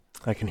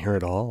I can hear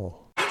it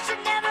all. You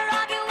should never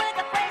argue with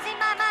a crazy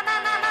mama.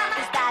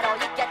 Is that all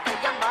you get for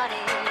your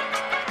money?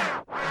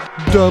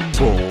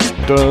 Double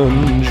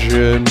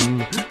Dungeon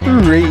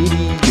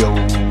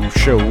Radio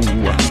Show.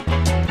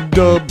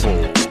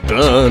 Double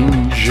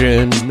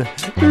Dungeon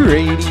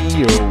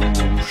Radio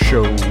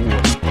Show.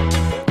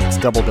 It's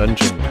Double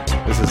Dungeon.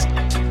 This is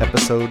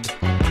episode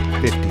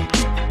 50.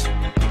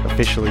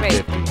 Officially Wait,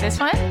 50. this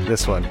one?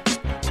 This one.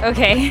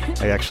 Okay.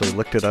 I actually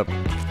looked it up.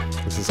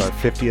 This is our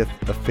 50th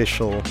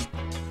official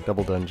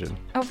Double Dungeon.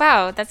 Oh,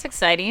 wow. That's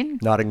exciting.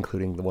 Not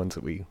including the ones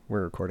that we're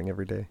recording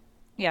every day.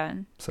 Yeah.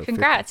 So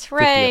Congrats. 50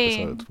 Hooray.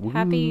 episodes. Woo.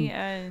 Happy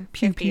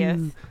Pew 50th.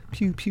 pew.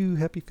 Pew pew.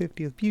 Happy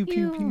 50th. Pew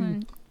pew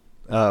pew.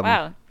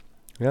 Wow.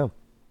 Yeah.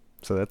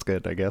 So that's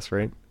good, I guess,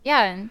 right?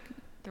 Yeah.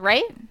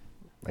 Right?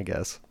 I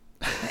guess.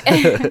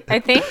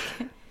 I think.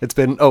 It's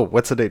been... Oh,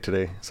 what's the date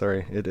today?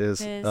 Sorry. It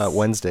is It's-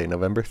 Wednesday,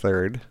 November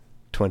 3rd,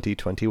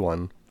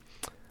 2021.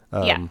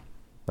 Yeah.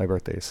 My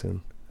birthday is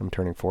soon. I'm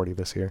turning 40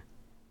 this year.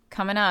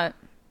 Coming up.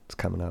 It's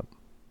coming up.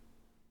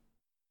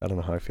 I don't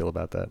know how I feel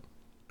about that.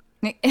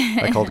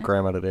 I called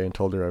Grandma today and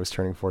told her I was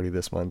turning 40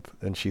 this month.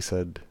 And she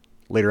said...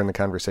 Later in the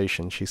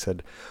conversation, she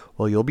said,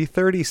 well, you'll be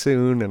 30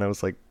 soon. And I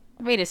was like...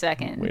 Wait a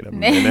second. Wait a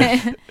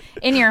minute.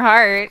 In your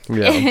heart.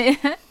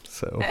 Yeah.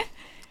 So...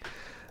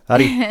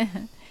 Howdy.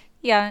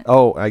 Yeah.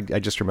 Oh, I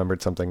just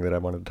remembered something that I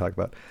wanted to talk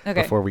about.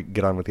 Okay. Before we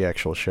get on with the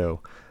actual show.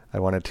 I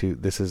wanted to...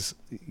 This is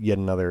yet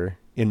another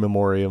in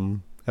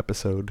memoriam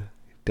episode.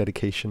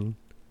 Dedication.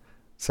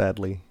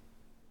 Sadly.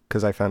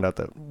 Because I found out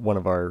that one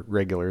of our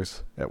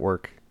regulars at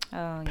work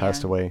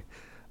passed away.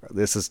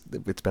 It's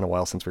been a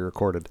while since we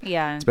recorded.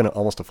 Yeah. It's been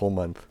almost a full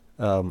month.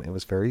 It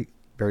was very,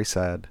 very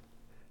sad.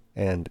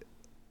 And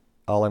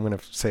all I'm going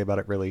to say about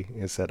it really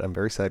is that I'm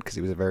very sad because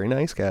he was a very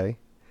nice guy.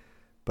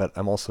 But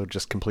I'm also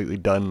just completely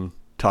done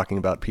talking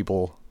about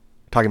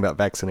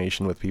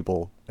vaccination with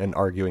people and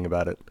arguing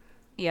about it.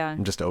 Yeah.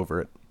 I'm just over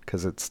it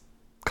because it's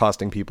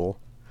costing people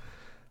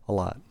a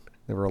lot.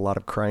 There were a lot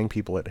of crying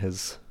people at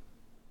his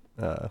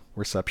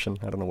reception.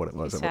 I don't know what it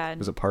was. Sad. It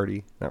was a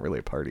party. Not really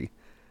a party.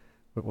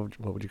 What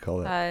would you call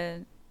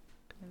that?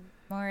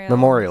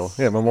 Memorial.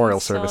 Yeah, memorial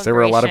service. There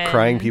were a lot of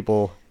crying celebration.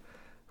 people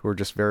who were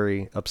just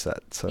very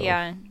upset. So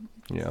Yeah.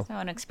 yeah, So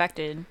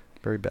unexpected.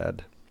 very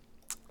bad.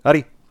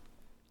 Howdy.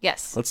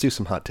 Yes. Let's do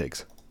some hot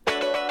takes.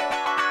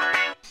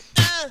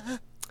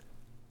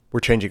 We're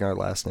changing our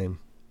last name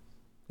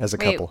as a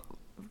Wait, couple.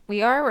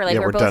 We are? We're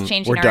we're both done.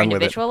 changing We're our done with it.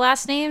 individual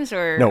last names,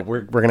 or No,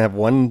 we're gonna have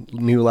one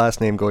new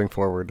last name going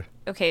forward.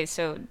 Okay,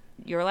 so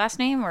your last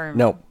name, or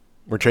No,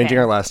 we're changing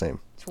Okay. our last name.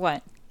 It's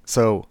what?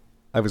 So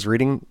I was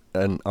reading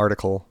an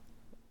article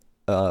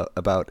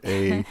about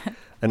an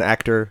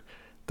actor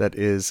that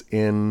is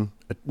in...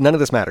 None of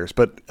this matters,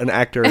 but an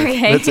actor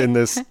Okay. that's in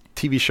this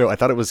TV show. I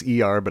thought it was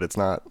ER, but it's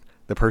not.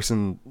 The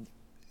person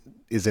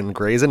is in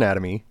Grey's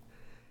Anatomy,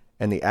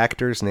 and the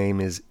actor's name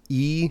is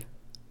E.R.,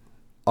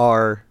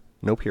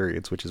 no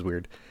periods, which is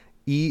weird,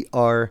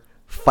 E.R.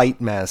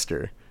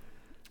 Fightmaster.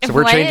 So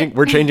What?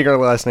 we're changing our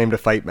last name to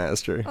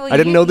Fightmaster. Well, I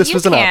didn't know this you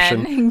was an can.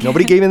 option.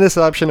 Nobody gave me this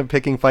option of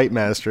picking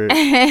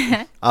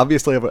Fightmaster.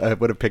 Obviously, I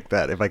would have picked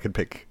that if I could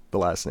pick the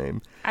last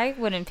name. I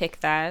wouldn't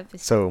pick that.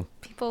 So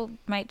People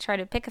might try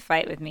to pick a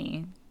fight with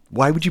me.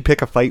 why would you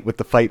pick a fight with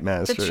the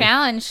Fightmaster? To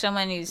challenge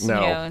someone who's,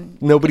 No,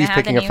 nobody's gonna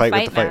have picking the a new fight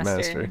with the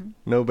Fightmaster. Fightmaster.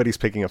 Nobody's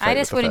picking a fight. I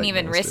just with the wouldn't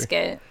even Fightmaster. risk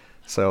it.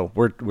 So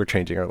we're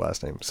changing our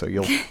last name. So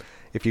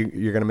if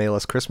you're gonna mail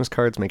us Christmas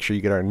cards, make sure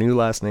you get our new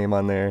last name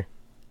on there.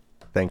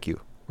 Thank you.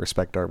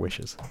 Respect our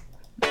wishes.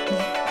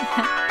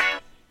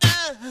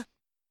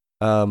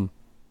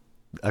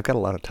 I've got a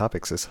lot of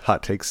topics. This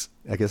hot takes.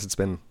 I guess it's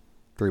been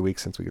 3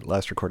 weeks since we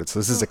last recorded. So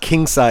this is a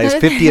king size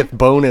 50th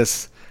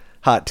bonus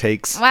hot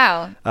takes.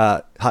 Wow.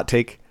 Hot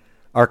take.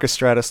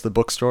 Archistratus, the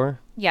bookstore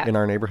Yeah. in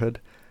our neighborhood,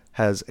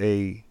 has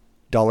a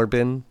dollar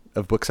bin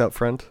of books out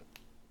front.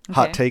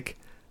 Hot Okay. take.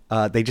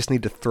 They just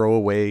need to throw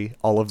away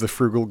all of the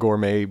Frugal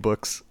Gourmet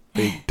books.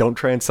 They don't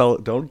try and sell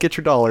it. Don't get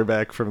your dollar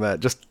back from that.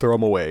 Just throw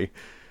them away.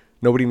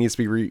 Nobody needs to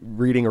be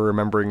reading or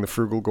remembering the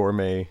Frugal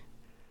Gourmet,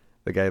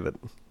 the guy that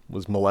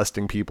was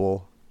molesting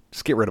people.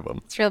 Just get rid of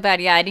them. It's real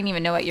bad. Yeah, I didn't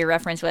even know what your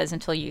reference was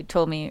until you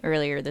told me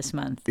earlier this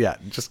month. Yeah,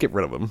 just get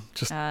rid of them.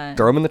 Just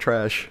throw them in the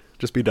trash.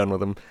 Just be done with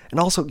them. And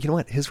also, you know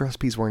what? His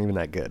recipes weren't even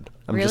that good.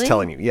 I'm just Really?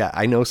 telling you. Yeah,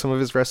 I know some of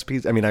his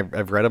recipes. I mean,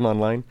 I've read them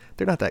online.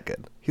 They're not that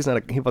good. He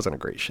wasn't a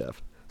great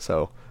chef.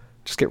 So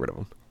just get rid of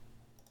them.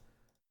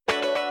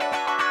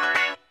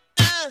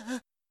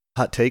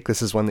 Hot take.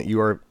 This is one that you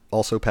are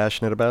also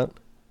passionate about.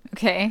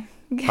 Okay.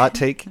 Hot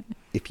take.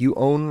 If you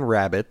own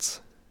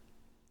rabbits,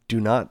 do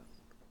not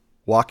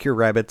walk your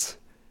rabbits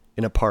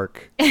in a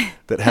park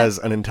that has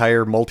an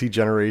entire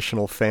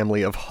multi-generational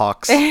family of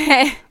hawks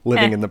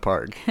living in the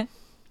park.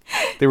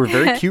 They were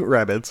very cute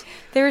rabbits,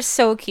 They were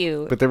so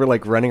cute. but they were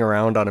like running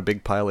around on a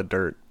big pile of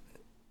dirt.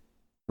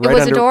 It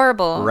was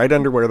adorable. Right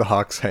under where the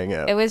hawks hang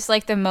out. It was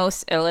like the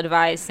most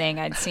ill-advised thing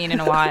I'd seen in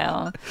a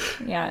while.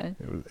 Yeah.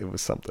 It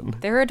was something.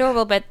 They were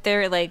adorable, but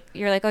they're like,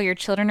 you're like, oh, your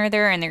children are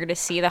there and they're going to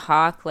see the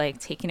hawk like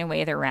taking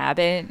away the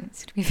rabbit.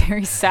 It's going to be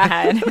very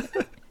sad.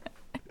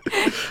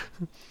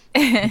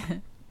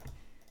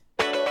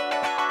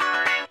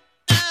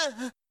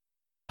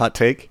 Hot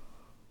take.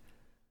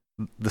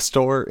 The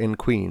store in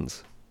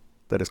Queens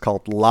that is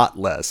called Lot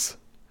Less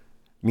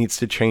needs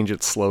to change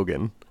its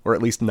slogan, or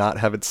at least not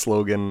have its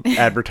slogan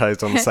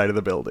advertised on the side of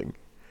the building.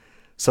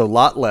 So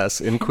Lot Less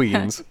in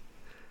Queens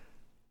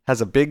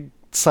has a big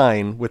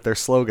sign with their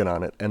slogan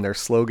on it, and their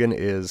slogan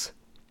is,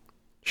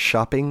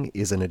 "Shopping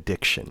is an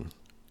addiction.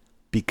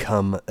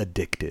 Become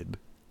addicted."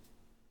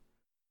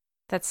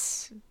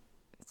 It's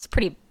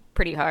pretty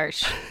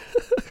harsh.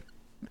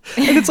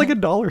 And it's like a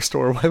dollar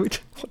store. Why would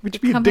you be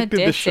Become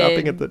addicted to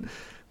shopping at addicted.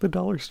 the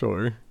dollar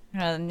store?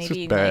 Maybe just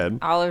like bad.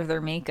 all of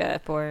their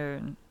makeup or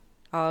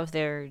all of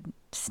their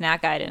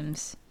snack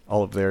items.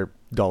 All of their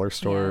dollar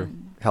store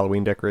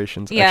Halloween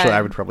decorations. Yeah. Actually,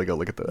 I would probably go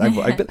look at the.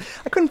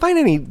 I couldn't find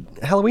any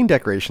Halloween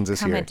decorations this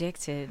Become year.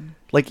 addicted.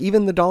 Like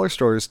even the dollar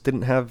stores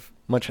didn't have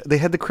much. They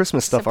had the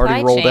Christmas stuff Supply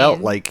already rolled out,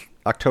 chain. like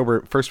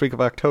first week of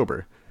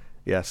October.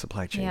 Yeah,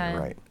 supply chain. Yeah.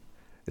 You're right.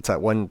 It's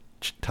that one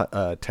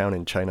town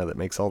in China that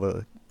makes all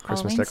the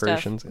Christmas Halloween stuff.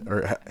 decorations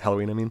or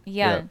Halloween. I mean.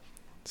 Yeah.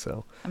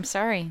 So I'm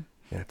sorry.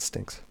 yeah, it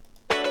stinks.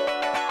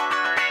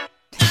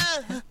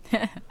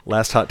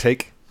 Last hot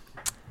take.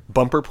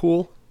 Bumper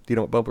pool. Do you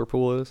know what bumper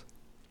pool is?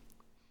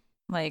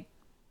 Like,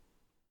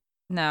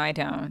 no, I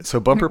don't. So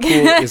bumper pool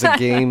is a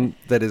game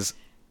that is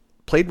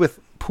played with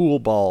pool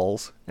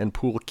balls and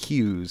pool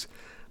cues,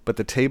 but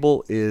the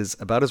table is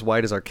about as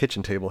wide as our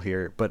kitchen table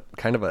here, but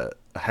kind of a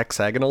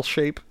hexagonal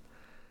shape.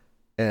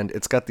 And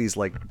it's got these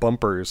like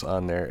bumpers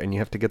on there, and you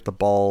have to get the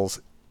balls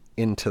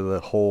into the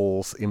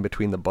holes in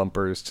between the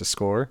bumpers to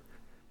score.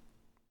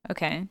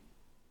 Okay.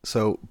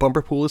 So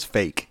bumper pool is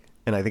fake,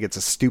 and I think it's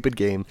a stupid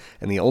game,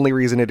 and the only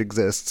reason it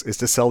exists is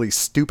to sell these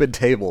stupid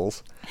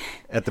tables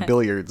at the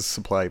billiards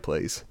supply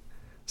place.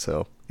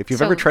 So if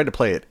you've ever So- tried to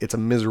play it, it's a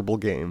miserable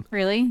game.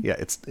 Really? Yeah,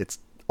 it's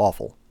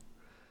awful.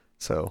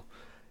 So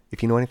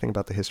if you know anything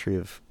about the history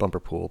of bumper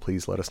pool,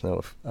 please let us know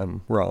if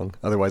I'm wrong.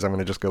 Otherwise, I'm going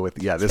to just go with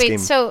this Wait, game.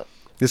 so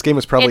This game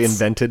was probably it's-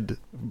 invented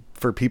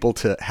for people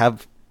to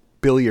have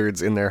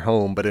billiards in their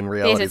home, but in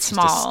reality, it's it's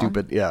just a small?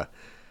 stupid. Yeah,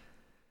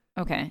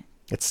 okay.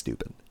 it's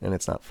stupid and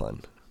it's not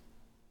fun.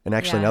 And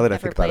actually, Yeah, now that I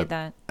never think about played it,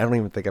 that. I don't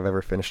even think I've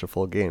ever finished a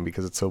full game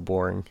because it's so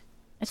boring.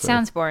 It So,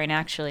 sounds boring,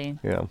 actually.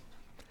 Yeah.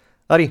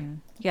 Adi,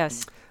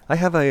 Yes. I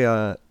have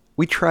a.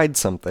 We tried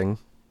something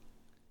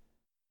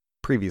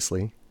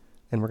previously,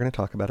 and we're going to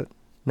talk about it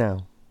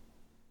now.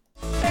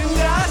 And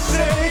I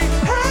say,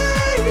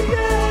 hey,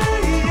 yeah,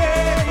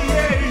 yeah,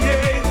 yeah,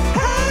 yeah.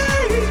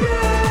 Hey,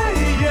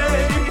 yeah,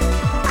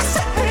 yeah. I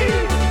say,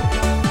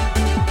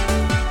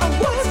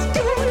 what's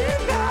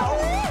going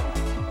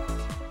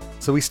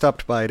on? So we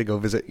stopped by to go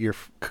visit your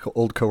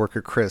old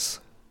coworker Chris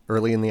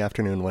early in the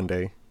afternoon one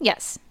day,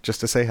 Yes. just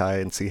to say hi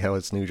and see how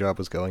his new job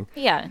was going.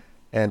 Yeah.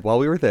 And while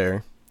we were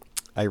there,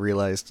 I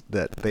realized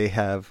that they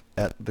have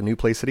at the new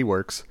place that he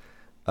works,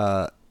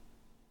 what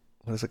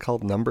is it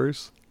called?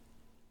 Numbers?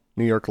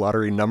 New York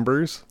Lottery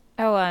numbers?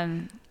 Oh,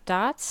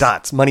 dots?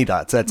 Dots, money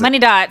dots. That's Money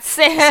it. dots.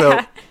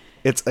 So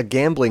it's a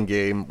gambling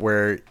game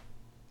where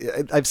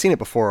I've seen it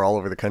before all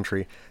over the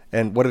country.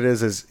 And what it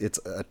is it's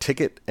a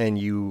ticket and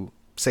you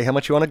say how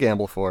much you want to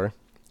gamble for.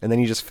 And then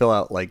you just fill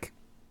out like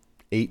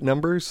 6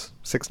 numbers.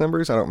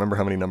 I don't remember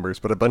how many numbers,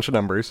 but a bunch of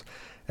numbers.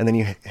 And then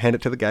you hand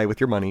it to the guy with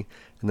your money.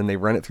 And then they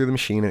run it through the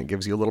machine and it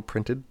gives you a little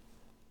printed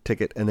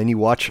ticket. And then you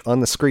watch on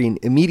the screen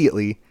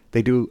immediately.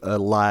 They do a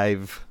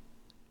live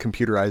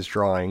computerized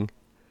drawing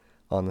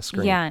on the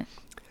screen. Yeah.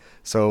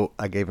 So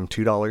I gave him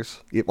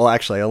 $2. Well,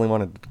 actually, I only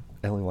wanted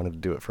to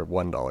do it for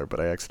 $1, but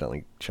I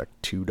accidentally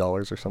checked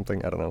 $2 or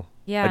something. I don't know.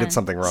 Yeah. I did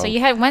something wrong. So you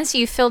had once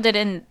you filled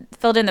in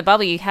the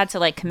bubble, you had to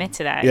like commit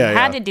to that. Yeah, you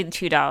had yeah. to do the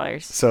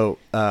 $2. So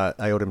I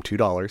owed him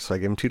 $2, so I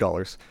gave him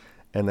 $2,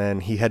 and then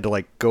he had to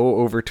like go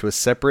over to a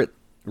separate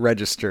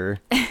register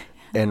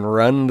and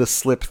run the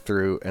slip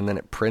through, and then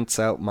it prints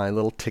out my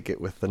little ticket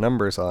with the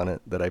numbers on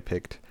it that I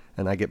picked,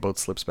 and I get both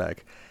slips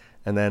back.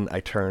 And then I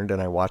turned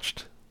and I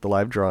watched the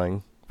live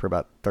drawing for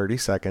about 30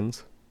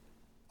 seconds.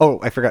 Oh,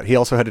 I forgot. He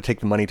also had to take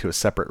the money to a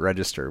separate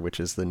register, which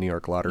is the New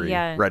York Lottery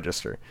Yeah.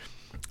 register.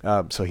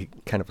 So he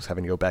kind of was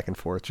having to go back and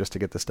forth just to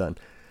get this done.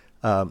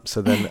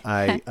 So then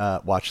I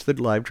watched the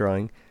live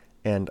drawing,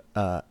 and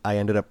I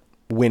ended up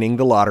winning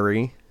the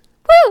lottery.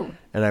 Woo!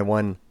 And I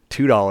won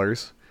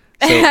 $2.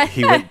 So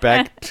he went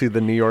back to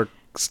the New York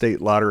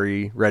State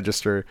Lottery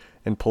register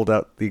and pulled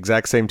out the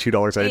exact same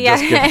 $2 I had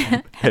just given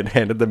him and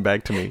handed them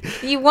back to me.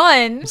 You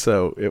won.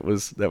 So that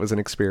was an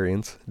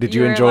experience. Did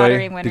You you were a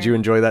lottery enjoy? winner. Did you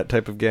enjoy that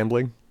type of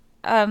gambling?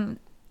 I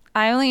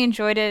only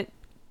enjoyed it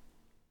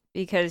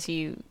because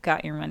you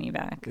got your money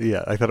back.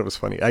 Yeah, I thought it was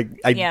funny. I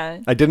Yeah.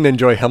 I didn't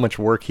enjoy how much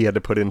work he had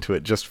to put into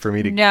it just for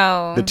me to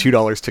No. the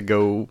 $2 to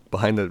go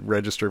behind the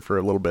register for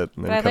a little bit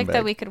and then But I come like back.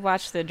 that we could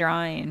watch the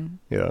drawing.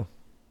 Yeah,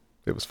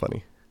 it was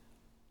funny.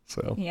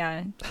 So,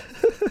 Yeah.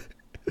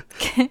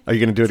 are you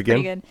gonna do it Pretty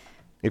again good.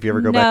 if you ever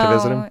go back to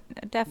visit him? No,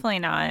 definitely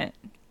not.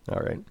 All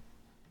right,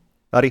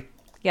 Adi.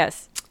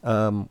 Yes.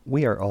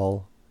 We are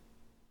all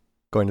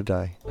going to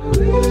die. In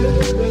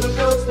a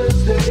constant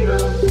state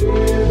of fear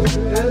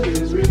and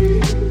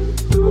misery.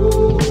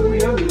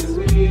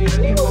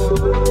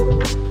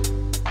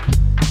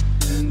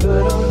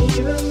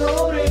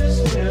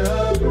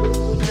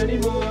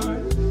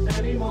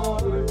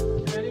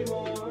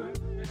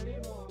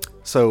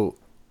 So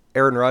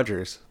Aaron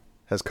Rodgers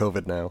has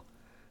COVID now,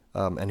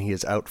 and he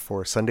is out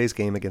for Sunday's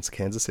game against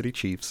Kansas City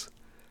Chiefs.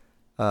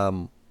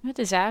 What a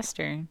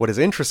disaster. What is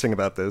interesting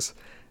about this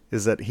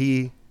is that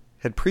he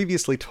had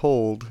previously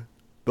told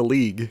the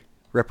league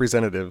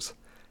representatives,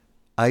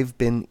 I've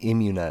been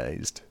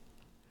immunized.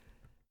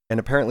 And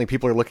apparently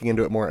people are looking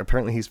into it more.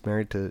 Apparently he's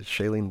married to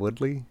Shailene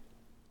Woodley,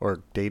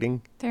 or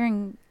dating. They're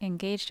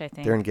engaged, I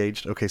think. They're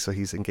engaged. Okay, so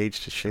he's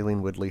engaged to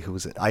Shailene Woodley, who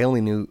was... I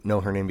only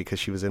know her name because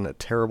she was in a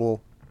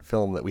terrible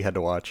film that we had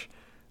to watch.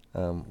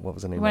 What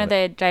was the name One of of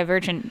it? the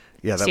Divergent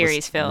That series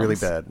was films. really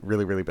bad.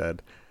 Really, really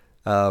bad.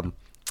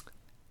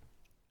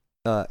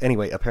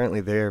 Anyway,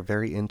 apparently they're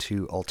very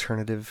into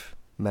alternative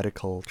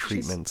medical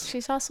treatments.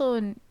 She's also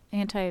an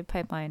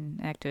anti-pipeline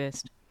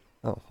activist.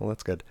 Oh, well,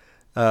 that's good.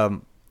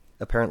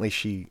 Apparently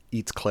she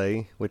eats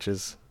clay, which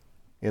is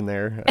in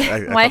there.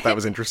 I What? thought that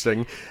was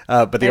interesting.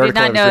 But the I did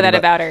article not was know reading that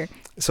about her.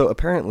 So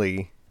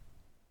apparently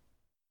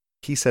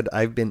he said,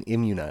 I've been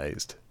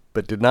immunized,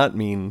 but did not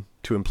mean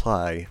to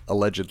imply,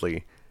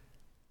 allegedly,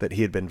 that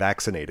he had been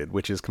vaccinated,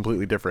 which is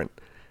completely different.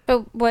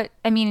 But what,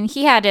 I mean,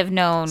 he had to have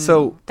known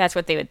So- that's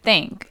what they would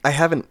think. I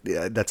haven't.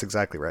 Yeah, that's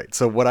exactly right.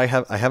 So what I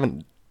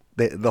haven't.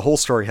 The whole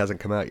story hasn't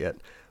come out yet.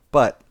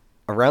 But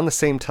around the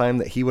same time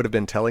that he would have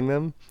been telling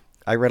them,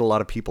 I read a lot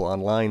of people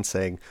online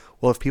saying,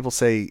 "Well, if people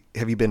say,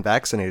 have you been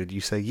vaccinated?"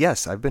 You say,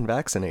 "Yes, I've been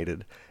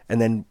vaccinated,"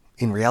 and then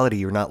in reality,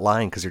 you're not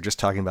lying because you're just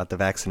talking about the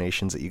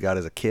vaccinations that you got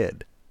as a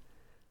kid,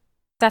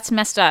 That's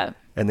messed up.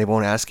 and they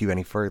won't ask you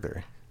any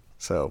further.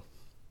 So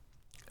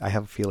I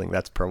have a feeling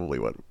that's probably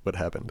what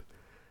happened.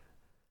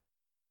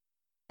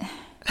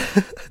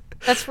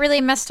 That's really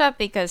messed up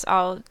because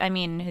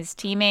his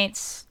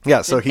teammates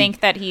Yeah, so would he think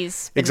that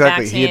he's been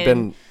exactly vaccinated. he had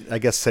been, I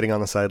guess, sitting on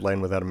the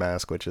sideline without a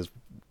mask, which is,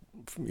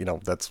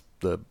 that's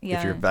if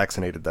Yeah. you're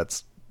vaccinated,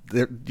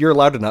 you're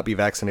allowed to not be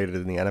vaccinated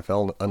in the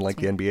NFL, unlike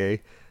the NBA.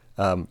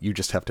 You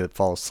just have to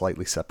follow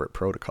slightly separate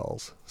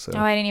protocols. So Oh,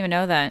 I didn't even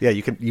know that. yeah,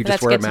 you just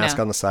That's wear a good to mask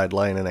know. on the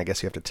sideline, and I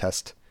guess you have to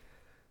test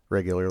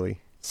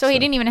regularly. So he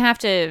didn't even have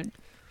to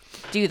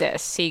do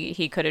this.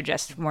 He could have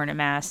just worn a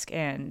mask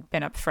and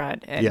been up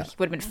front, and Yeah. he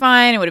would have been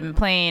fine. It would have been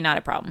playing, not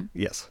a problem.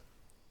 Yes.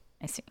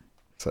 I see.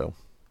 So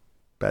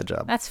bad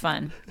job. That's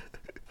fun.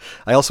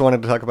 I also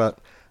wanted to talk about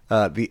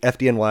the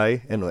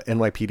FDNY and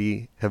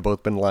NYPD have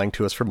both been lying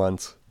to us for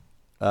months.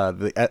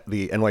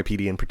 The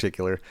NYPD in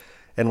particular.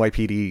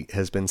 NYPD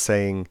has been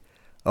saying,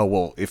 oh,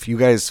 well, if you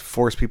guys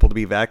force people to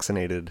be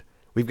vaccinated,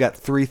 we've got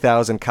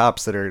 3,000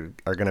 cops that are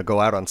going to go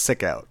out on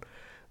sick out.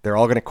 They're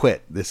all going to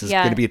quit. This is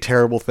Yeah. going to be a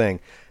terrible thing.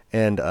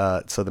 And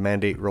so the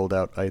mandate rolled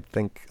out, I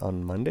think,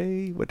 on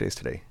Monday. What day is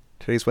today?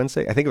 Today's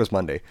Wednesday? I think it was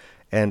Monday.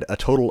 And a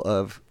total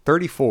of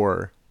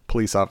 34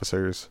 police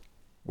officers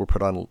were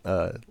put on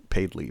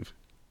paid leave.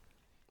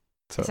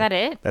 So Is that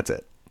it? That's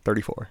it.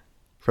 34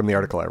 from the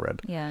article I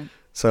read. Yeah.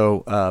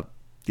 So,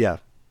 yeah,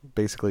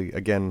 basically,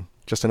 again,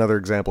 just another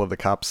example of the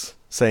cops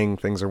saying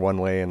things are one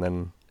way and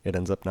then it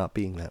ends up not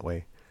being that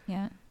way.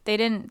 Yeah. They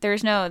didn't.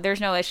 There's no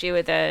issue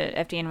with the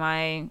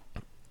FDNY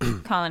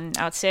calling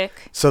out sick.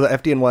 So the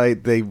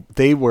FDNY,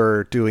 they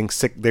were doing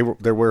sick.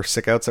 There were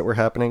sick outs that were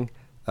happening,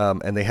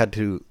 and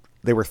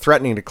they were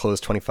threatening to close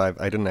 25.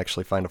 I didn't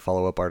actually find a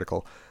follow-up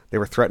article. They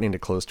were threatening to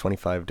close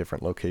 25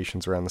 different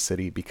locations around the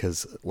city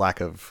because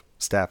lack of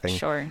staffing.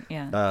 Sure.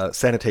 Yeah.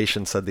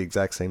 Sanitation said the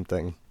exact same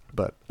thing,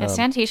 but Yeah,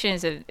 sanitation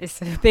is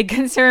a big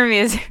concern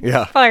because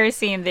Yeah. people are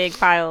seeing big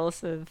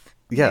piles of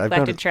I've neglected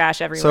noticed-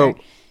 trash everywhere. So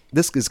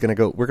this is going to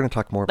go. We're going to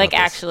talk more about Like, this.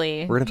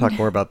 actually. We're going to talk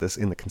more about this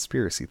in the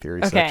conspiracy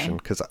theory Okay. section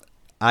because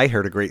I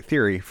heard a great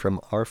theory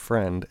from our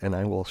friend, and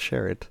I will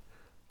share it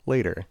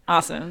later.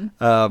 Awesome.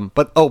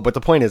 But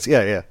the point is,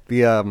 yeah.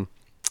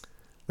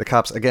 The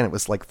cops, again, it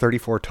was like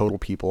 34 total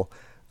people.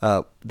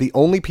 The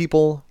only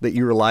people that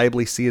you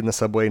reliably see in the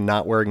subway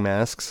not wearing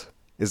masks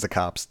is the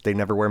cops. They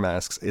never wear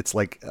masks. It's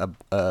like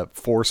a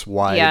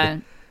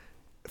force-wide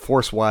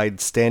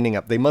standing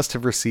up. They must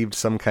have received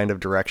some kind of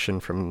direction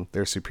from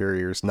their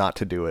superiors not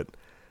to do it.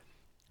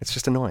 It's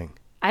just annoying.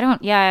 I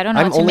don't know I'm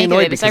what to only make of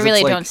annoyed it because I because it's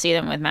really like- don't see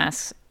them with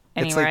masks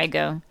anywhere like- I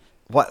go.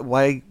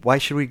 Why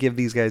should we give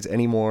these guys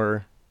any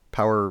more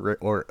power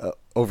or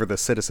over the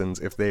citizens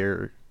if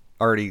they're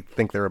already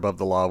think they're above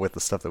the law with the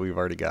stuff that we've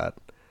already got?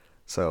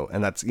 So,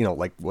 and that's,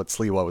 like what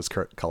Sliwa was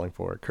calling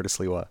for. Curtis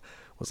Sliwa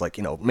was like,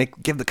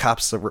 give the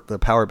cops the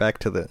power back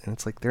to and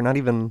it's like,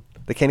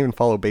 they can't even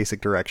follow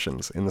basic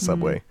directions in the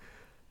subway.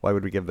 Why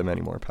would we give them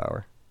any more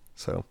power?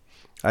 So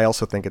I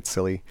also think it's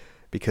silly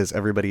because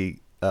everybody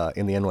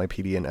in the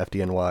NYPD and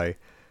FDNY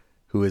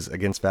who is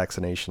against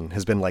vaccination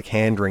has been like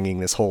hand-wringing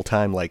this whole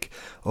time, like,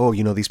 oh,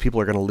 these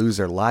people are going to lose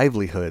their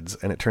livelihoods.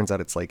 And it turns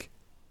out it's like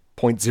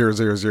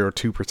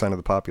 0.0002% of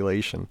the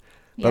population.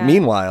 Yeah. But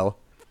meanwhile,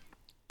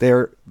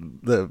 the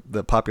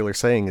popular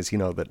saying is,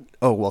 that,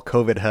 oh, well,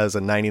 COVID has a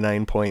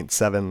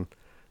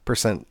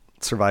 99.7%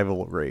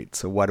 survival rate.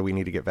 So why do we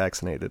need to get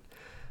vaccinated?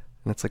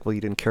 And it's like, well,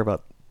 you didn't care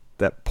about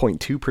that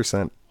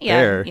 0.2%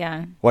 there.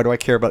 Yeah. Why do I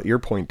care about your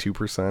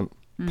 0.2%,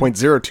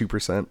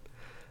 0.02%,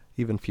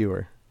 even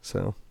fewer?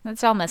 So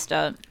That's all messed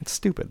up. it's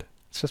stupid.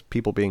 It's just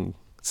people being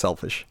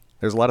selfish.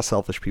 There's a lot of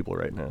selfish people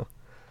right now.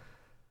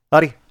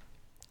 Adi,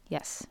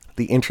 Yes.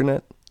 the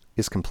internet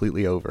is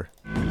completely over.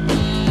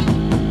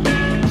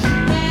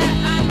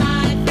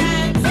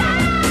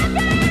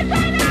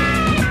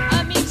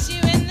 I'll meet you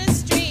in the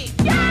street.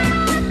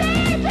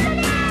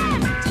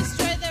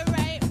 Destroy the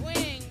right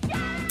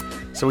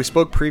wing. So we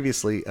spoke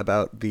previously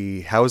about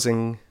the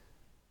housing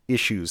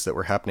issues that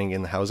were happening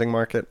in the housing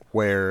market,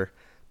 where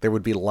there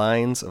would be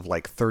lines of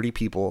like 30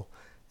 people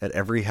at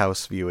every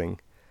house viewing,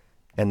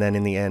 and then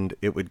in the end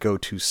it would go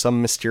to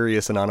some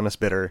mysterious anonymous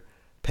bidder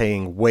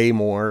paying way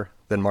more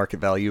than market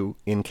value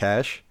in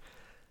cash.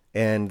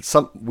 And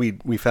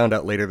we found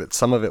out later that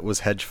some of it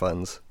was hedge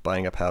funds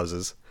buying up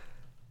houses.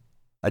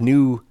 A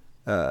new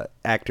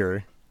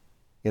actor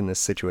in this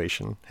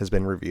situation has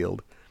been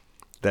revealed,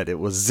 that it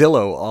was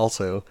Zillow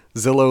also.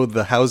 Zillow,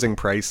 the housing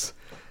price.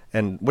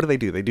 And what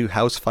do? They do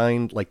house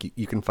find, like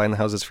you can find the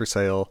houses for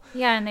sale.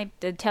 Yeah, and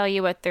they tell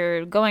you what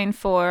they're going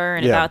for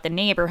and Yeah. about the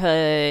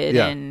neighborhood,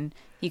 Yeah. and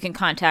you can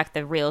contact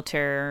the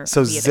realtor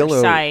So via their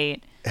Zillow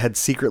site. had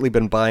secretly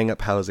been buying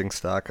up housing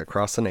stock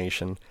across the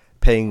nation,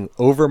 paying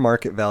over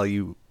market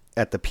value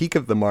at the peak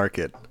of the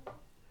market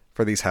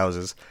for these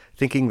houses,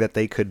 thinking that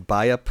they could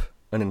buy up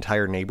an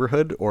entire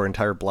neighborhood or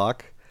entire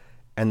block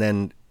and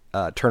then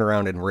turn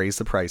around and raise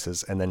the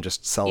prices and then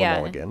just sell them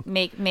all again.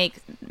 Make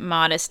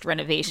modest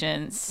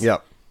renovations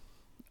Yep.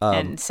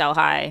 and sell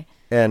high.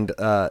 And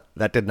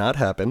that did not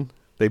happen.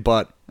 They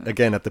bought,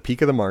 again, at the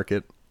peak of the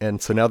market.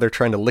 And so now they're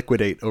trying to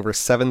liquidate over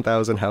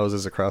 7,000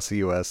 houses across the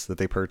U.S. that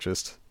they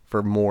purchased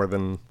for more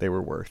than they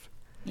were worth.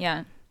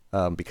 Yeah.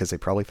 Because they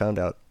probably found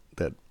out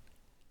that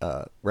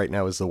right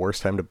now is the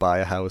worst time to buy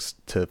a house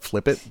to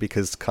flip it,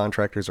 because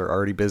contractors are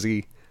already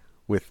busy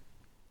with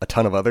a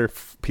ton of other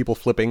people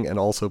flipping and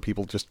also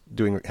people just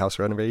doing house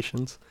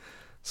renovations.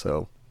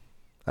 So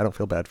I don't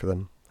feel bad for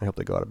them. I hope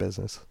they go out of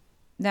business.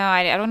 No,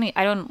 I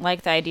don't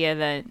like the idea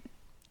that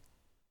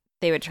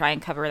they would try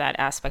and cover that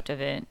aspect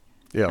of it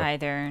Yeah.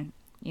 either.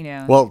 You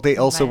know. Well, they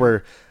also my-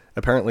 were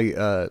apparently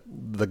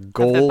the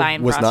goal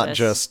buying was not process.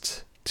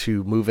 just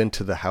to move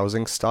into the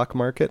housing stock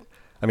market.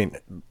 I mean,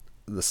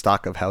 the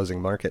stock of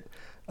housing market.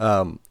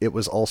 It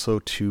was also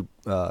to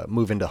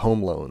move into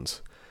home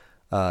loans.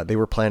 They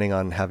were planning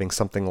on having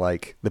something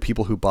like the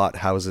people who bought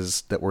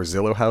houses that were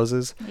Zillow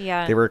houses.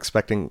 Yeah. They were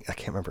expecting, I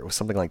can't remember, it was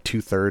something like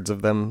 2/3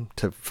 of them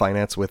to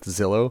finance with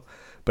Zillow.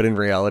 But in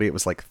reality, it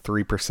was like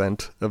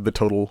 3% of the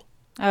total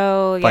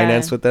Oh yeah.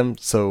 finance with them.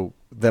 So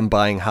them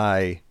buying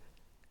high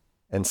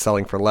and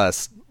selling for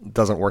less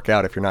doesn't work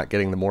out if you're not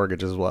getting the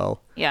mortgage as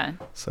well. Yeah.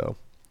 So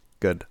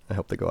good. I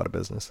hope they go out of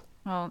business.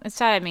 Well, it's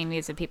sad. I mean,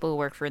 these are people who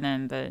work for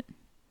them, but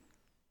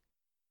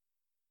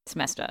it's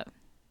messed up.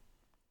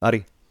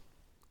 Adi.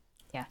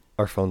 Yeah.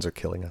 Our phones are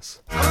killing us.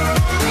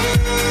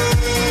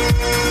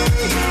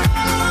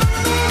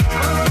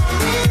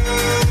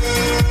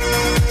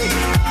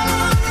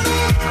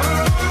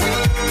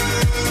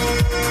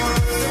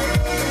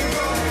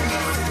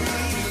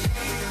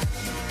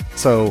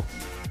 So,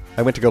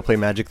 I went to go play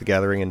Magic the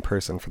Gathering in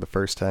person for the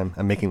first time.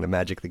 I'm making the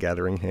Magic the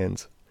Gathering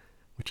hands,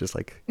 which is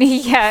like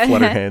Yeah.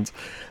 flutter hands,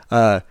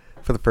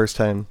 for the first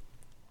time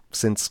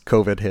since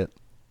COVID hit.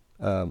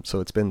 So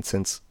it's been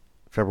since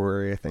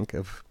February, I think,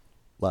 of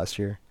last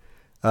year.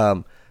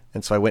 And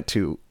so I went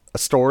to a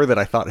store that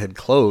I thought had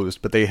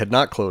closed, but they had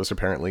not closed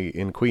apparently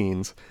in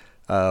Queens.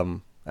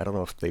 I don't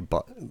know if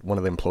one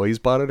of the employees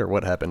bought it or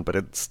what happened, but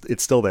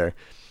it's still there.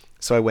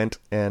 So I went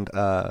and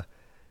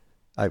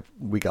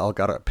we all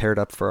got paired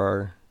up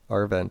for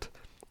our event,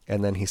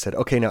 and then he said,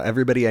 "Okay, now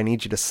everybody, I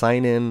need you to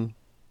sign in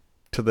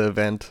to the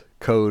event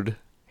code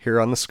here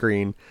on the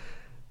screen."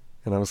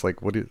 And I was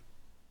like, what are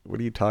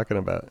you talking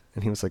about?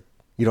 And he was like,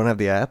 "You don't have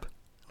the app?"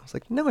 I was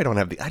like, "No, I don't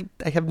have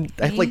I have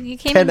like You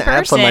came 10 in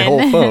apps on my person.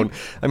 whole phone.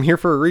 I'm here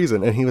for a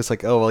reason." And he was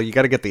like, "Oh, well, you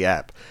got to get the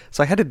app."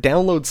 So I had to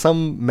download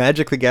some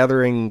Magic the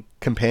Gathering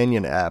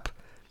companion app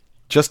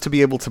just to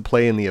be able to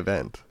play in the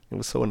event. It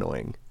was so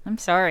annoying. I'm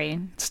sorry.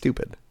 It's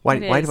stupid. Why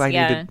It why is, do I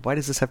yeah. need to, why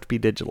does this have to be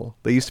digital?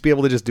 They used to be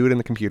able to just do it in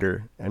the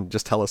computer and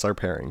just tell us our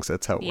pairings.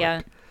 That's how it Yeah.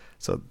 worked.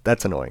 So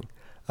that's annoying.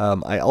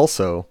 I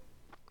also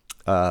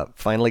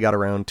finally got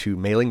around to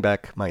mailing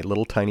back my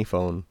little tiny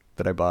phone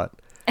that I bought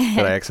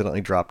that I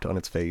accidentally dropped on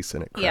its face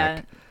and it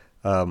cracked.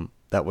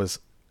 That was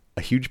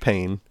a huge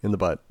pain in the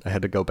butt. I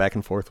had to go back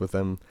and forth with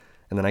them,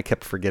 and then I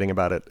kept forgetting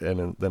about it,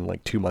 and then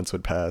like 2 months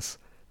would pass.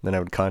 Then I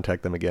would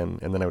contact them again,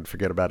 and then I would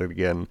forget about it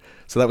again.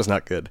 So that was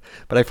not good.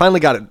 But I finally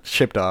got it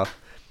shipped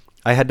off.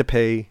 I had to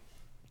pay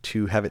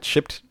to have it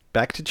shipped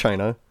back to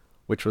China,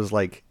 which was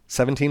like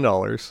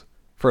 $17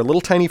 for a little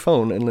tiny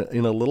phone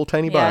in a little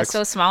tiny Yeah, box.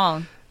 so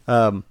small.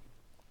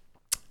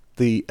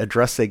 The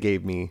address they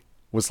gave me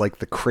was like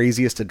the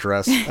craziest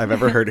address I've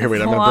ever heard. Here,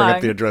 wait, I'm going to bring up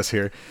long. the address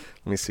here.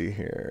 Let me see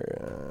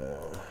here.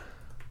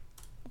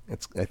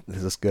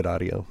 This is good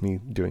audio, me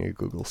doing a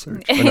Google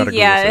search. Or not a Google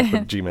Yeah. search,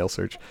 but Gmail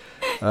search.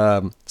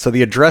 So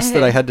the address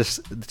that I had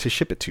to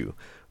ship it to,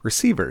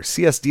 receiver,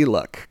 CSD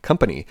Luck,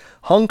 company,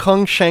 Hong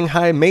Kong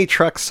Shanghai May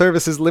Truck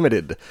Services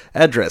Limited,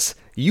 address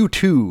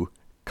U2,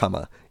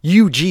 comma,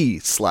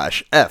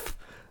 UG/F,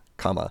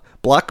 comma,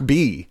 Block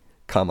B,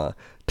 comma,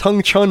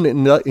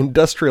 Tongchun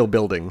Industrial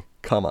Building,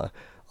 comma,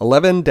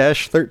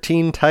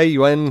 11-13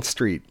 Taiyuan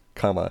Street,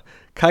 comma,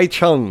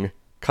 Kaicheng,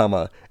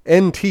 comma,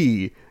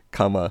 NT,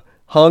 comma,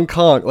 Hong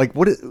Kong. Like,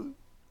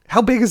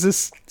 how big is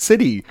this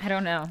city? I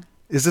don't know.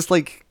 Is this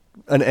like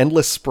an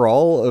endless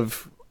sprawl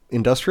of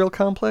industrial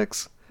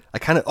complex? I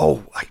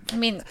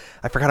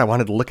forgot I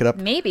wanted to look it up.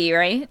 Maybe,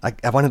 right?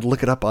 I wanted to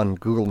look it up on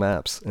Google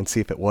Maps and see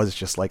if it was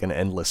just like an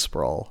endless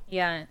sprawl.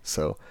 Yeah.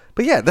 So,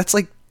 but yeah, that's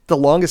like the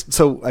longest.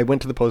 So I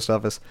went to the post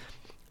office.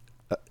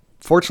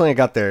 Fortunately, I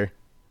got there.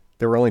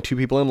 There were only 2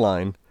 people in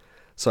line.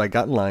 So I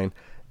got in line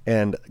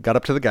and got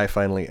up to the guy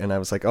finally. And I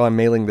was like, oh, I'm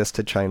mailing this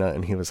to China.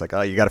 And he was like,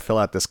 oh, you got to fill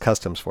out this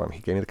customs form. He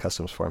gave me the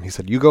customs form. He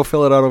said, you go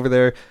fill it out over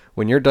there.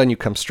 When you're done, you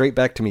come straight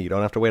back to me. You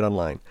don't have to wait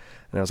online.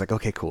 And I was like,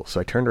 okay, cool. So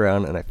I turned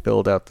around and I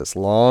filled out this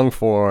long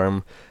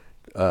form,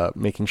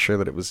 making sure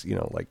that it was,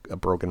 like a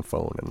broken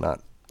phone and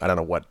not, I don't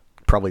know what,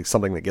 probably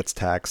something that gets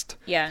taxed.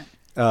 Yeah.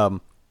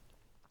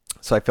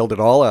 So I filled it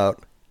all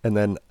out, and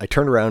then I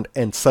turned around,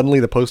 and suddenly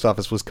the post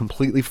office was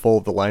completely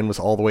full. The line was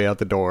all the way out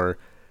the door.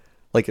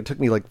 Like, it took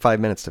me like 5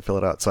 minutes to fill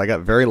it out. So I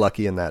got very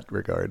lucky in that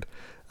regard.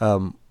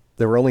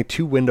 There were only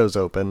 2 windows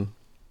open,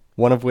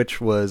 one of which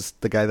was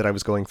the guy that I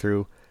was going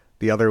through.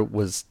 The other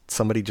was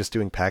somebody just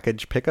doing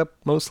package pickup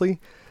mostly.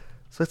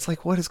 So it's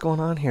like, what is going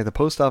on here? The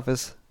post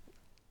office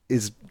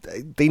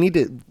they need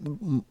to...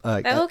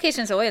 That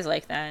location's always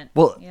like that.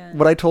 Well, Yeah.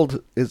 what I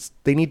told is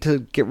they need to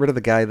get rid of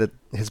the guy that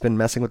has been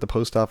messing with the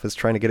post office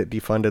trying to get it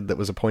defunded that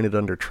was appointed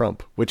under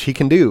Trump, which he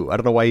can do. I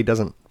don't know why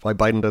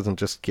Biden doesn't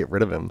just get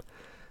rid of him.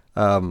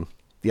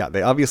 Yeah,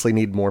 they obviously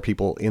need more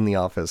people in the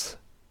office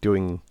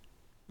doing,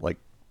 like,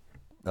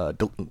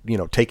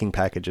 taking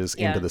packages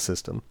Yeah. into the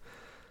system.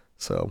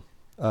 So,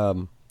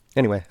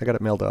 anyway, I got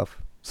it mailed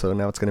off. So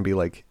now it's going to be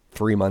like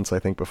 3 months, I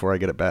think, before I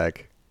get it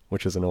back,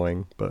 which is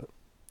annoying, but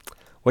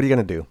what are you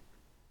going to do?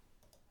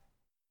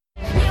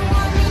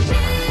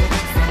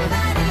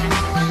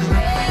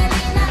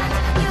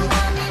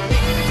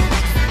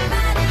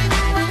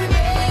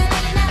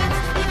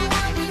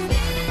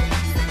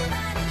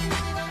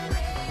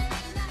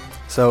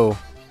 So,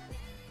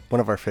 one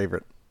of our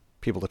favorite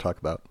people to talk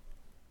about,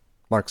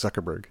 Mark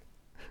Zuckerberg,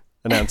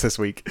 announced this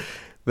week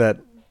that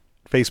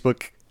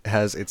Facebook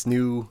has its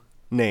new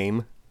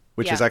name,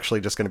 which is Yeah. actually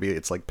just going to be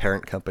its like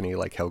parent company,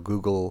 like how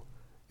Google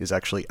is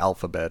actually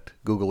Alphabet.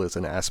 Google is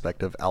an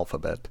aspect of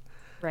Alphabet.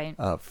 Right.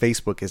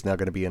 Facebook is now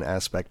going to be an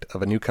aspect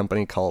of a new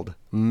company called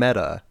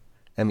Meta,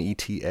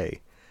 Meta.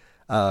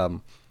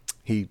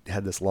 He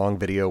had this long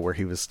video where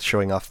he was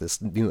showing off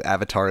this new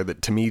avatar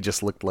that to me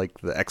just looked like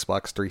the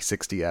Xbox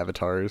 360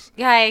 avatars.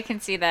 Yeah, I can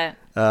see that.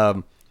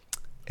 And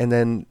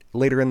then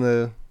later in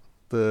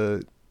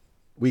the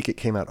week it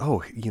came out,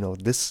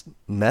 this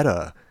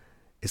Meta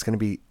is going to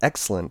be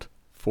excellent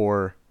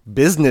for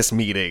business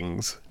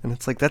meetings. And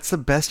it's like, that's the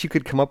best you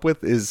could come up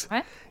with is...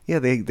 What? Yeah,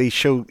 they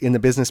show in the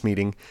business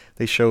meeting,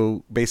 they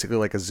show basically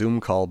like a Zoom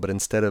call, but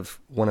instead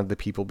of one of the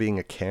people being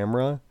a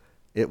camera,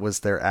 it was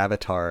their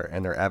avatar,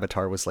 and their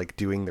avatar was like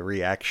doing the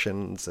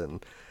reactions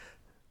and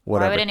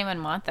whatever. Why would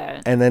anyone want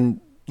that? And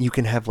then you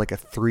can have like a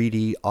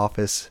 3D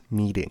office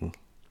meeting.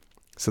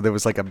 So there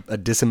was like a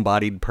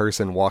disembodied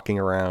person walking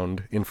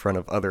around in front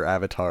of other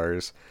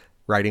avatars,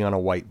 writing on a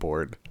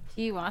whiteboard.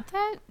 Do you want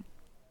that?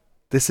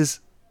 This is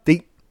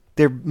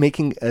they're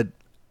making an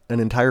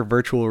entire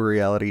virtual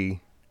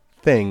reality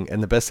thing,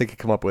 and the best they could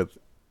come up with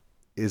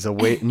is a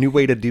new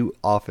way to do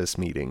office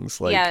meetings.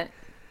 Like, yeah.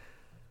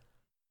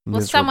 Well,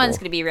 miserable. someone's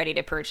going to be ready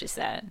to purchase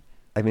that.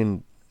 I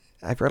mean,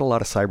 I've read a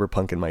lot of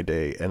cyberpunk in my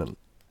day, and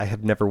I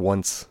have never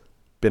once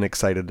been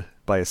excited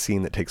by a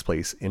scene that takes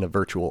place in a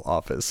virtual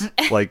office.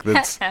 Like,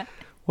 that's...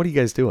 What are you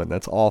guys doing?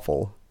 That's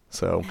awful.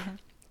 So,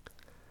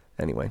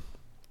 anyway.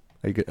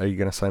 Are you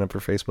going to sign up for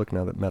Facebook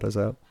now that Meta's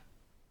out?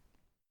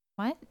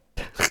 What?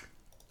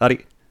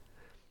 Adi,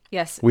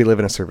 Yes. we live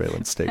in a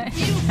surveillance state. You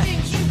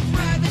think you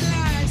private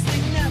lives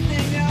think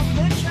nothing of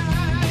the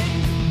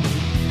kind.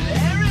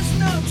 There is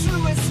no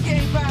true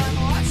escape, I'm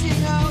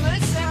watching all the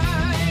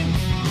time.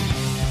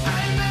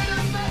 I'm in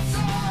a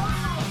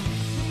metal,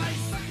 my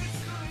second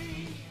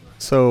screen.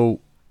 So,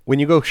 when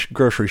you go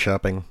grocery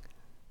shopping,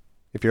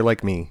 if you're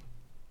like me,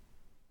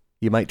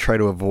 you might try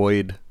to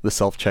avoid the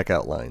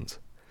self-checkout lines.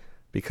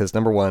 Because,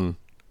 number one,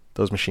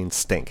 those machines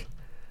stink.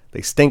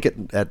 They stink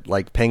at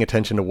like paying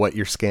attention to what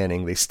you're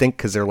scanning. They stink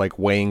because they're like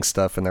weighing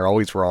stuff and they're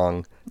always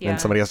wrong. Yeah.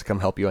 And somebody has to come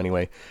help you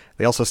anyway.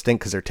 They also stink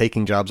because they're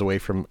taking jobs away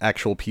from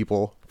actual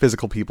people,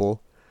 physical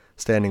people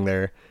standing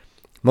there.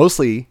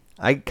 Mostly,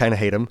 I kind of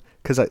hate them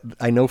because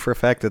I know for a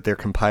fact that they're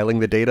compiling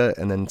the data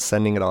and then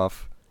sending it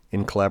off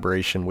in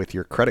collaboration with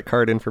your credit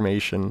card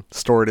information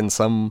stored in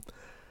some,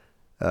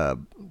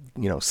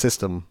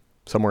 system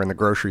somewhere in the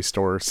grocery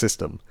store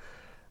system,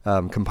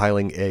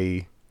 compiling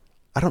a...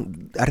 I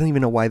don't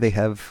even know why they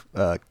have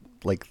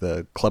like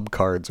the club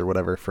cards or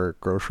whatever for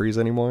groceries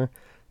anymore.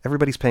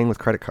 Everybody's paying with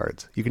credit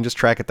cards. You can just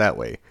track it that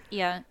way.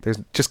 Yeah.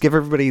 Just give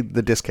everybody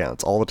the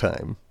discounts all the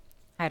time.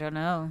 I don't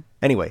know.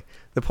 Anyway,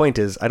 the point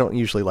is I don't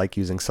usually like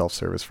using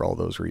self-service for all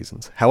those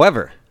reasons.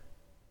 However,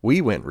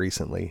 we went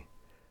recently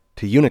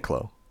to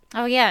Uniqlo.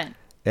 Oh yeah.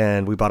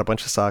 And we bought a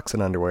bunch of socks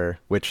and underwear,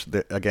 which,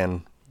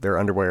 again, their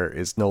underwear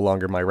is no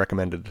longer my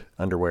recommended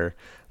underwear.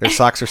 Their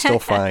socks are still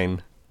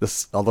fine,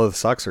 although the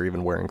socks are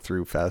even wearing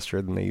through faster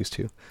than they used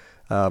to.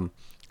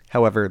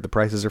 However, the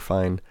prices are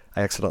fine.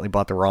 I accidentally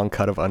bought the wrong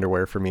cut of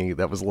underwear for me.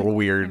 That was a little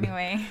weird.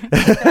 Anyway.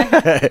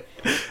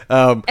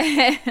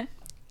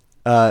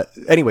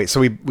 So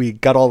we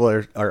got all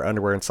our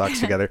underwear and socks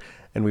together,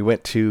 and we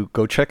went to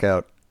go check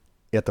out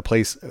at the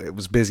place. It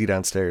was busy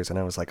downstairs, and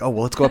I was like, oh,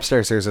 well, let's go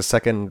upstairs. There's a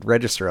second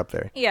register up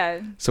there.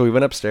 Yeah. So we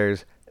went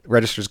upstairs.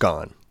 Register's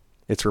gone.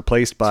 It's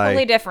replaced by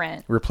Totally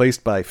different.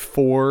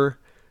 4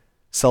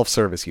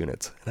 self-service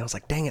units. And I was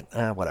like, dang it,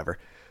 whatever.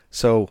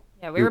 So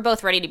Yeah, we were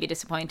both ready to be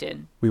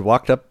disappointed. we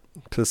walked up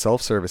to the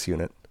self-service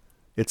unit.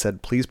 It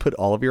said, please put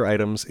all of your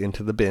items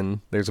into the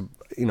bin. There's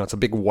it's a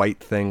big white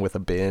thing with a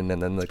bin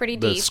and then pretty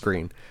the deep.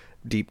 screen.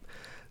 Deep.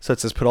 So it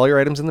says, put all your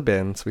items in the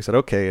bin. So we said,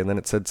 okay. And then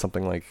it said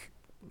something like,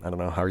 I don't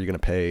know, how are you going to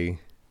pay?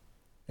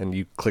 And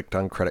you clicked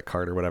on credit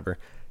card or whatever.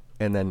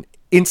 And then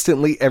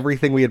instantly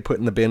everything we had put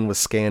in the bin was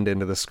scanned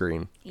into the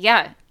screen.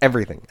 Yeah.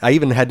 Everything. I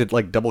even had to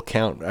double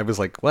count. I was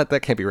like, what?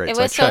 That can't be right. It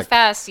I was so checked.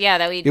 fast, yeah,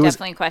 that we It was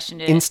definitely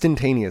questioned it.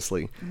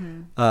 Instantaneously.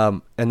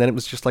 And then it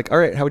was just like, all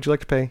right, how would you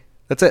like to pay?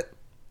 That's it.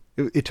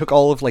 It took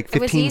all of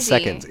 15 easy.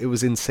 seconds. It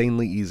was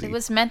insanely easy.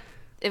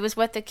 It was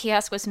what the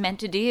kiosk was meant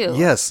to do.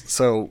 Yes.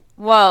 So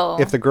Whoa.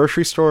 if the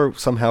grocery store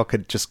somehow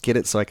could just get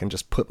it so I can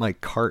just put my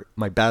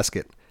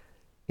basket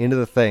into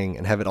the thing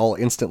and have it all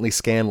instantly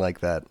scan like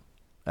that,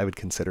 I would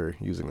consider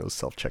using those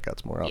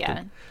self-checkouts more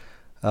often.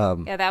 Yeah.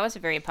 Yeah, that was a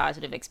very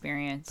positive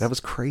experience. That was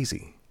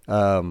crazy.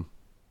 And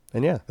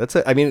yeah, that's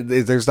it. I mean,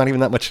 there's not even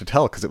that much to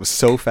tell because it was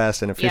so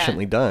fast and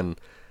efficiently done.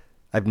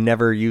 I've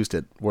never used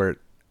it where,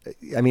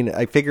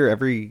 I figure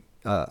every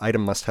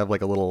item must have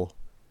like a little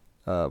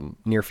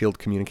near field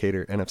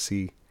communicator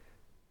NFC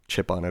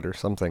chip on it or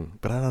something,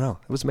 but I don't know.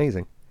 It was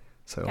amazing.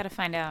 So Gotta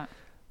find out.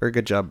 very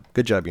good job.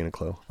 Good job,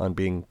 Uniqlo, on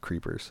being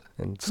creepers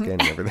and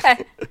scanning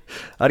everything.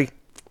 Adi,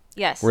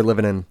 Yes. we're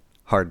living in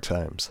hard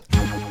times.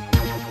 Gonna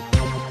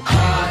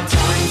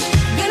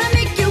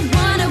make you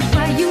wonder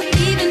why you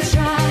even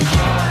try.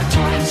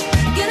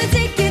 Gonna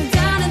take you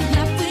down and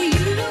laugh for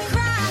you to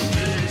cry.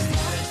 And I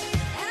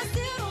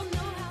still don't know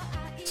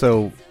how I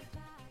So,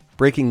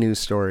 breaking news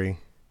story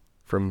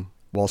from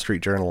Wall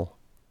Street Journal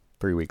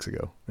 3 weeks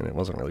ago. And it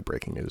wasn't really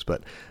breaking news,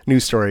 but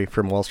news story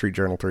from Wall Street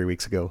Journal 3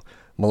 weeks ago.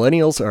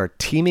 Millennials are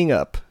teaming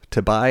up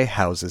to buy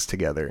houses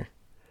together.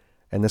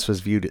 And this was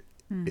viewed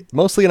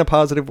mostly in a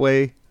positive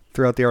way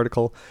throughout the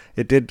article.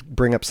 It did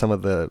bring up some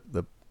of the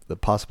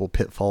possible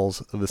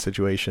pitfalls of the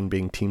situation,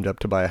 being teamed up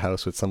to buy a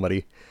house with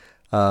somebody.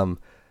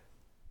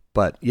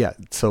 But yeah,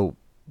 so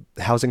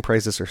housing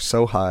prices are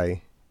so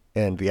high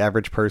and the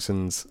average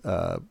person's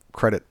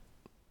credit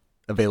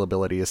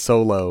availability is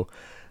so low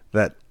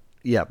that,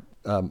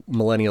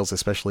 millennials,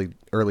 especially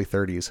early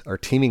 30s, are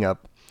teaming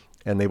up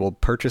and they will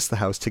purchase the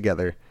house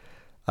together.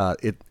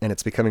 And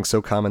it's becoming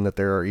so common that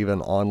there are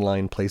even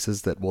online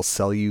places that will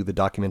sell you the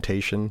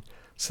documentation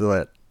so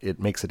that it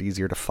makes it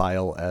easier to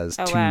file as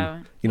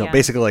wow. Yeah.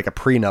 basically like a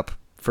prenup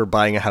for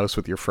buying a house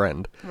with your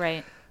friend.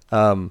 Right.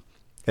 And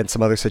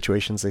some other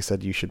situations they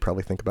said you should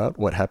probably think about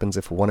what happens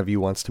if one of you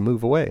wants to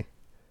move away.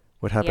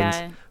 What happens?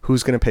 Yeah.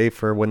 Who's going to pay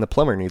for when the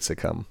plumber needs to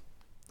come?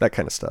 That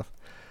kind of stuff.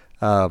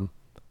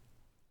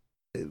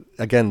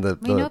 Again,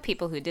 We know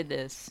people who did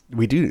this.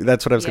 we do.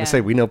 That's what I was going Yeah. to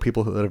say. We know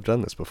people that have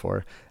done this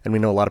before, and we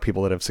know a lot of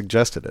people that have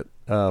suggested it.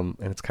 And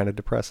it's kind of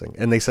depressing.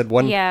 And they said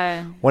one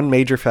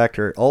major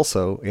factor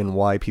also in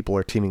why people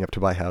are teaming up to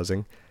buy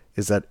housing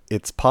is that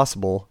it's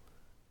possible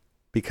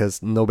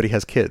because nobody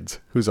has kids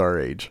who's our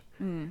age,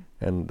 and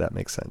that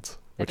makes sense,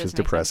 That which is does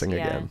make depressing sense,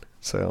 yeah. again.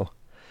 So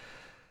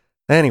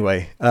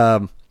anyway,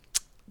 what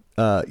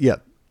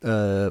was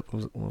I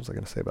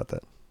going to say about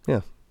that?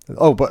 Yeah.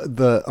 Oh, but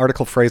the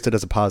article phrased it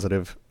as a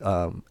positive,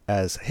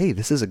 as, hey,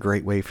 this is a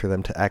great way for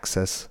them to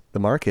access the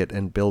market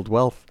and build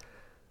wealth.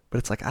 But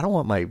it's like, I don't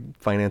want my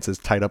finances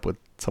tied up with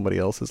somebody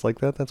else's like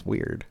that. That's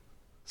weird.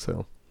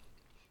 So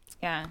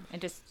Yeah.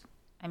 Is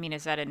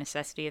that a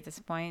necessity at this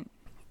point?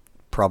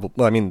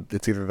 probably,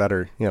 it's either that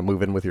or,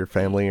 move in with your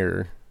family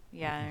or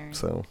Yeah. Or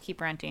So-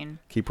 keep renting.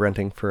 keep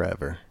renting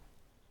forever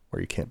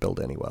where you can't build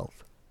any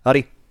wealth.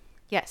 Adi,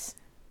 Yes.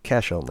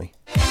 cash only.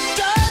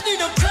 Don't need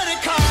no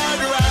credit card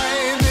to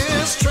ride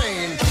this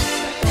train.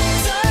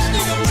 Don't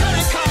need no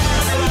credit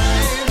card to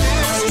ride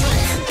this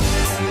train.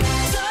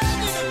 Don't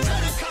need no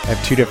credit card. I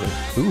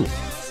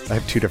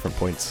have two different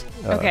points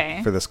Okay.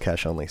 for this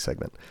cash only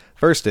segment.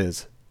 First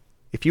is,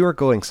 if you are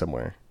going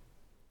somewhere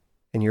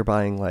and you're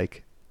buying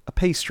like a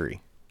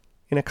pastry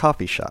in a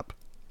coffee shop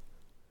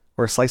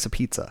or a slice of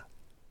pizza,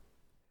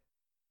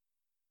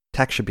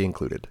 tax should be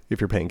included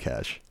if you're paying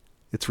cash.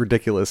 It's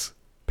ridiculous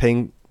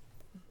paying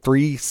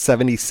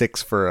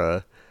 $3.76 for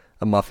a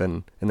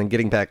muffin and then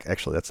getting back.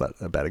 Actually, that's not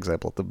a bad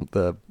example.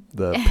 The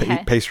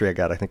pastry I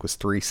got, I think, was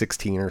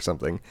 $3.16 or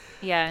something.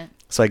 Yeah.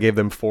 So I gave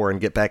them $4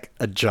 and get back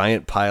a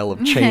giant pile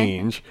of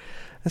change.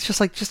 It's just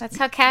like, That's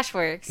how cash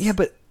works. yeah,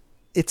 but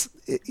it's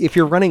if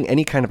you're running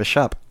any kind of a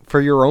shop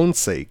for your own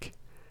sake,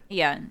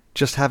 Yeah.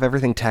 just have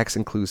everything tax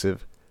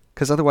inclusive,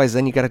 because otherwise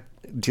then you got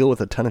to deal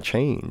with a ton of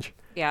change.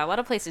 Yeah, a lot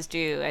of places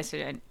do.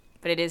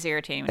 But it is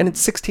irritating. And when it's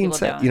 16 people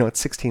cents. don't. You know, it's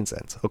 16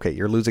 cents. Okay,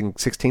 you're losing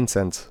 16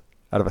 cents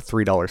out of a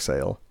 $3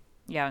 sale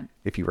Yeah.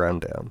 if you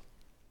round down.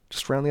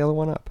 Just round the other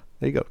one up.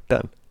 There you go.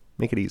 Done.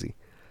 Make it easy.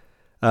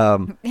 Yeah,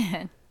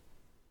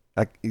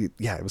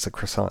 it was a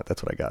croissant.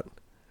 That's what I got.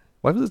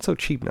 Why was it so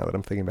cheap now that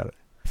I'm thinking about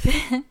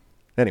it?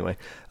 Anyway.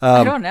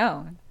 I don't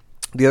know.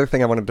 The other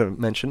thing I wanted to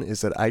mention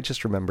is that I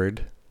just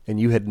remembered, and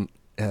you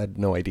had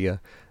no idea,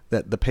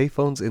 that the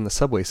payphones in the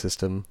subway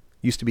system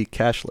used to be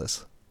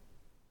cashless.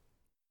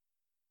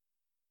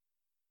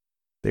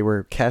 They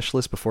were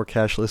cashless before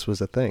cashless was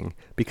a thing,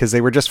 because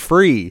they were just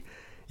free.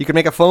 You could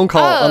make a phone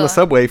call on Oh. the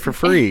subway for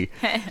free.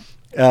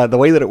 The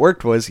way that it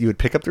worked was you would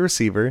pick up the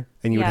receiver,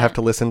 and you would Yeah. have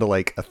to listen to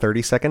like a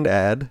 30-second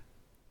ad,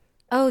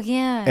 Oh,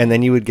 yeah. and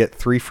then you would get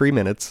 3 free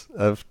minutes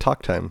of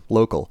talk time,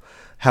 local.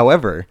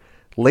 However,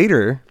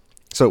 later,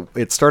 so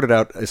it started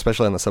out,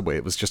 especially on the subway,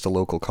 it was just a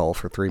local call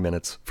for 3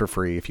 minutes for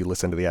free if you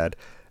listen to the ad.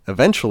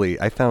 Eventually,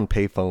 I found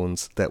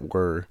payphones that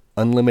were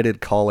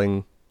unlimited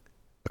calling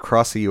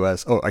across the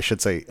U.S. Oh, I should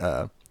say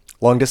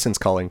long distance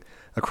calling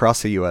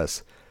across the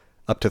U.S.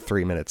 up to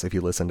 3 minutes if you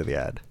listen to the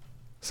ad.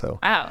 So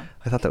Wow.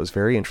 I thought that was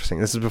very interesting.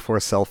 This is before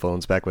cell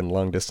phones, back when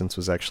long distance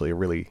was actually a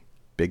really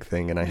big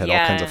thing, and I had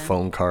all kinds of Yeah.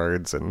 phone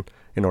cards and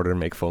in order to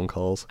make phone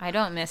calls. I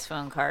don't miss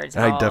phone cards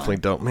at I all. definitely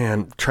don't.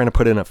 Man, trying to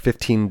put in a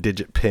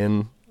 15-digit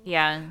PIN,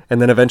 Yeah.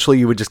 and then eventually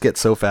you would just get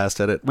so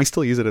fast at it. We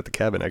still use it at the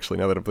cabin, actually,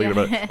 now that I'm thinking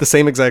about it. The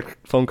same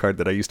exact phone card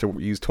that I used to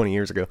use 20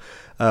 years ago.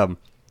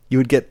 You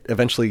would get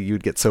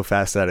so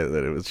fast at it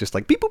that it was just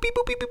like beep, boop, beep,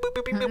 boop, beep, boop,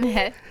 beep, beep, beep,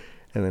 beep,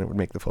 and then it would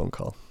make the phone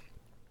call.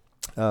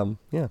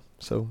 Yeah,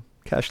 so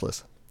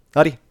cashless.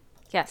 Adi,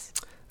 Yes.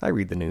 I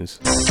read the news.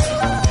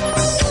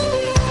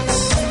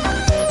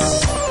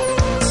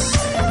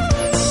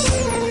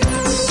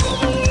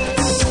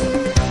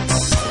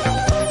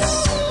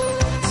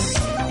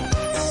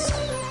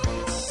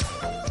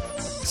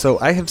 So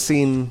I have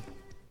seen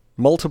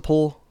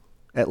multiple,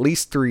 at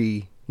least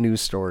 3 news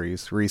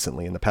stories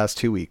recently in the past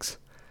 2 weeks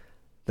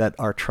that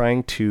are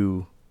trying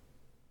to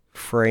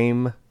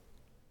frame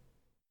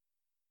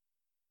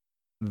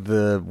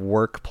the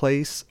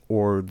workplace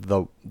or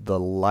the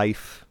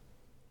life.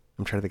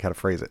 I'm trying to think how to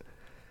phrase it.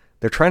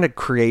 They're trying to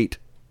create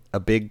a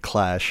big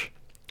clash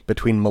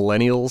between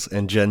millennials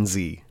and Gen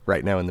Z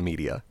right now in the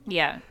media.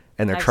 Yeah.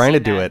 And they're I've trying to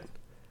seen do that. it.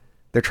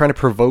 They're trying to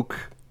provoke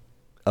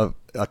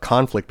a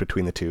conflict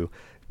between the two,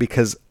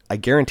 because I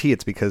guarantee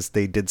it's because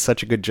they did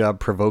such a good job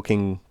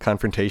provoking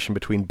confrontation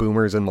between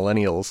boomers and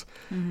millennials,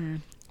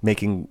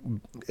 making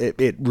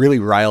it really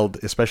riled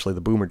especially the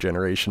boomer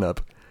generation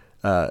up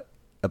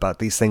about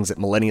these things that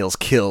millennials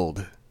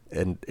killed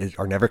and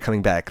are never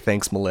coming back.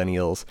 Thanks,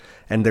 millennials.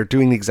 And they're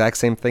doing the exact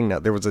same thing now.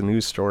 There was a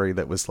news story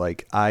that was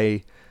like,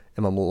 I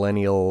am a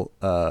millennial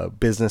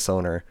business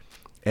owner,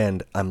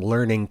 and I'm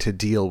learning to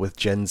deal with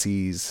Gen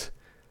Z's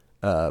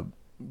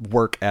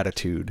work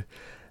attitude.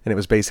 And it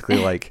was basically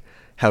like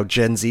how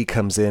Gen Z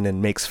comes in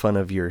and makes fun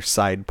of your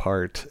side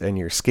part and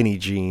your skinny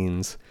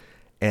jeans,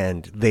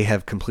 and they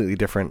have completely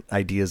different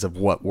ideas of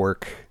what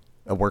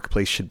a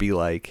workplace should be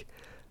like.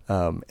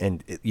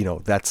 And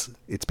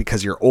it's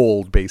because you're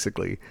old,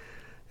 basically.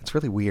 It's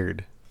really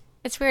weird.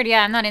 It's weird.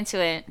 Yeah, I'm not into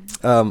it. It's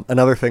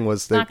Another thing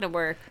was not going to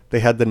work. they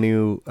had the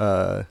new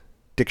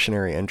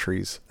dictionary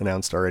entries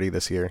announced already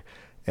this year,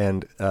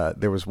 and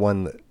there was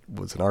one that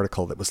was an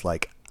article that was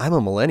like, I'm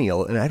a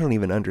millennial and I don't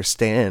even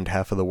understand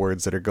half of the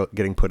words that are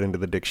getting put into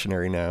the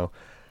dictionary now.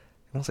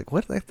 And I was like,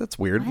 what? That's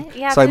weird. What?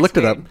 Yeah, so I that is looked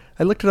it up. weird.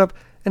 I looked it up,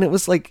 and it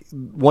was like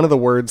one of the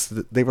words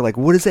that they were like,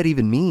 what does that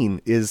even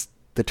mean? Is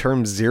the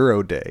term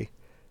 0 day.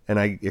 And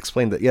I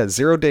explained that,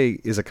 0 day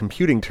is a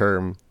computing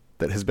term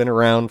that has been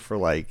around for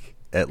like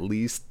at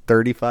least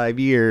 35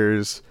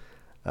 years.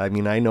 I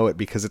mean, I know it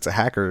because it's a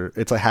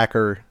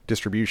hacker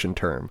distribution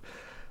term.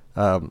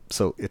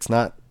 So it's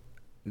not,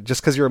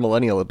 just because you're a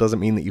millennial, it doesn't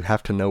mean that you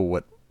have to know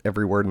what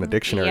every word in the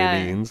dictionary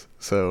Yeah. means.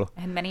 So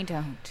And many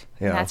don't.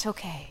 Yeah. And that's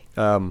okay.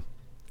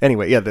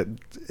 anyway,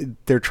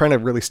 they're trying to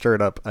really stir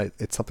it up.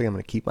 It's something I'm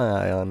going to keep my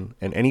eye on.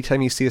 And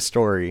anytime you see a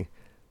story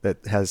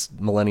that has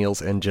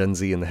millennials and Gen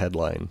Z in the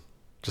headline,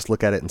 just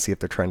look at it and see if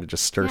they're trying to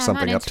just stir Yeah, I'm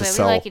something not up to into it. We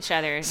sell, like each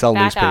other. sell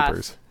Back off.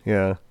 newspapers.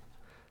 Yeah.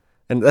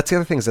 And that's the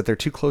other thing, is that they're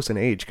too close in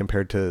age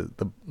compared to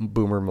the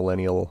boomer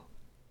millennial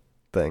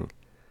thing.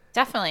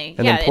 Definitely.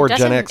 And yeah, then poor it Gen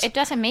doesn't, X- it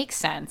doesn't make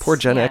sense. Poor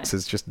Gen Yeah. X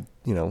is just,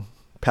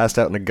 passed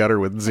out in a gutter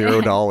with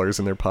 $0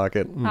 in their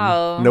pocket. and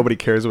Oh. Nobody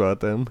cares about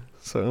them.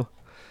 So,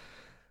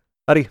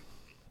 Adi,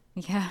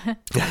 Yeah.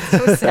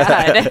 So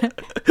sad.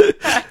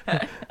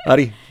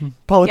 Adi,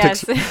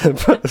 politics,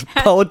 Yes.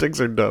 politics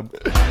are dumb.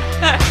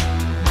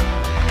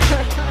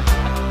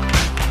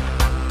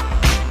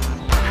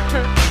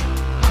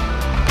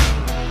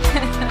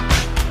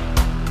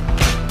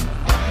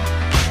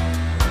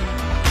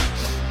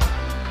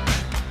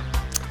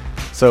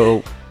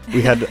 So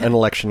we had an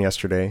election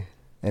yesterday,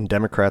 and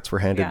Democrats were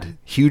handed Yeah.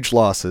 huge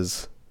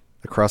losses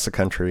across the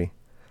country.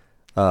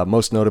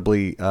 Most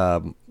notably,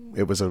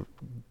 it was a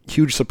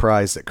huge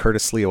surprise that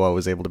Curtis Sliwa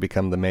was able to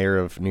become the mayor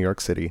of New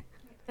York City.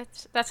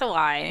 That's a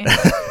lie.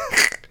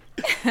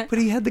 But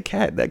he had the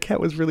cat. That cat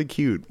was really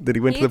cute. That he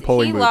went to the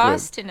polling he booth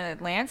lost with. in a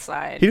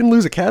landslide. He didn't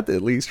lose a cat,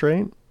 at least,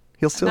 right?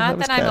 He'll still Not have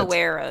his that I'm cats.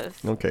 aware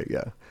of. Okay,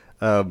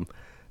 yeah.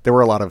 There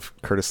were a lot of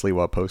Curtis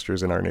Sliwa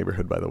posters in our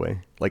neighborhood, by the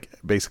way. Like,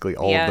 basically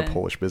all of Yeah. the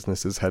Polish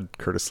businesses had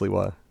Curtis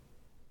Sliwa.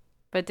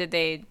 But did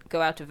they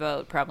go out to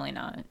vote? Probably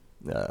not.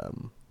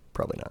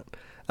 Probably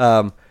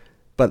not.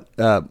 But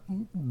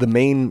the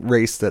main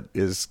race that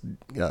is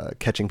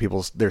catching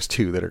people's... There's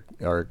two that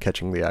are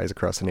catching the eyes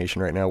across the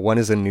nation right now. One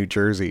is in New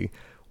Jersey,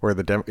 where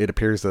it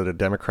appears that a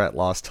Democrat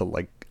lost to,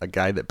 like, a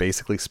guy that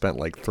basically spent,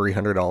 like,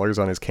 $300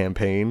 on his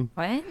campaign.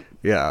 What?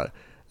 Yeah.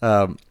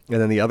 And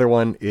then the other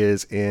one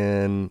is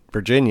in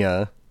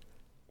Virginia,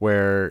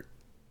 where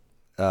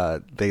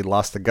they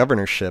lost the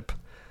governorship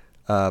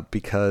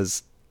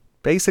because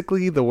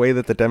basically the way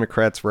that the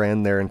Democrats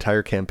ran their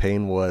entire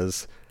campaign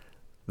was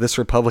this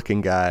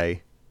Republican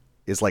guy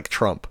is like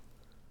Trump.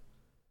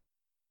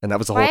 And that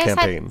was the Why whole is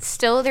campaign. that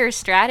still their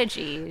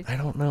strategy? I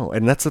don't know.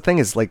 And that's the thing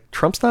is, like,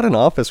 Trump's not in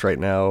office right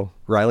now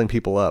riling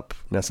people up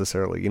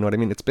necessarily. You know what I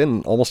mean? It's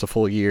been almost a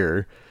full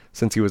year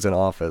since he was in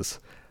office.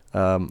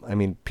 I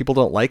mean, people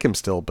don't like him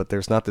still, but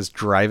there's not this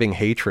driving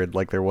hatred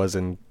like there was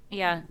in,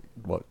 Yeah.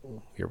 what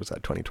year was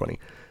that? 2020.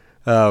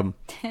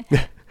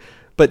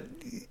 But,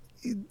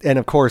 and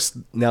of course,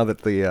 now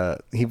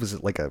that he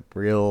was like a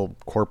real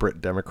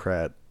corporate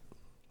Democrat,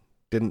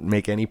 didn't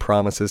make any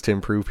promises to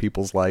improve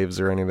people's lives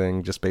or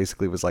anything, just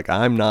basically was like,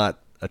 I'm not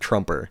a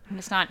Trumper. And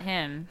it's not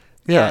him.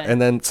 Yeah,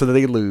 and then so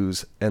they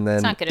lose, and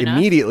then not good enough.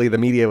 immediately the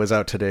media was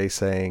out today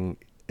saying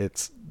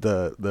it's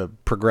the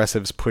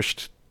progressives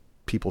pushed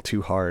people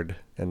too hard,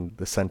 and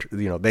the center,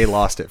 they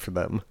lost it for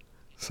them.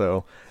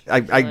 So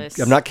I'm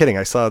not kidding.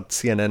 I saw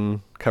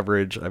CNN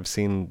coverage. I've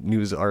seen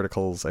news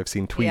articles. I've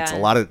seen tweets. Yeah. A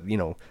lot of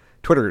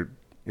Twitter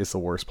is the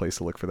worst place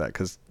to look for that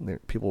because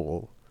people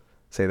will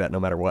say that no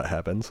matter what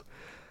happens.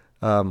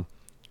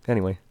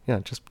 Anyway, yeah,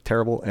 just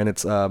terrible, and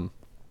it's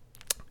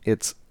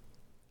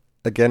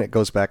again, it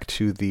goes back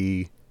to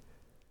the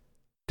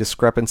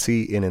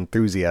discrepancy in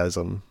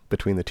enthusiasm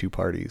between the two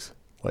parties.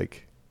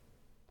 Like,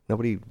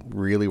 nobody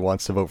really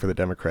wants to vote for the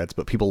Democrats,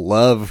 but people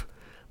love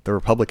the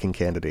Republican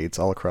candidates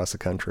all across the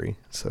country.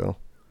 So,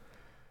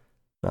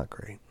 not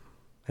great.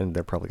 And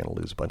they're probably going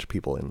to lose a bunch of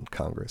people in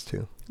Congress,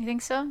 too. You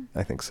think so?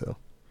 I think so.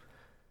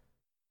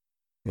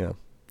 Yeah.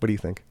 What do you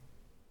think?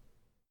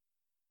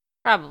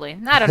 Probably.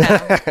 I don't know.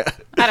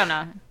 I don't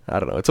know. I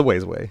don't know. It's a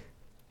ways away.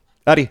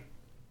 Adi,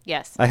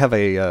 Yes. I have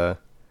a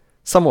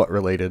somewhat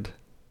related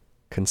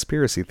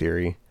conspiracy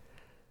theory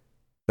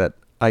that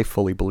I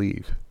fully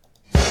believe.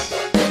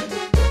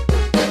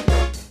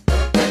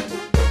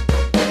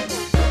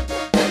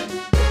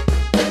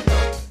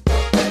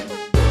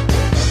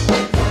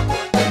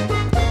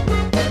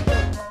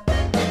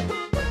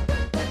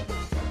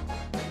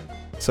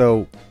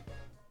 So,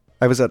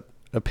 I was at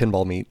a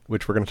pinball meet,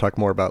 which we're going to talk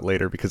more about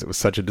later because it was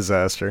such a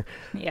disaster.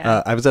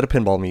 Yeah. I was at a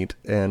pinball meet,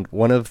 and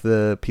one of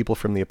the people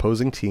from the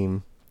opposing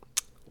team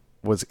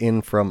was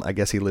in from, I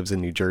guess he lives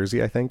in New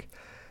Jersey, I think,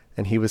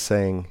 and he was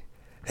saying,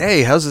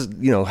 "Hey, how's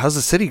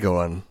the city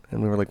going?"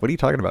 And we were like, "What are you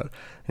talking about?"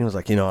 And he was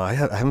like, I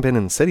haven't been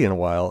in the city in a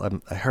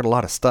while. I heard a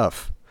lot of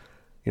stuff,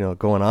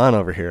 going on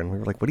over here. And we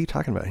were like, "What are you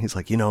talking about?" And he's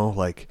like,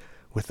 like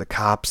with the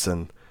cops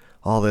and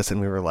all this. And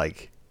we were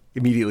like,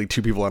 immediately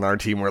two people on our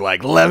team were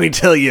like, "Let me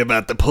tell you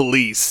about the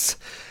police."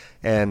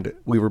 And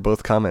we were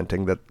both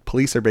commenting that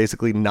police are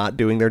basically not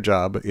doing their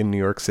job in New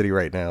York City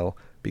right now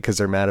because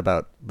they're mad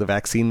about the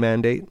vaccine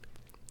mandate.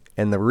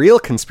 And the real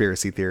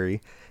conspiracy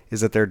theory is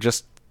that they're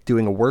just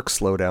doing a work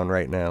slowdown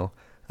right now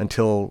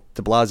until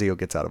de Blasio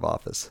gets out of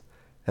office.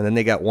 And then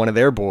they got one of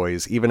their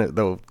boys, even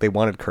though they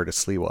wanted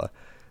Curtis Sliwa,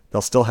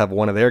 they'll still have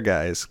one of their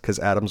guys, because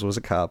Adams was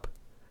a cop,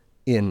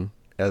 in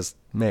as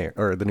mayor,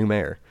 or the new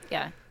mayor.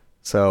 Yeah.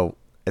 So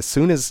as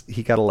soon as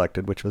he got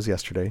elected, which was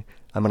yesterday,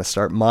 I'm going to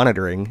start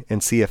monitoring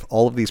and see if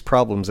all of these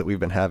problems that we've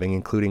been having,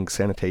 including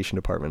sanitation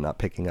department not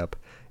picking up,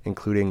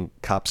 including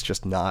cops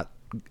just not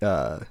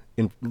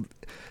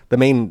the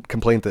main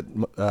complaint that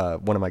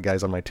one of my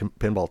guys on my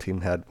pinball team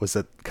had was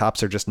that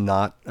cops are just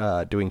not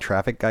doing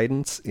traffic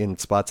guidance in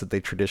spots that they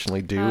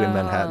traditionally do in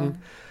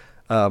Manhattan.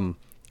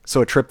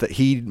 So a trip that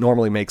he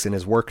normally makes in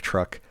his work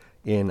truck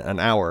in an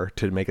hour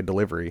to make a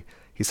delivery,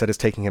 he said is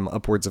taking him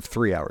upwards of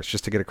 3 hours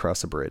just to get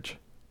across a bridge.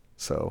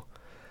 So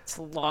It's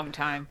a long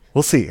time.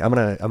 we'll see. I'm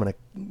gonna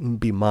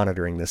be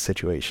monitoring this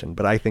situation,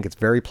 but I think it's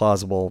very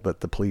plausible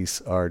that the police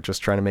are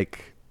just trying to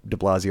make de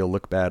Blasio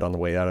look bad on the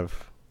way out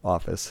of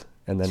office,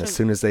 and then as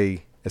soon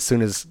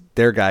as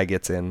their guy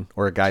gets in,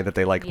 or a guy that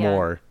they like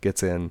more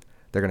gets in,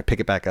 they're gonna pick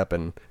it back up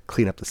and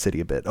clean up the city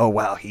a bit. Oh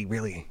wow, he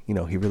really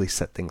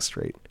set things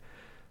straight.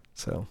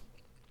 So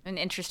I'm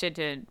interested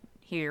to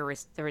hear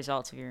the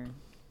results of your.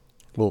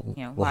 we'll have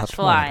to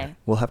watchful monitor. eye.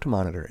 We'll have to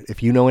monitor it.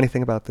 If you know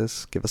anything about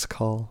this, give us a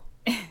call.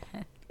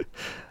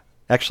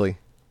 Actually,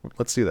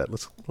 let's do that.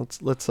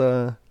 Let's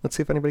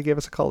see if anybody gave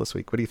us a call this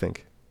week. What do you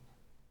think?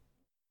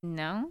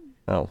 No.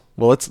 Oh,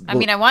 well, I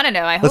mean, I want to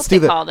know. I hope let's they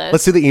do the called us.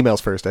 let's do the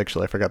emails first.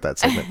 Actually, I forgot that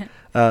segment.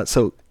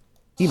 So,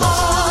 emails.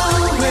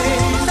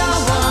 Always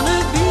I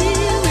wanna be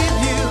with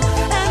you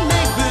and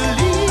make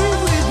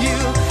believe with you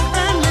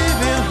and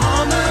live in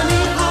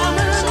harmony.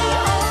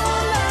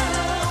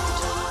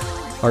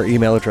 Our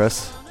email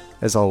address,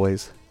 as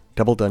always,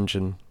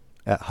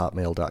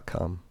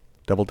 doubledungeon@hotmail.com.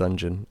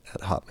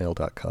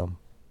 Doubledungeon@hotmail.com.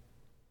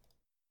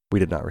 We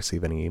did not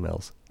receive any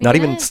emails. Not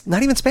even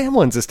spam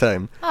ones this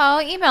time.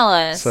 Oh, email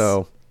us.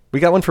 So we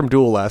got one from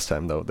Duel last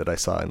time though that I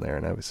saw in there,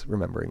 and I was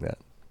remembering that.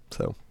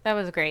 So That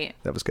was great.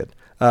 that was good.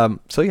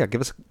 So yeah,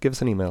 give us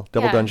an email.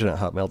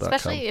 Doubledungeon@hotmail.com.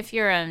 Especially if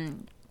you're,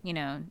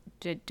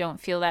 don't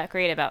feel that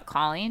great about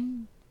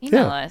calling,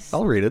 email Yeah, us.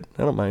 I'll read it.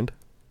 I don't mind.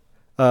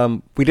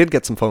 We did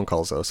get some phone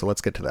calls though, so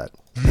let's get to that.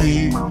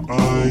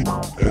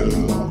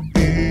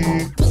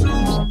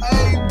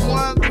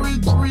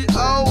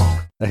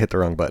 I hit the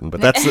wrong button,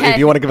 but that's if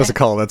you want to give us a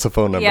call, that's a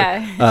phone number.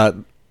 Yeah.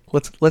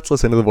 Let's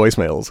listen to the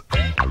voicemails.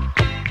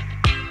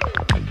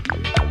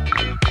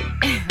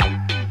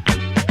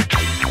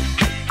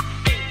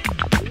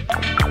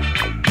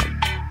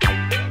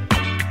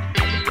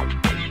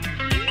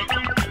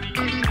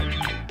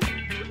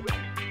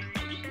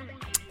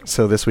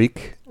 So this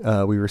week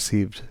we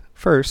received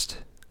first.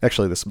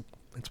 Actually, it's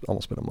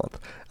almost been a month.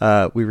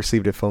 We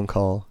received a phone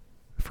call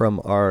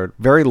from our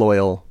very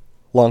loyal,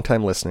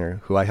 longtime listener,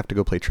 who I have to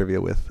go play trivia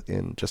with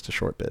in just a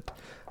short bit.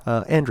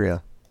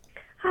 Andrea.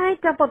 Hi,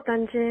 Double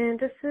Dungeon.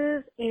 This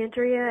is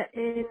Andrea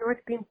in North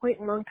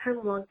Greenpoint. Long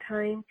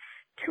time.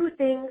 Two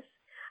things.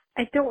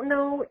 I don't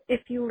know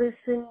if you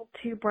listened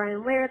to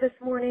Brian Lair this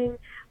morning,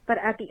 but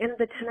at the end of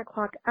the 10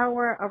 o'clock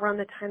hour, around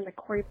the time that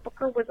Cory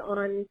Booker was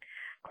on,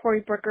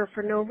 Cory Booker,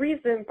 for no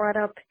reason, brought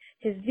up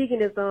his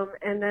veganism,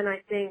 and then I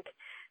think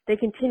they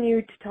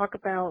continued to talk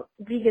about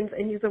vegans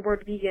and use the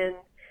word vegan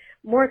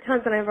more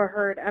times than I ever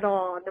heard at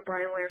all on the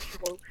Brian Lair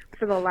show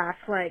for the last,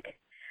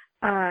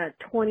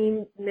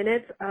 20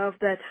 minutes of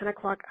the 10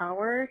 o'clock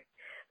hour.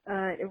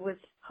 It was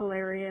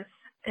hilarious.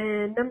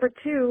 And number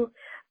two,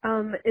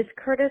 is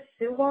Curtis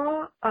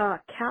Sewall a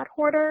cat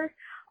hoarder?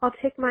 I'll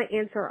take my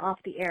answer off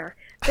the air.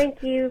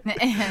 Thank you.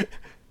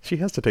 She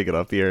has to take it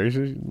off the air.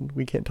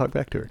 We can't talk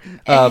back to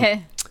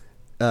her.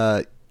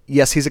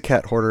 Yes, he's a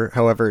cat hoarder.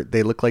 However,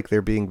 they look like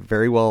they're being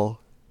very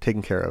well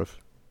taken care of.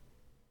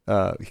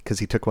 Because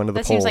he took one to the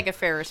That pole. seems like a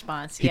fair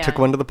response. He Yeah. took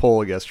one to the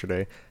pole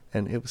yesterday,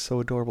 and it was so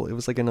adorable. It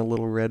was like in a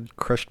little red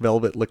crushed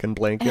velvet looking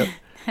blanket,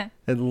 and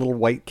a little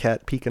white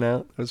cat peeking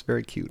out. It was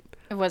very cute.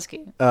 It was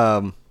cute.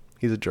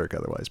 He's a jerk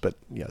otherwise, but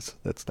yes,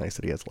 that's nice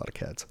that he has a lot of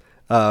cats.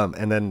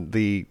 And then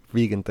the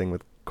vegan thing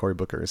with Cory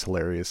Booker is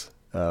hilarious.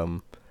 I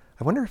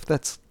wonder if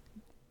that's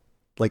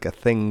like a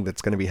thing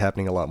that's going to be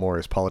happening a lot more,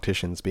 is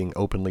politicians being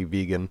openly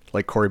vegan,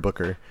 like Cory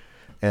Booker,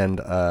 and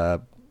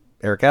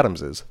Eric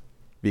Adams is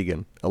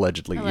vegan,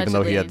 allegedly, even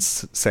though he had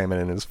salmon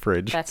in his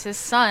fridge. That's his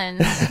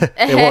son's.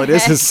 Well, it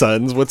is his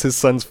son's. What's his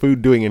son's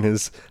food doing in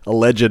his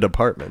alleged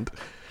apartment?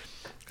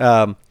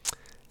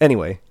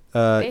 Anyway.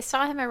 They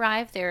saw him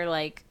arrive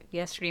there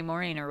yesterday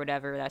morning or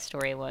whatever that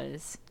story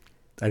was.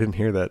 I didn't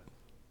hear that.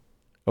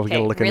 Oh, we Okay,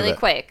 gotta look into really that.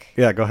 quick.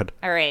 Yeah, go ahead.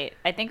 All right.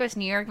 I think it was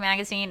New York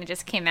Magazine. It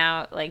just came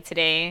out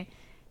today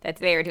that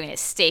they were doing a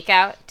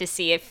stakeout to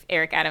see if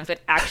Eric Adams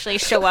would actually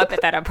show up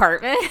at that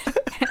apartment.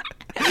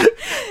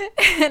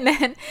 And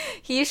then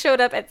he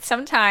showed up at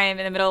some time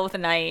in the middle of the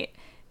night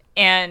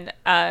and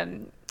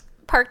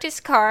parked his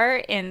car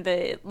in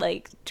the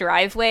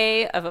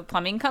driveway of a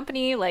plumbing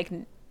company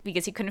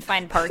because he couldn't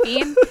find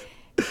parking.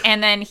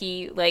 And then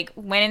he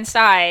went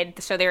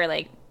inside, so they were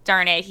like,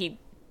 darn it, he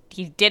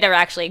did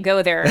actually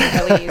go there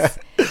at least.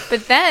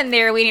 But then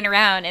they were waiting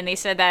around, and they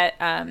said that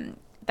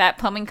that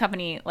plumbing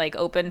company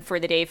opened for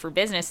the day for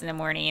business in the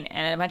morning,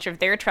 and a bunch of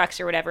their trucks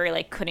or whatever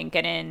couldn't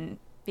get in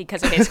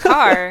because of his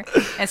car.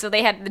 And so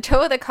they had to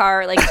tow the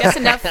car just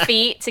enough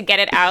feet to get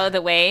it out of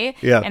the way.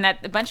 Yeah. And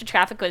that a bunch of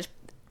traffic was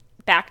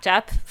backed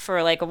up for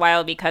a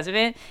while because of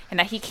it, and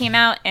that he came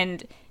out,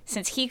 and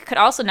since he could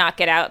also not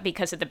get out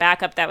because of the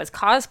backup that was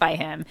caused by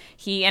him,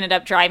 he ended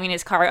up driving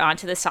his car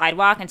onto the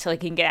sidewalk until he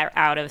can get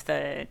out of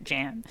the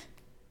jam.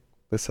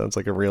 This sounds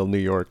like a real New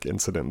York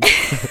incident.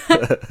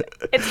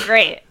 It's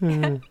great.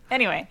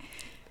 Anyway.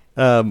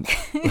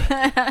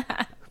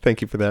 Thank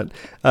you for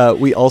that.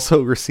 We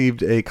also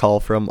received a call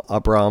from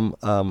Abram.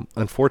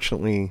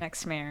 Unfortunately,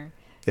 Next mayor.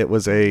 it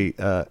was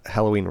a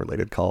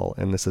Halloween-related call,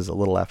 and this is a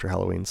little after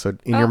Halloween. So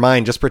in your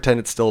mind, just pretend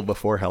it's still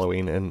before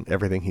Halloween, and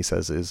everything he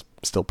says is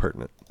still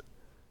pertinent.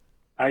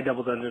 Hi,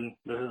 Double Dungeon.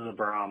 This is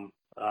Abram.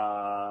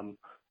 I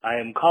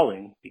am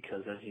calling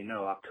because, as you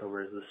know,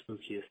 October is the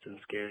spookiest and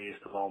scariest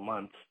of all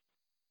months.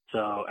 So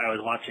I was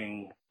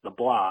watching The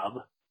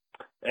Blob,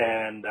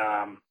 and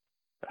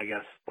I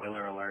guess,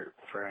 spoiler alert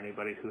for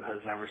anybody who has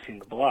never seen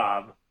The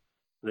Blob,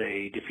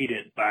 they defeat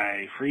it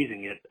by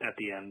freezing it at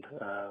the end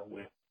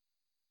with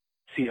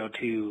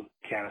CO2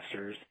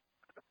 canisters.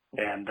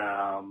 And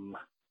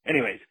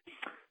anyways,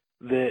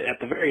 at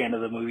the very end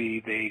of the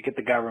movie, they get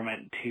the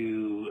government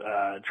to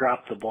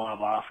drop the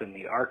Blob off in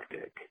the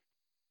Arctic,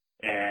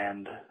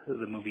 and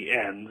the movie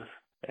ends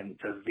and it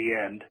says the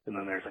end, and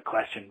then there's a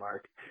question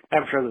mark.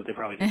 I'm sure that they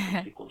probably did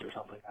some sequels or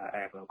something. I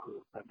have no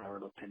clue. I've never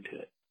looked into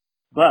it.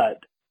 But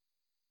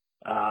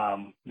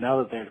now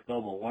that there's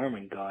global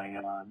warming going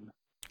on,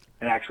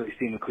 and actually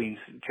Steve McQueen's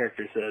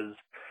character says,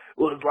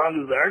 well, as long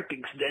as the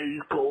Arctic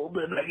stays cold,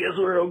 then I guess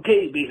we're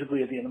okay,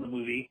 basically, at the end of the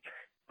movie.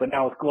 But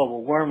now with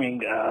global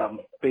warming,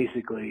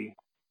 basically,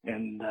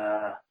 and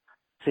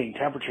seeing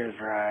temperatures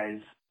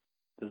rise,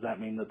 does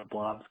that mean that the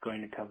blob's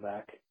going to come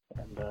back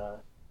and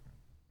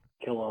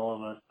kill all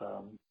of us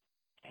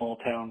small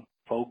town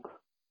folk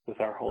with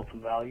our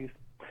wholesome values?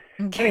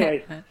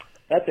 Anyways,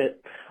 that's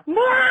it.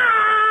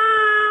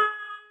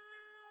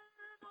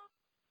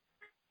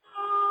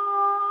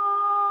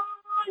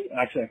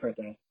 Actually, I forgot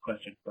to ask a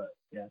question, but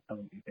yeah, tell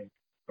me what you think.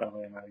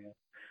 Probably an audio.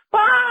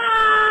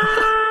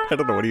 I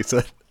don't know what he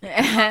said.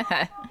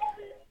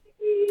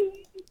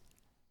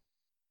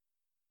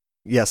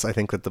 Yes, I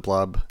think that The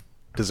Blob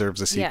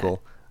deserves a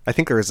sequel. I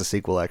think there is a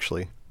sequel,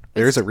 actually.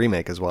 There is a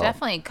remake as well.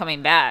 Definitely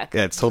coming back.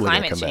 Yeah, it's totally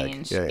going to Climate come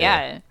change. back.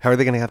 Yeah. How are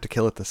they going to have to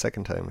kill it the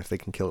second time if they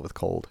can kill it with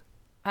cold?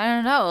 I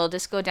don't know. It'll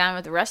just go down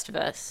with the rest of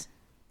us.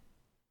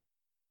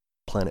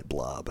 Planet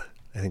Blob.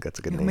 I think that's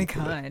a good Oh name. my for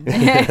god.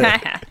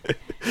 it.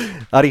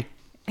 Adi,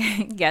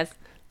 Yes.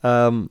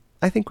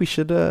 I think we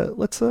should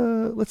let's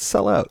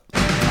sell out.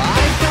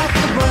 I got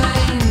the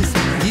brains,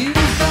 you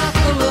got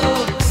the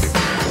looks.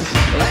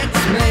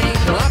 Let's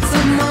make lots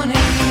of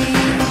money.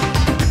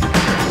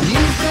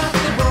 You got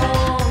the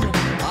brawn,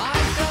 I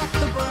got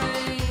the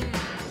brain.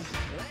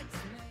 Let's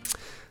make...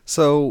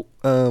 So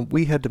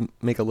we had to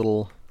make a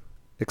little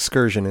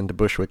excursion into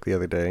Bushwick the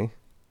other day,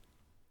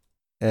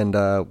 and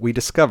we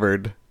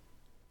discovered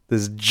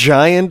this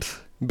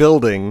giant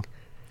building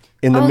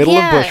in the middle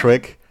of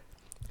Bushwick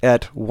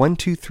at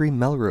 123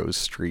 Melrose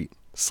Street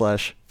 /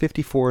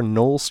 54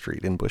 Knoll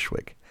Street in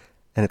Bushwick,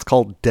 and it's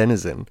called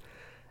Denizen.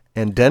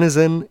 And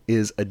Denizen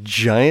is a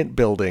giant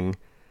building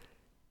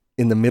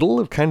in the middle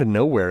of kind of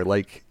nowhere.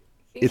 Like,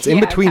 it's in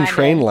Yeah, between kinda.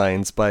 train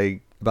lines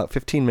by about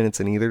 15 minutes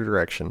in either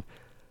direction.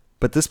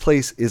 But this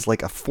place is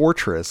like a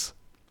fortress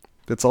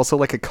that's also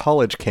like a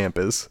college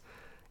campus.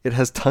 It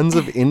has tons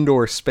of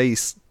indoor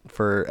space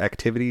for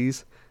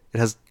activities. It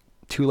has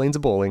 2 lanes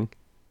of bowling.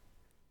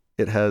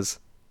 It has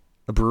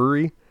a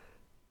brewery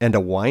and a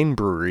wine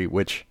brewery,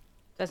 which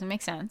Doesn't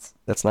make sense.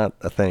 that's not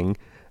a thing.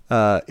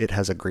 It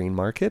has a green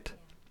market.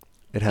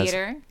 It has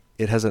Theater.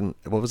 It has an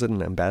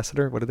an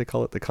ambassador? What do they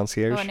call it? The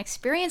concierge? Oh, an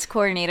experience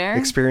coordinator.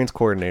 Experience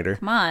coordinator.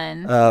 Come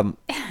on.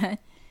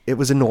 It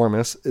was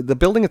enormous. The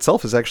building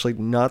itself is actually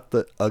not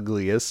the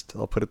ugliest.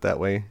 I'll put it that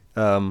way.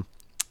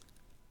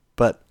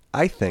 But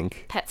I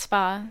think Pet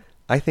spa.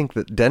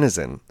 that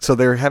Denizen, so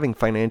they're having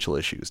financial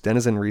issues.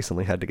 Denizen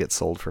recently had to get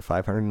sold for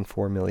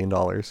 $504 million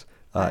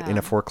in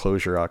a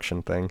foreclosure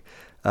auction thing.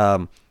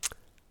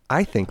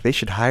 I think they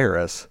should hire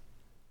us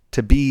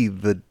to be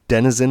the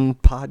Denizen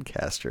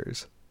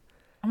podcasters.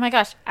 Oh my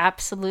gosh,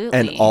 absolutely.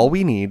 And all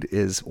we need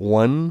is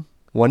one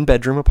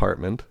bedroom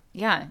apartment.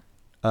 Yeah.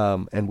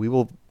 And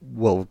we'll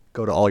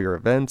go to all your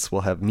events.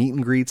 We'll have meet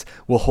and greets.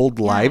 We'll hold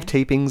live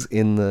tapings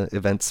in the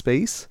event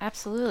space.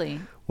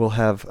 Absolutely. We'll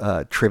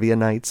have trivia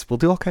nights. We'll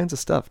do all kinds of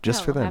stuff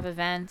just for We'll them. have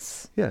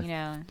events. Yeah. You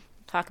know,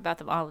 talk about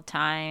them all the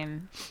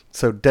time.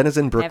 So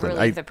Denizen, Brooklyn.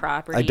 Never leave the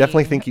property. I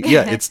definitely think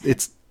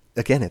it's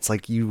again, it's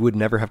like you would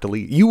never have to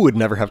leave. You would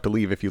never have to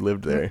leave if you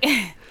lived there.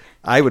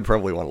 I would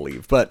probably want to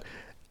leave, but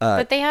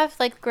But they have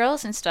like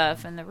grills and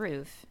stuff on the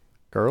roof.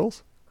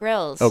 girls?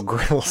 Grills. Oh,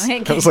 grills.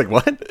 I was like,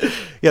 what?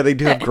 Yeah, they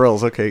do have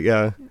grills. Okay,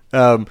 yeah.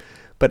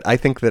 But I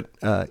think that,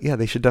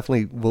 they should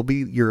definitely, we'll be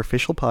your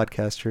official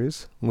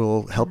podcasters.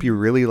 We'll help you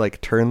really like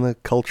turn the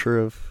culture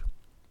of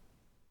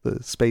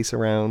the space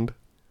around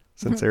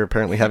since they're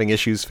apparently having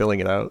issues filling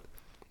it out.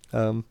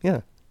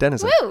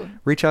 Denizen. Woo!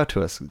 Reach out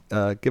to us.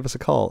 Give us a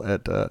call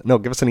at,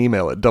 give us an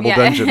email at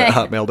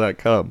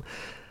doubledungeon@hotmail.com.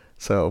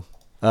 So,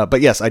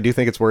 but yes, I do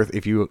think it's worth,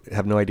 if you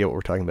have no idea what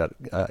we're talking about,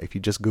 if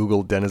you just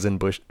Google Denizen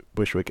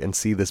Bushwick and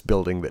see this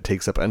building that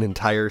takes up an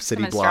entire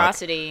city block.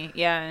 Monstrosity.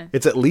 Yeah.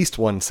 It's at least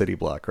one city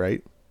block,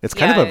 right? It's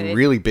kind of a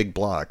really big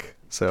block.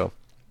 So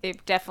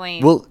It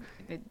definitely. Well,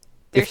 there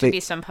if should they- be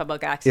some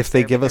public access. if they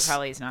there, but give there us-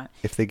 probably is not.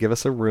 if they give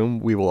us a room,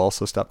 we will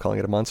also stop calling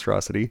it a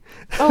monstrosity.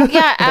 Oh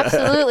yeah,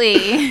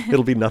 absolutely.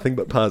 It'll be nothing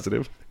but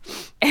positive.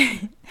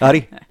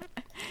 Adi,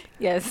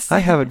 Yes. I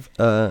have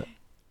my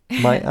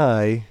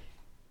eye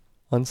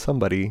on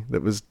somebody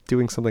that was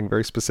doing something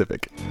very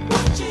specific.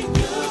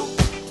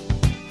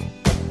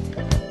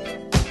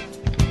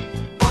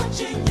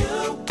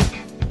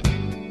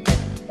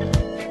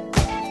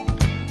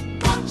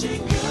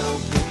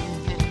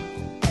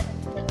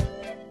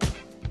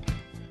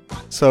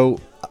 So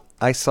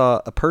I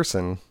saw a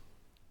person.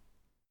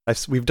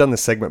 We've done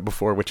this segment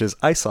before, which is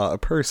I saw a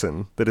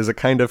person that is a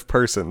kind of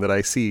person that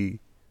I see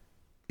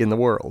in the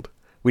world.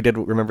 We did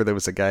remember there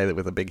was a guy that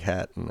with a big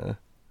hat and a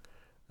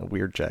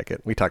weird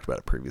jacket. We talked about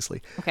it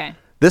previously. Okay.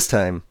 This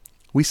time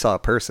we saw a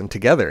person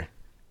together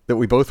that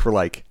we both were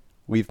like,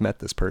 we've met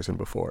this person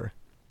before.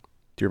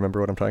 Do you remember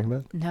what I'm talking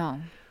about?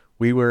 No.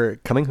 We were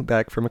coming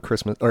back from a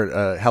Christmas or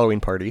a Halloween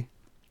party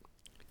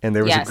and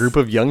there was Yes. a group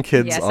of young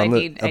kids Yes, on I the do-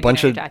 I a do know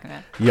bunch what of you're talking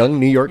about. young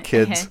New York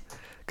kids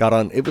got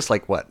on. It was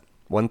like what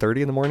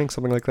 1:30 in the morning,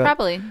 something like that.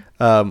 Probably.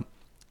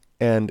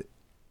 And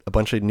a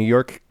bunch of New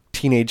York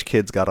teenage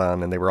kids got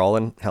on, and they were all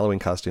in Halloween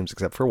costumes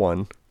except for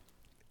one.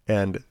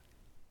 And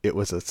it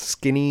was a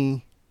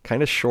skinny,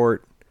 kind of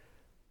short,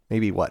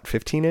 maybe what,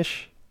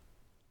 15-ish?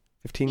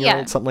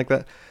 15-year-old, Yeah. something like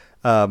that,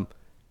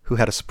 who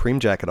had a Supreme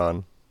jacket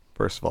on,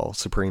 first of all,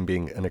 Supreme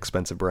being an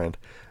expensive brand.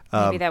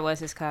 Maybe that was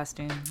his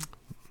costume.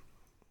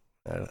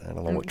 I don't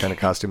know what kind of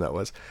costume that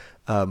was.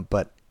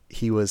 But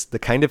he was the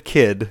kind of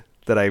kid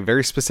that I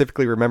very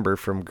specifically remember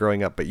from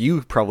growing up, but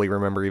you probably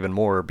remember even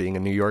more being a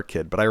New York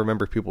kid, but I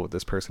remember people with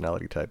this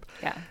personality type.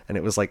 Yeah. And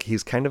it was like,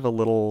 he's kind of a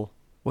little,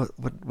 what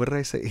did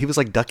I say? He was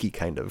like Ducky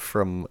kind of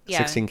from Yeah.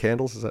 16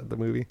 Candles. Is that the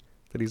movie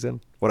that he's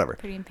in? Whatever.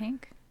 Pretty in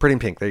Pink? Pretty in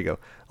Pink. There you go.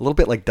 A little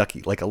bit like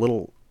Ducky, like a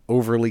little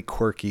overly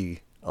quirky,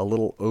 a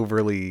little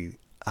overly,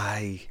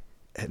 I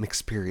am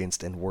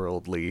experienced and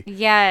worldly.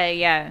 Yeah,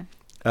 yeah.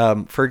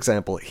 For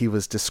example, he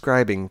was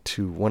describing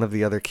to one of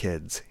the other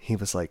kids, he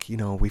was like,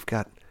 we've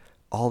got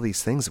all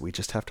these things that we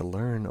just have to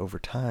learn over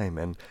time.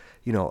 And,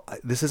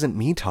 this isn't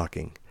me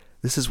talking.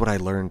 This is what I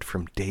learned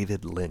from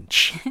David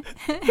Lynch.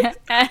 and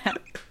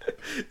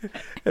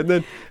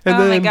then,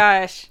 Oh my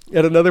gosh.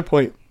 at another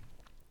point,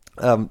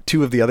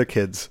 two of the other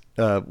kids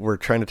were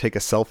trying to take a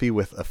selfie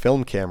with a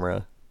film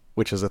camera,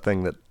 which is a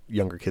thing that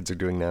younger kids are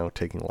doing now,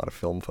 taking a lot of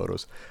film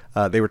photos.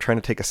 They were trying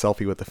to take a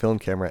selfie with the film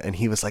camera, and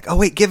he was like, "Oh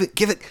wait, give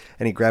it!"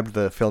 And he grabbed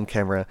the film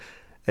camera,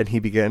 and he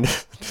began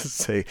to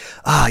say,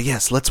 "Ah,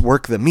 yes, let's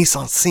work the mise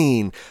en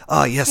scene.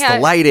 Ah, yes, Yeah.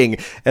 the lighting,"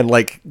 and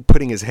like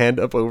putting his hand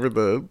up over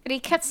the. But he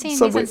kept saying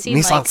subway-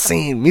 mise en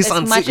scene, mise as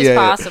en much scene. as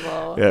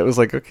possible. Yeah, it was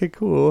like, okay,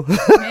 cool.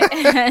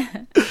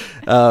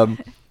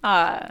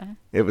 Ah,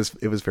 It was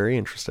very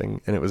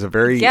interesting, and it was a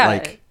very Yeah.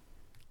 like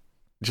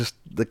just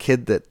the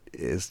kid that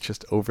is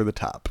just over the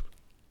top.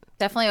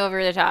 definitely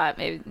over the top.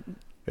 Maybe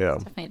Yeah,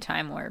 definitely a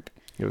time warp.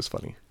 it was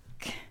funny.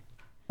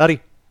 Adi,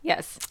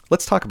 Yes.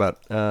 let's talk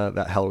about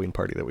that Halloween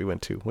party that we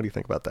went to. What do you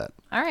think about that?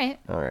 All right.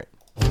 All right.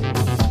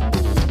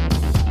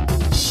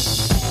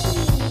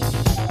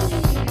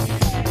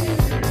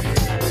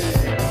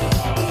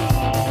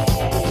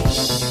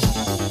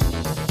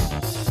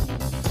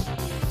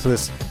 So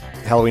this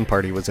Halloween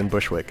party was in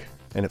Bushwick,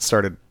 and it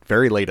started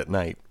very late at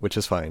night, which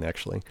is fine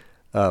actually.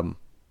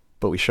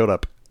 But we showed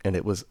up, and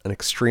it was an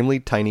extremely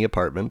tiny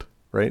apartment,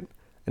 right?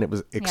 And it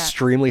was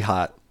extremely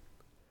hot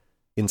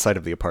inside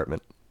of the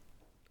apartment.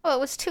 Well,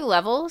 it was 2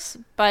 levels,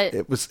 but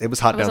It was hot It was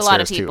a downstairs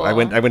lot of too. people. I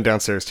went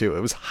downstairs too.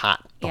 It was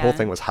hot. The whole Yeah.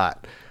 thing was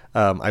hot.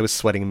 I was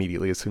sweating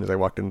immediately as soon as I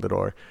walked in the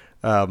door.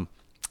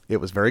 It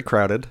was very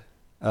crowded.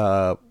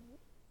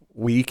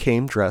 We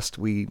came dressed.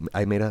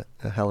 I made a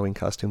Halloween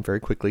costume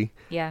very quickly.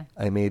 yeah.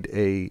 I made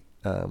a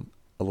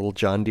little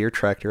John Deere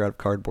tractor out of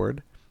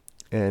cardboard,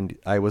 and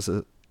I was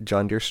a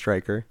John Deere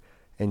striker,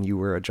 and you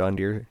were a John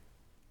Deere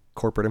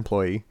corporate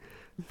employee,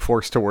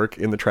 forced to work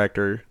in the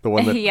tractor, the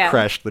one that Yeah.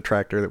 crashed the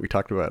tractor that we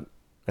talked about,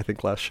 I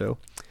think, last show.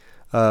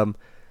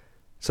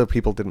 So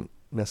people didn't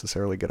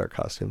necessarily get our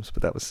costumes,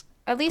 but that was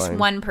At least fine.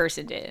 one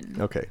person did.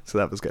 Okay, so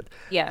that was good.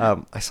 Yeah.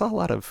 I saw a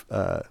lot of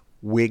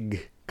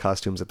wig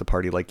costumes at the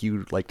party, like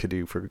you like to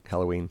do for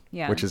Halloween,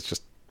 Yeah. which is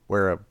just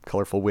wear a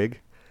colorful wig.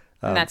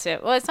 And that's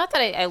it. Well, it's not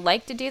that I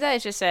like to do that.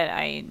 It's just that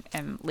I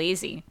am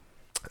lazy.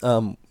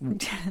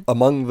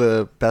 Among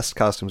the best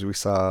costumes we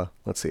saw,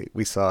 let's see,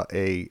 we saw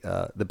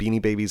the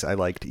Beanie Babies I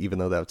liked, even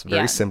though that's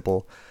very Yeah.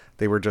 simple.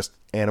 They were just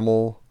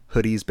animal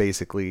hoodies,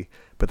 basically,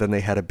 but then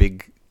they had a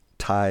big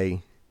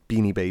tie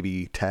Beanie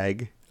Baby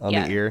tag on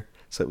Yeah. the ear,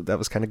 so that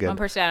was kind of good. One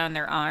person had it on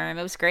their arm.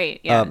 It was great.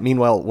 Yeah.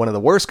 Meanwhile, one of the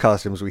worst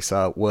costumes we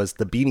saw was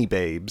the Beanie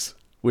Babes,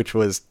 which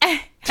was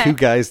two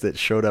guys that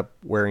showed up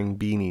wearing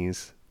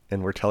beanies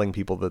and were telling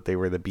people that they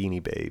were the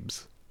Beanie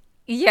Babes.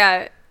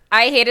 Yeah.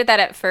 I hated that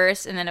at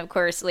first, and then of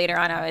course later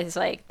on I was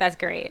like, "That's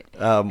great."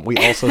 We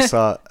also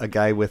saw a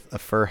guy with a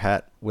fur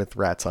hat with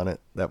rats on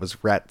it. That was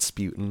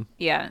Ratsputin.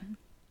 Yeah,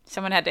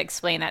 someone had to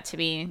explain that to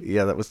me.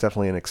 Yeah, that was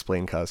definitely an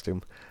explained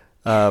costume.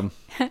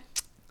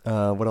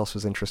 What else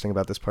was interesting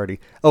about this party?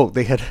 Oh,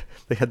 they had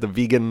the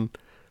vegan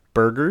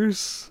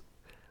burgers.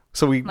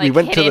 So we Like,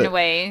 went to hidden the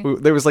away.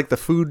 there was like the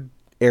food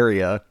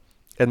area,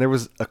 and there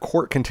was a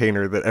quart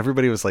container that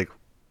everybody was like,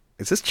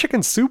 "Is this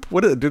chicken soup?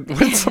 What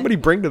did somebody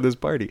bring to this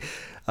party?"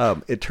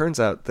 It turns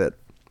out that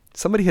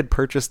somebody had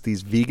purchased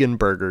these vegan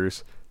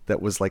burgers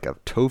that was like a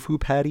tofu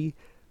patty,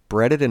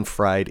 breaded and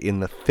fried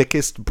in the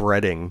thickest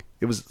breading.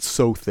 It was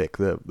so thick,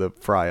 the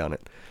fry on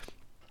it.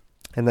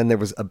 And then there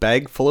was a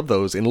bag full of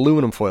those in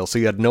aluminum foil, so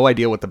you had no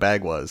idea what the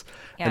bag was.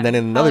 Yeah. And then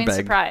in another Halloween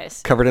bag,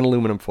 surprise. covered in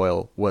aluminum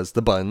foil, was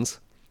the buns.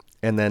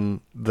 And then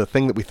the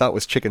thing that we thought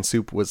was chicken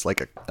soup was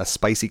like a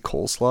spicy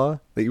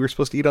coleslaw that you were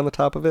supposed to eat on the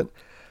top of it.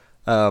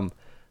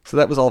 So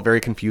that was all very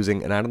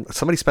confusing, and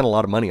somebody spent a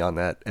lot of money on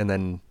that, and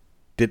then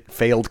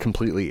failed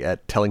completely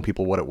at telling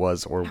people what it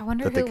was, or I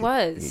wonder that they who could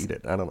was. eat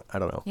it. I don't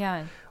know.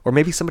 Yeah. Or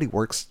maybe somebody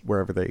works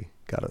wherever they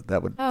got it.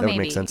 That would Maybe.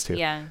 make sense too.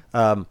 Yeah.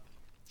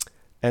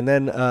 And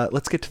then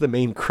let's get to the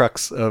main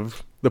crux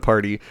of the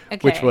party,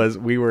 which Okay. was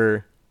we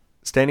were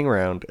standing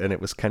around, and it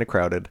was kind of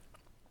crowded,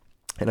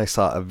 and I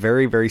saw a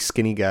very, very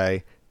skinny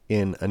guy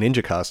in a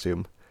ninja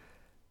costume,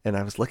 and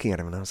I was looking at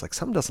him, and I was like,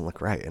 something doesn't look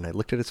right. And I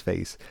looked at his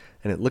face,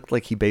 and it looked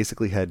like he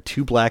basically had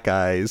 2 black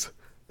eyes.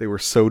 They were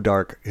so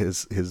dark.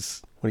 His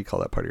what do you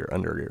call that part of your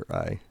under your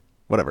eye?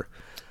 Whatever.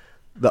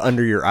 The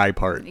under your eye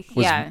part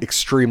was Yeah.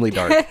 extremely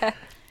dark.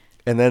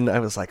 And then I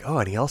was like, oh,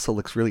 and he also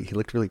looked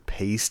really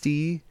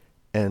pasty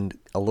and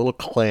a little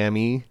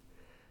clammy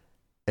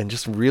and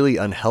just really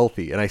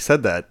unhealthy. And I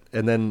said that.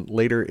 And then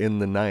later in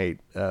the night,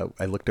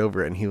 I looked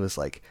over and he was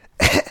like,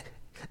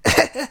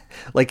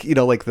 like,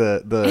 like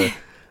the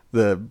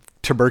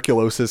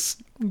tuberculosis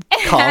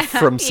cough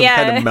from some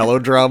kind Yeah. of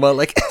melodrama.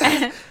 Like,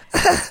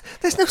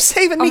 there's no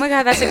saving me. Oh my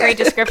god, that's a great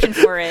description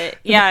for it.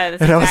 Yeah,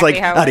 that's And I was exactly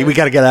like, how it Addie, we was.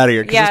 got to get out of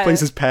here because this Yeah.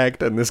 place is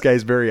packed and this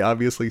guy's very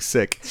obviously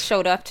sick.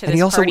 Showed up to And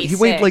this party he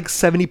weighed sick. like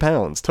 70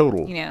 pounds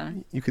total. You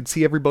know. You could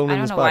see every bone I in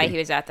don't his know body. why he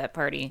was at that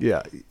party.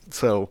 Yeah.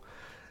 So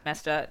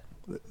Messed up.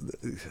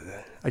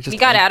 I just He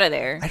got out of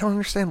there. I don't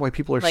understand why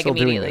people are Like, still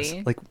doing this.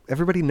 immediately. Like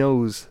everybody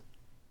knows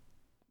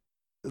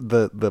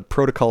the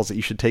protocols that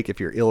you should take if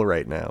you're ill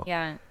right now.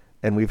 Yeah.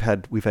 And we've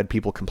had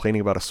people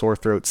complaining about a sore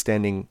throat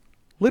standing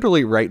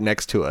literally right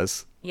next to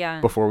us Yeah.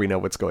 before we know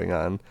what's going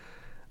on.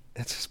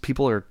 It's just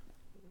people are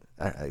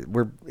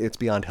it's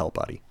beyond help,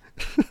 buddy.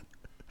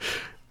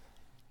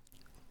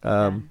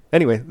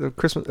 Anyway, the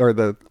Christmas or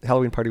the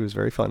Halloween party was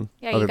very fun.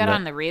 Yeah, Other you got than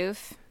on that- the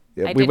roof.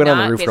 Yeah, I we did went on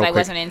not the roof because real I quick.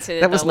 wasn't into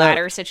That the was not-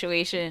 ladder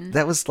situation.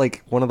 That was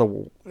like one of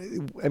the.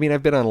 I mean,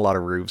 I've been on a lot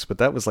of roofs, but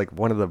that was like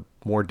one of the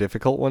more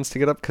difficult ones to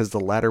get up because the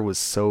ladder was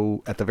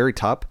so at the very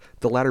top.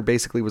 The ladder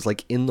basically was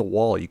like in the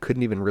wall. You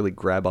couldn't even really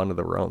grab onto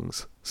the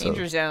rungs. So,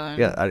 Danger zone.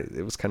 Yeah,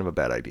 it was kind of a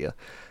bad idea,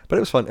 but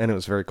it was fun and it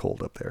was very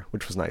cold up there,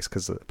 which was nice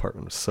because the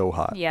apartment was so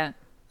hot. Yeah.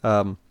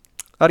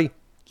 Adi,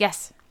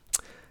 Yes.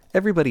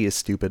 everybody is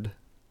stupid,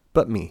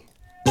 but me.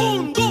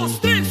 Un, dos,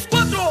 tres,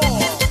 cuatro.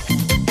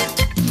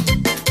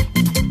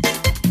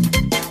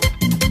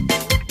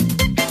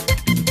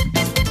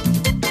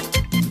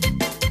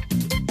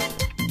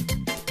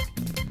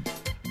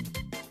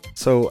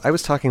 So I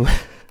was talking,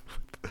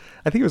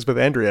 I think it was with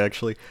Andrea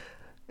actually,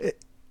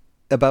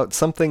 about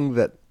something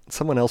that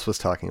someone else was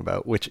talking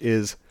about, which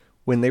is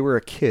when they were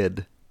a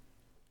kid,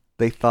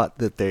 they thought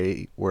that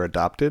they were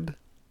adopted,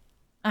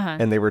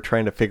 and they were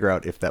trying to figure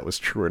out if that was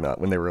true or not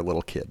when they were a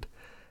little kid.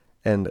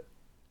 And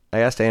I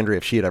asked Andrea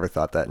if she had ever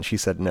thought that, and she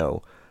said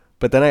no.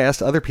 But then I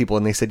asked other people,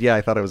 and they said, yeah,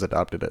 I thought I was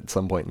adopted at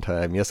some point in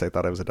time. Yes, I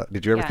thought I was adopted.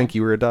 Did you ever Yeah. think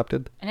you were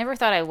adopted? I never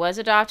thought I was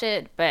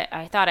adopted, but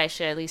I thought I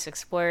should at least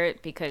explore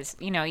it because,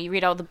 you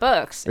read all the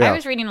books. Yeah. I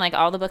was reading like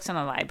all the books in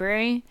the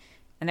library,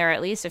 and there are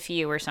at least a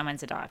few where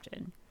someone's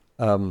adopted.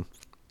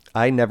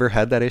 I never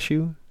had that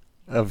issue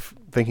of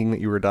thinking that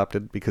you were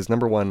adopted because,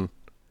 number one,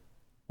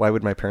 why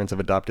would my parents have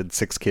adopted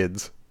 6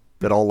 kids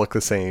that all look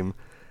the same?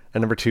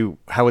 And number two,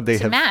 how would they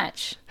It's a have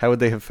match. How would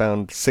they have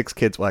found 6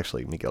 kids? Well,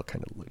 actually, Miguel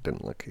kind of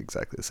didn't look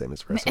exactly the same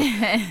as the rest of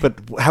us.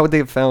 But how would they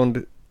have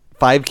found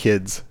 5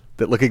 kids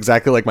that look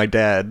exactly like my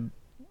dad?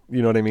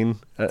 You know what I mean?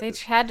 They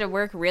had to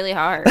work really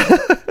hard.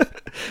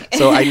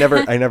 So I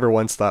never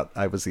once thought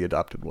I was the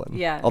adopted one.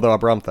 Yeah. Although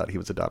Abram thought he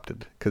was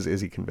adopted because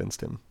Izzy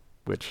convinced him,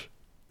 which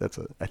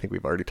I think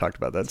we've already talked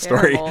about that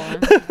story Terrible.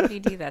 How do you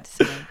do that to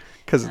someone?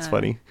 because it's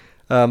funny.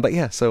 But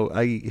yeah, so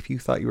if you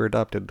thought you were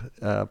adopted,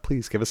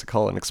 please give us a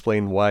call and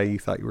explain why you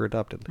thought you were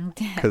adopted.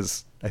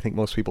 Because I think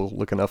most people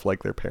look enough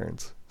like their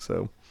parents.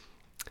 So,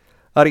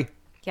 Adi,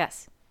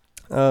 Yes.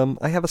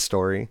 I have a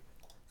story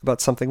about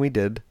something we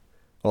did.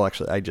 Well,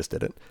 actually, I just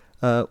did it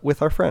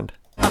with our friend.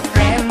 A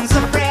friend's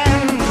a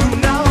friend who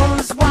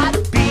knows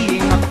what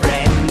being a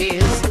friend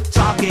is.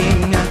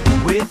 Talking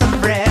with a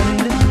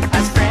friend.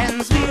 As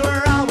friends, we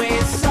were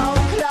always so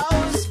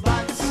close,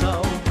 but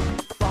so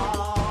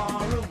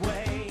far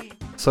away.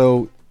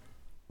 So,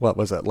 what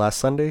was that, last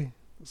Sunday?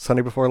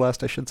 Sunday before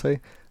last, I should say.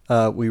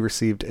 We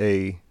received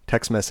a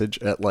text message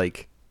at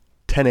like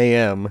 10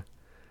 a.m.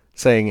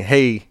 saying,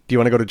 hey, do you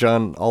want to go to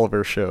John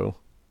Oliver's show?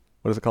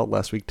 What is it called?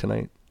 Last Week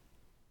Tonight?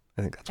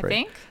 I think that's I right.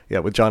 think. Yeah,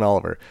 with John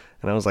Oliver.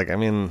 And I was like, I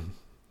mean,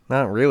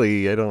 not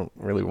really. I don't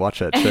really watch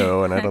that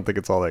show, and I don't think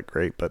it's all that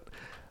great. But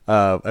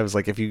I was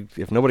like,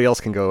 if nobody else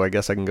can go, I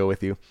guess I can go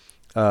with you.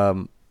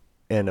 And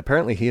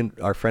apparently he and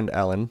our friend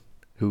Alan,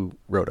 who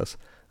wrote us,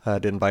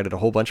 had invited a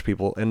whole bunch of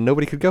people, and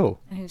nobody could go.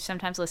 And who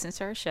sometimes listens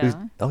to our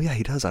show. Oh yeah,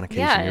 he does on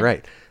occasion. Yeah. You're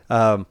right.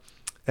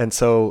 And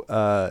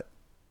so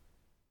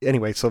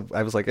anyway, so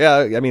I was like, yeah,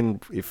 I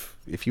mean,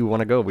 if you want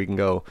to go, we can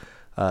go.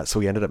 So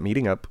we ended up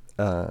meeting up.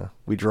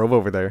 We drove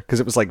over there because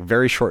it was like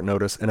very short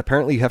notice, and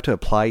apparently you have to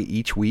apply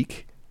each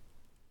week,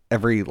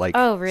 every like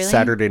Oh, really?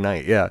 Saturday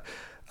night. Yeah.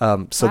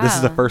 So this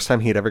is the Wow. first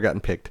time he had ever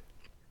gotten picked.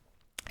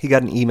 He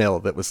got an email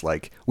that was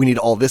like, we need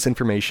all this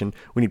information.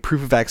 We need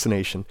proof of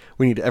vaccination.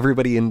 We need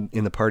everybody in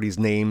the party's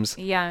names,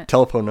 Yeah.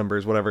 telephone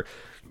numbers, whatever.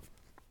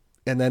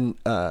 And then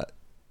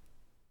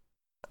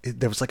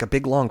there was like a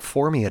big long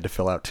form he had to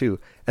fill out too.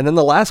 And then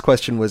the last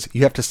question was,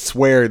 you have to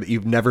swear that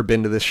you've never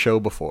been to this show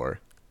before.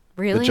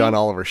 Really? The John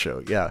Oliver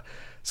show. Yeah.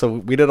 So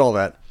we did all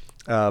that.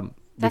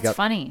 That's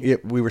funny.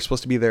 We were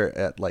supposed to be there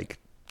at like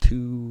 2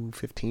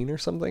 2:15 or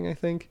something, I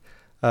think.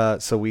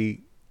 So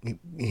he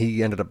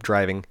ended up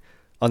driving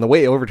on the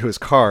way over to his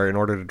car in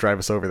order to drive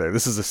us over there.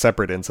 This is a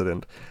separate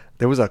incident.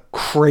 There was a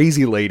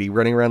crazy lady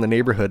running around the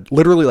neighborhood,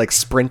 literally like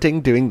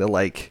sprinting, doing the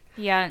like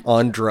Yeah.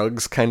 on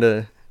drugs kind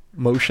of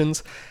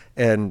motions.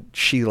 And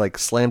she like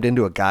slammed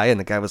into a guy, and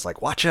the guy was like,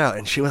 "Watch out!"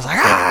 And she was like,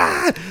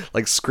 "Ah!"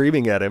 like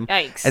screaming at him.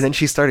 Yikes. And then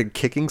she started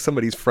kicking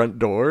somebody's front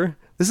door.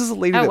 This is a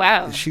lady Oh, that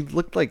wow. she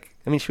looked like.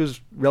 I mean, she was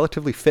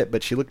relatively fit,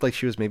 but she looked like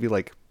she was maybe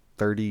like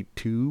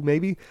 32,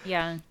 maybe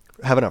Yeah.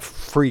 having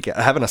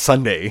a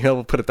Sunday.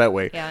 I'll put it that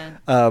way.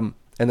 Yeah.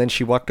 And then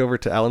she walked over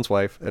to Alan's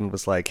wife and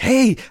was like,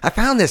 "Hey, I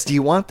found this. Do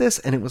you want this?"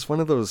 And it was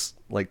one of those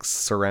like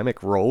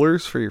ceramic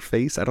rollers for your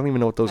face. I don't even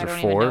know what those I are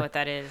don't for. even know what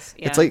that is.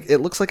 Yeah. It's like it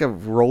looks like a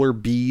roller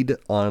bead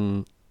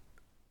on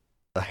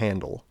a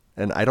handle,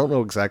 and I don't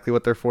know exactly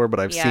what they're for, but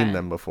I've seen Yeah.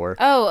 them before.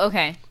 Oh,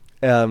 okay.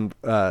 And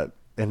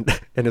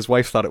his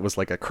wife thought it was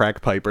like a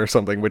crack pipe or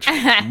something, which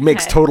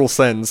makes total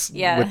sense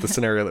Yeah. with the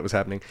scenario that was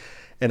happening.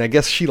 And I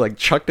guess she like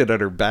chucked it at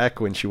her back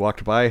when she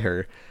walked by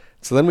her.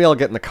 So then we all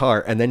get in the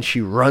car, and then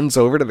she runs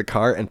over to the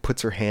car and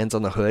puts her hands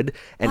on the hood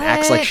and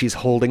acts like What? she's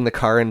holding the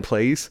car in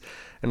place.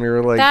 And we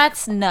were like,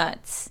 That's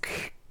nuts.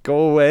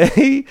 go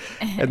away.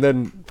 And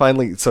then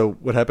finally, so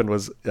what happened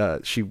was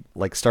she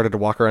like started to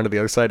walk around to the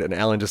other side, and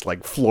Alan just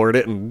like floored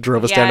it and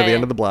drove us down to the Yeah.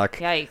 end of the block.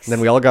 Yikes. And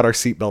then we all got our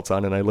seatbelts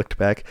on, and I looked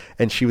back,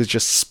 and she was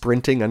just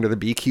sprinting under the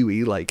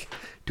BQE, like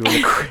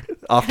doing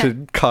off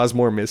to cause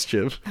more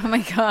mischief. Oh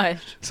my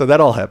gosh. So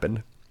that all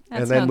happened.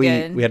 That's and then no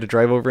good. we had to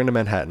drive over into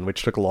Manhattan,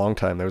 which took a long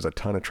time. There was a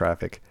ton of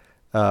traffic.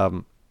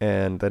 And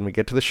then we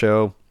get to the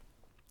show,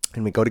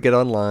 and we go to get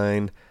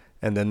online,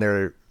 and then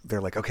they're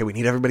like, "Okay, we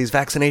need everybody's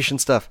vaccination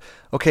stuff.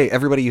 Okay,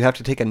 everybody, you have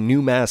to take a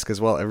new mask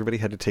as well." Everybody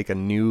had to take a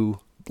new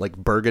like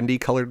burgundy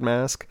colored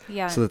mask,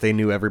 Yeah. so that they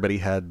knew everybody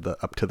had the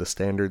up to the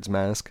standards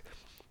mask.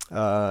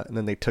 And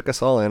then they took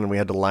us all in, and we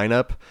had to line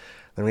up.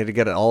 Then we had to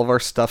get all of our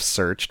stuff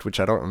searched,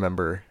 which I don't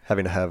remember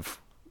having to have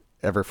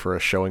ever for a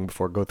showing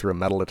before. Go through a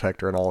metal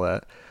detector and all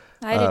that.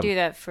 I had to do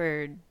that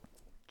for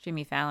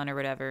Jimmy Fallon or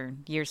whatever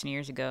years and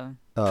years ago.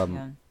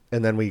 Yeah.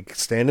 And then we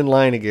stand in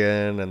line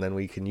again, and then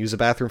we can use a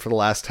bathroom for the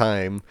last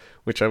time,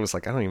 which I was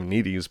like, I don't even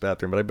need to use a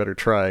bathroom, but I better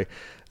try.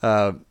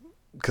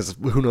 Because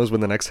who knows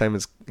when the next time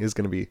is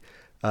going to be,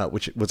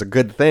 which was a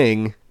good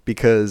thing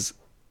because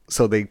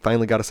so they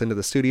finally got us into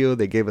the studio.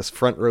 They gave us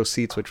front row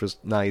seats, which was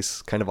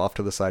nice, kind of off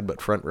to the side, but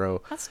front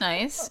row. That's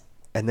nice.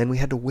 And then we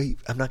had to wait.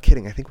 I'm not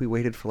kidding. I think we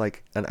waited for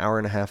like an hour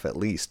and a half at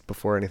least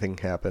before anything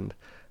happened.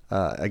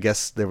 I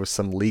guess there was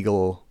some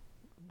legal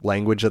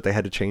language that they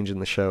had to change in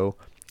the show,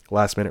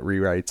 last minute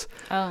rewrites.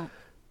 Oh.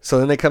 So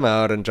then they come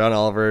out, and John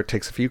Oliver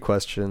takes a few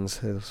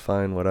questions. It was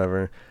fine,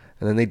 whatever.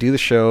 And then they do the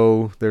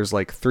show. There's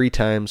like 3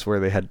 times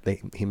where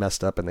he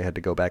messed up and they had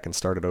to go back and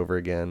start it over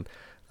again.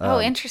 Oh,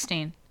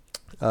 interesting.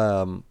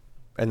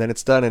 And then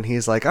it's done, and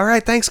he's like, "All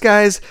right, thanks,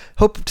 guys.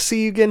 Hope to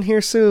see you again here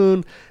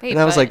soon." Wait, and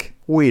I was what? like,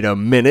 "Wait a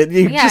minute,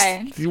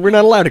 Yeah. we're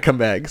not allowed to come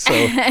back." So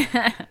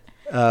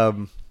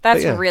That's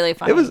but yeah, really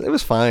funny. It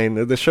was fine.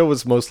 The show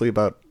was mostly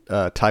about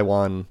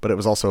Taiwan, but it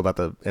was also about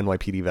the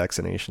NYPD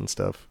vaccination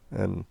stuff,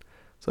 and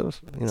so it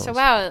was, So it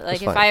wow, was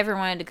like if fine. I ever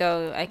wanted to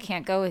go, I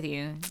can't go with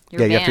you.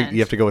 You're yeah, banned. you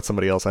have to go with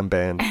somebody else. I'm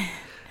banned.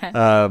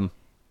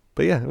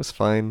 But yeah, it was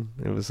fine.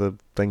 It was a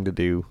thing to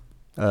do.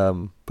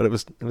 But it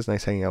was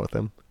nice hanging out with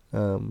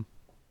them.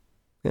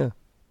 Yeah,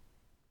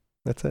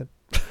 that's it.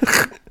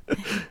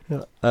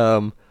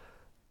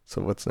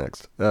 So what's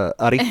next?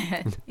 Adi,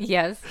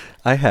 Yes.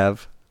 I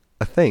have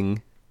a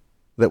thing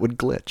that would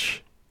glitch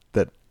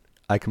that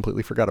I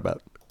completely forgot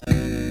about.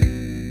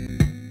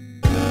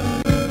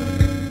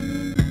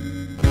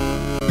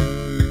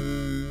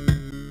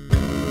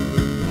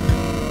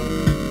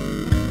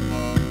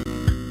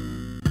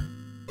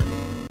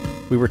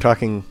 We were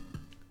talking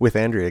with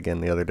Andrea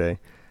again the other day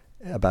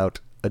about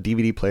a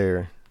DVD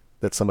player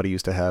that somebody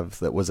used to have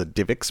that was a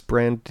Divx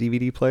brand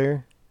DVD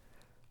player,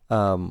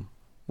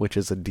 which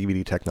is a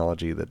DVD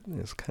technology that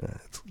is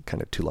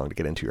kind of too long to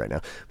get into right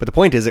now. But the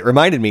point is, it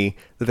reminded me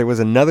that there was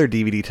another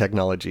DVD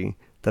technology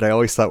that I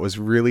always thought was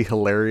really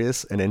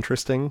hilarious and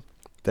interesting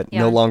that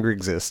no Yeah. longer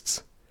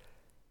exists.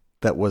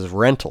 That was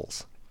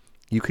rentals.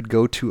 You could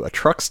go to a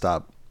truck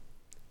stop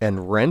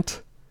and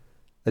rent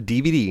a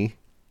DVD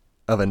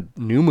of a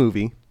new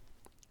movie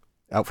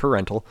out for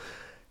rental,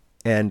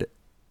 and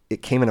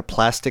it came in a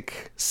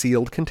plastic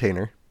sealed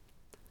container.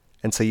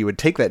 And so you would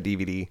take that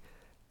DVD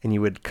and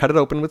you would cut it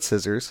open with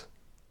scissors,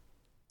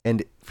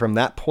 and from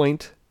that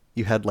point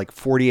you had like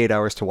 48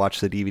 hours to watch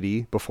the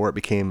DVD before it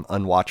became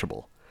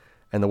unwatchable.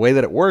 And the way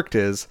that it worked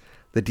is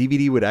the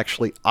DVD would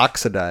actually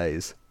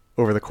oxidize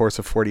over the course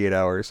of 48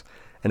 hours,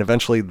 and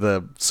eventually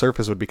the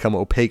surface would become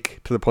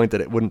opaque to the point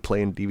that it wouldn't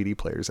play in DVD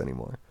players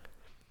anymore.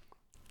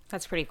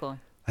 That's pretty cool.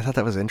 I thought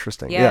that was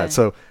interesting. Yeah. Yeah.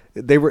 So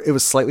it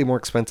was slightly more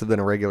expensive than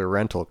a regular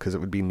rental because it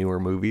would be newer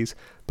movies.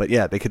 But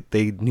yeah,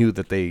 they knew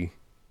that they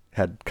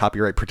had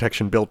copyright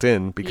protection built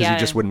in because Yeah. you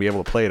just wouldn't be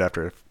able to play it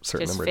after a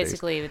certain Just number of days.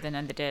 physically within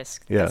on the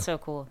disc. Yeah. That's so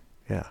cool.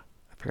 Yeah.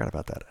 I forgot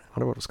about that. I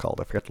wonder what it was called.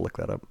 I forgot to look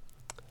that up.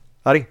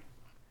 Adi?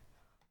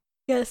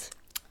 Yes.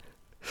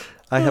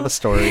 I have a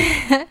story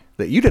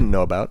that you didn't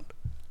know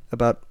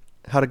about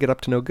how to get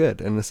up to no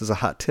good. And this is a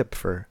hot tip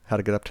for how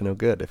to get up to no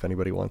good if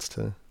anybody wants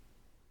to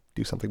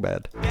do something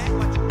bad.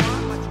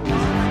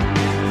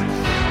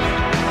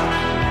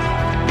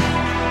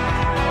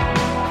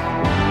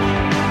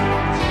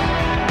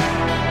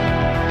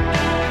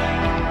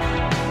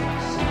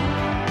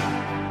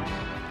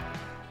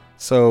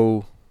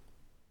 So,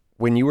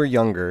 when you were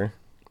younger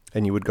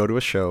and you would go to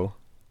a show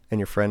and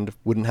your friend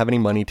wouldn't have any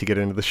money to get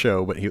into the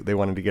show, but they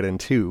wanted to get in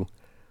too,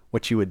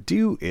 what you would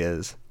do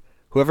is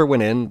whoever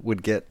went in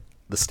would get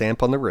the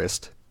stamp on the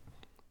wrist,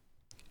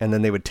 and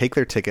then they would take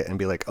their ticket and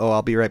be like, oh,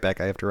 I'll be right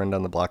back. I have to run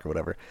down the block or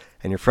whatever.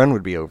 And your friend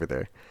would be over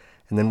there.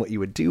 And then what you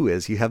would do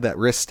is you have that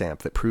wrist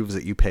stamp that proves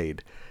that you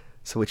paid.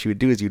 So what you would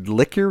do is you'd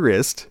lick your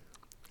wrist,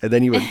 and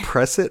then you would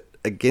press it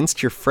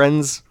against your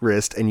friend's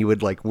wrist, and you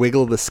would like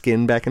wiggle the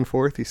skin back and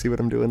forth. You see what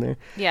I'm doing there?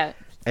 Yeah.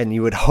 And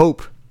you would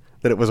hope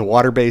that it was a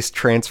water-based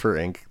transfer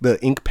ink.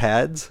 The ink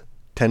pads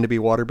tend to be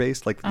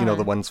water-based, like, you know,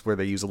 the ones where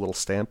they use a little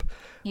stamp.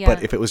 Yeah.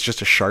 But if it was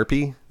just a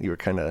Sharpie, you were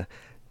kind of...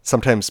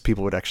 Sometimes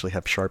people would actually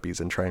have Sharpies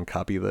and try and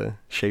copy the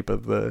shape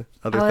of the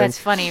other Oh, thing. that's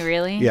funny,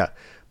 really? Yeah.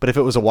 But if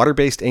it was a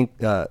water-based ink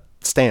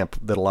stamp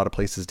that a lot of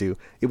places do,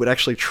 it would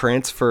actually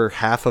transfer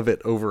half of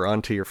it over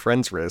onto your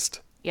friend's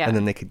wrist. Yeah. And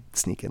then they could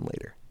sneak in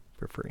later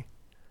for free.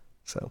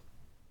 So,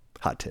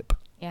 hot tip.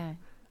 Yeah.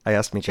 I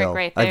asked Miguel.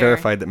 right I there.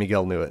 verified that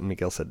Miguel knew it, and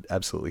Miguel said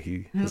absolutely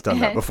he has done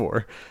that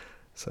before.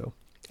 So,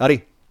 Adi,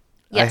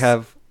 I Yes.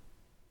 have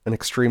an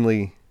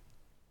extremely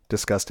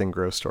disgusting,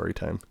 gross story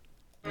time.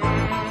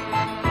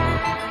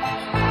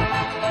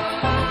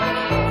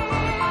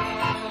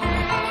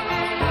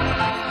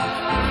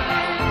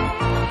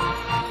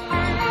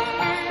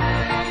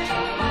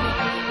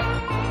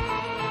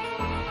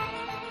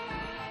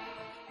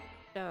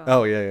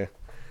 Oh, yeah.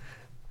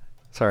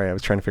 Sorry, I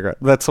was trying to figure out.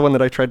 That's the one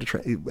that I tried to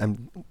try.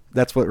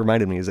 That's what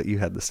reminded me is that you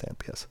had the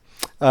stamp, yes.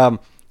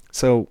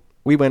 So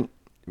we went,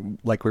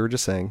 like we were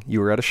just saying, you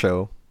were at a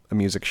show, a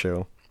music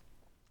show,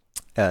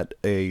 at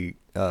a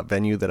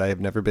venue that I have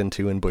never been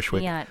to in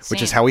Bushwick, Yeah,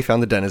 which is same. how we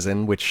found the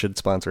Denizen, which should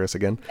sponsor us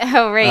again.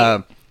 Oh,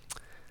 right.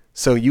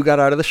 So you got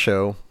out of the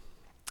show,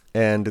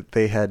 and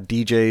they had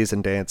DJs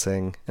and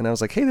dancing, and I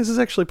was like, hey, this is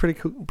actually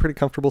pretty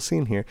comfortable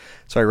scene here.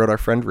 So I wrote our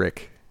friend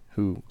Rick,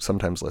 who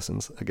sometimes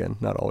listens, again,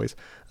 not always,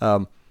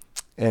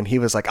 and he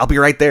was like, I'll be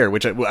right there,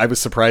 which I was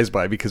surprised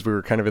by because we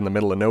were kind of in the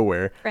middle of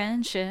nowhere.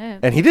 Friendship.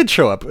 And he did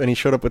show up, and he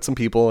showed up with some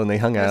people, and they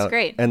hung was out.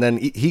 great. And then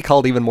he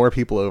called even more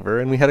people over,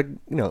 and we had it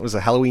was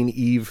a Halloween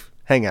Eve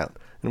hangout,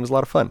 and it was a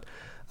lot of fun.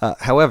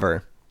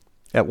 However,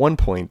 at one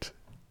point,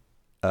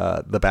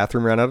 the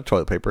bathroom ran out of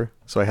toilet paper,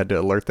 so I had to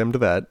alert them to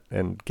that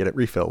and get it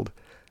refilled.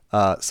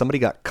 Somebody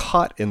got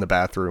caught in the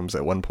bathrooms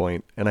at one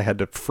point, and I had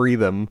to free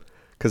them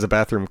because the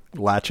bathroom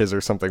latches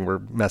or something were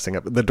messing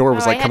up. The door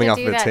was Oh, I like had coming to off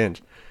of do its that.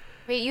 hinge.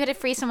 Wait, you had to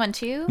free someone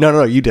too?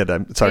 No, you did.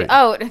 I'm sorry.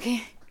 Oh,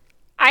 okay.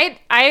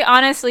 I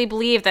honestly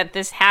believe that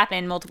this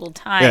happened multiple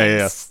times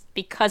Yeah.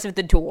 because of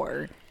the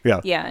door. Yeah.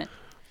 Yeah.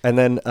 And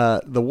then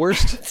the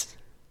worst.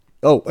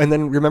 Oh, and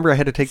then remember I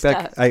had to take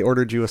back. Stop. I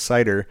ordered you a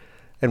cider,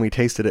 and we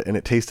tasted it, and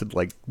it tasted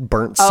like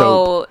burnt soap.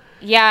 Oh,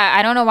 yeah.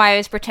 I don't know why I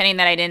was pretending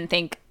that I didn't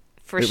think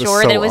for It was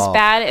sure so that it was off.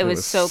 bad. It It was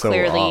was so so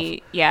clearly.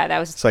 off. Yeah, that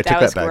was So I took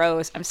that was that back.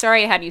 gross. I'm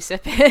sorry I had you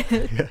sip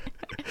it.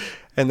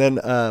 And then,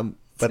 but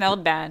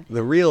Smelled bad.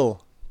 the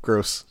real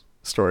gross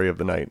story of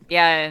the night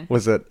Yeah.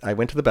 was that I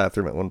went to the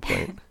bathroom at one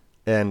point,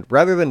 and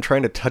rather than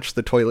trying to touch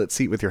the toilet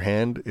seat with your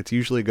hand, it's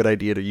usually a good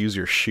idea to use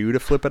your shoe to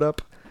flip it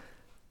up.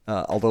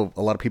 Although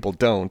a lot of people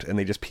don't, and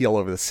they just pee all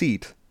over the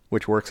seat,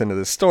 which works into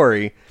this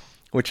story,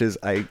 which is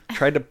I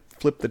tried to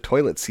flip the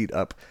toilet seat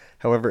up.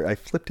 However, I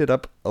flipped it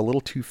up a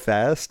little too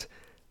fast,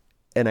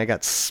 and I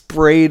got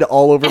sprayed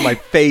all over my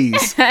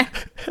face.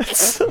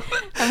 So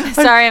I'm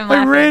sorry I'm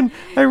laughing.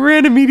 I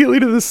ran immediately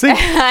to the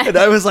sink, and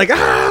I was like,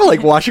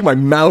 like washing my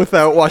mouth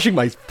out, washing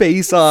my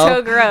face off.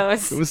 So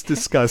gross. It was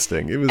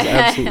disgusting. It was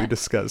absolutely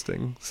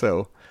disgusting.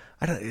 So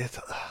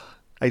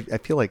I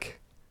feel like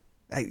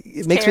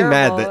it makes me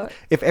mad terrible. that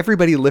if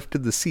everybody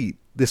lifted the seat,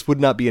 this would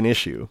not be an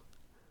issue.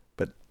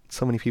 But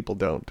so many people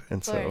don't,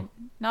 and so Lord.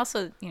 And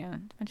also, a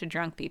bunch of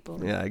drunk people.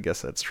 yeah, I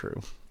guess that's true.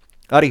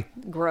 Adi,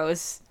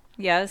 Gross.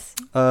 Yes.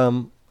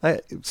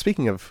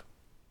 speaking of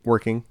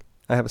working,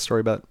 I have a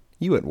story about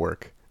you at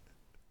work.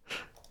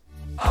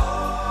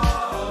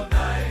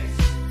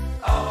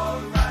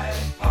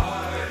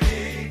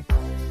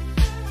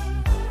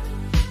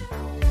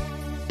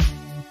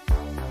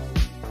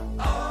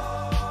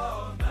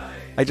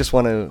 I just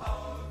want to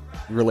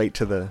relate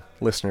to the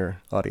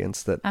listener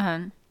audience that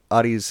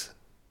Adi's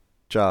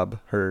job,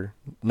 her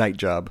night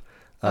job,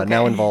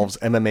 now involves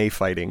MMA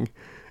fighting.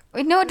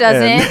 Wait, no, it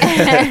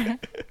doesn't.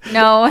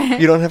 No.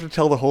 You don't have to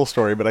tell the whole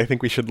story, but I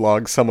think we should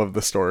log some of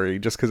the story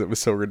just because it was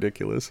so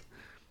ridiculous.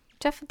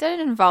 Jeff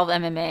didn't involve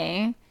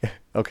MMA.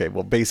 Okay,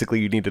 well, basically,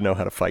 you need to know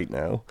how to fight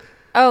now.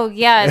 Oh,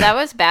 yeah, that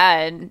was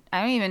bad.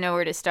 I don't even know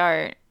where to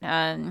start.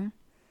 There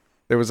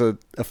was a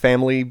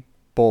family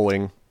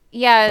bowling.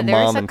 Yeah, A there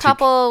was mom a and two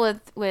couple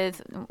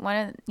with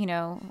one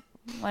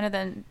of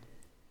them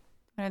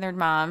or their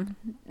mom,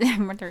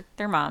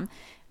 their mom,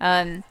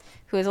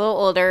 who was a little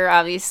older,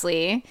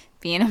 obviously,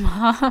 being a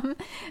mom,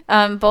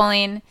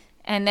 bowling.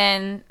 And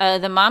then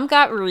the mom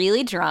got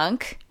really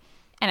drunk,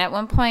 and at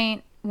one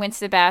point went to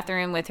the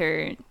bathroom with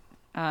her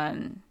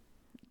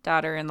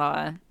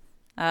daughter-in-law.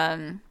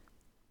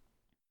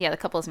 Yeah, the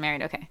couple is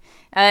married. Okay,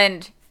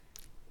 and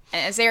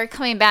as they were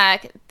coming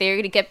back, they were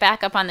gonna get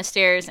back up on the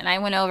stairs, and I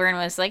went over and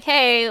was like,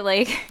 "Hey,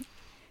 like,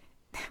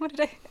 what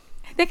did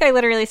I think I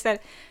literally said,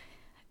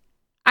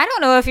 I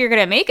don't know if you're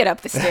gonna make it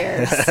up the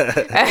stairs."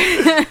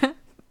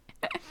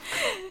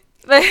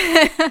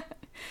 But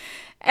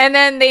and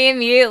then they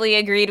immediately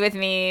agreed with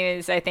me,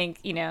 as I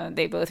think,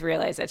 they both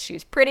realized that she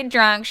was pretty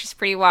drunk, she's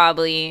pretty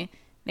wobbly.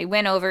 They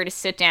went over to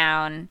sit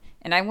down,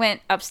 and I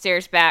went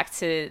upstairs back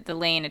to the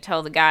lane to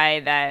tell the guy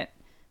that,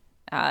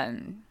 I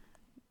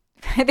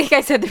think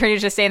I said the pretty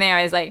just saying thing.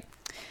 I was like,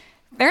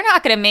 they're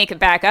not going to make it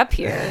back up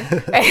here.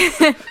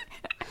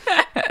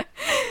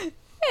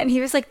 And he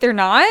was like, they're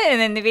not?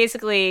 And then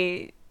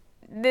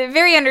they're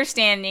very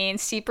understanding,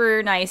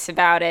 super nice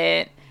about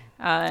it.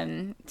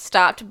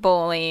 Stopped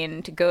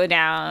bowling to go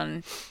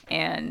down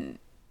and,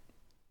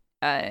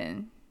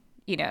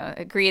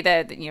 agree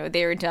that,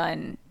 they were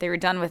done. They were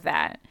done with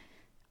that.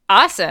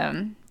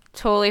 Awesome.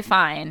 Totally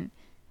fine.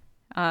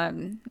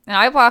 And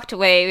I walked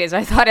away because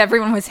I thought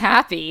everyone was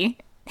happy.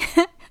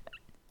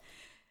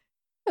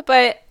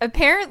 But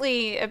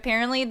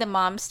apparently the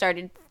mom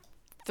started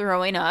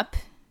throwing up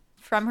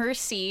from her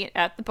seat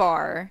at the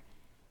bar.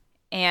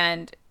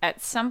 And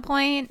at some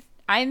point,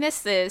 I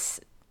missed this,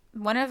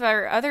 one of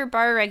our other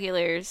bar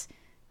regulars,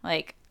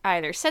 like,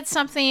 either said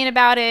something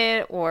about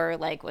it or,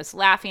 like, was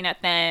laughing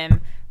at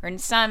them or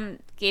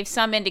gave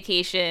some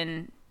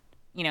indication,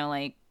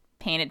 like,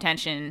 paying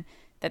attention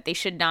that they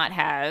should not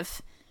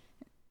have,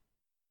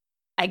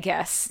 I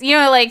guess.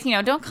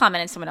 Don't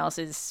comment on someone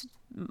else's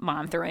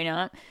mom throwing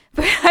up.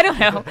 But I don't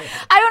know.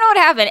 I don't know what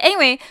happened.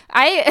 Anyway,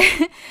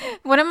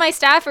 one of my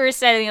staffers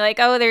said, like,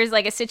 oh, there's,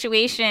 like, a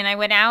situation. I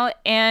went out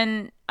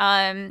and,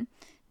 the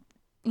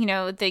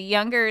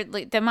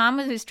mom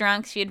was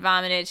drunk. She had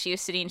vomited. She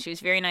was sitting. She was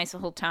very nice the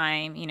whole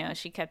time.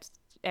 She kept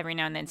every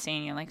now and then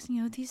saying,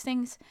 these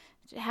things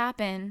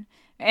happen.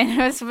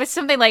 And it was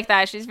something like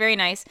that. She was very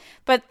nice.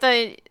 But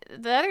the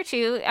other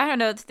two, I don't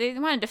know, they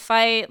wanted to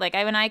fight. Like,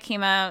 when I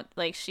came out,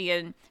 like, she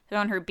had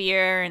thrown her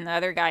beer in the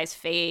other guy's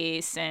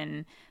face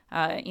and,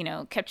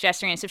 kept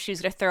gesturing as if she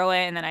was going to throw it.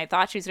 And then I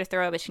thought she was going to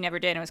throw it, but she never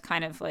did. And it was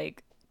kind of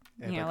like,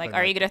 like,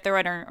 are you going to throw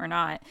it or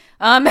not?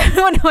 No,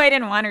 I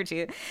didn't want her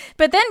to.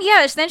 But then,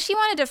 then she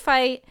wanted to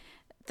fight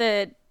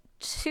the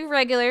two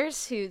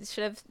regulars who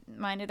should have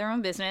minded their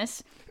own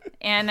business.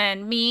 And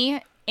then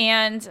me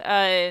and,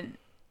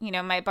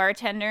 my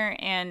bartender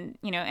and,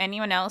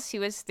 anyone else who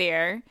was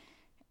there.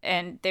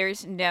 And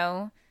there's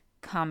no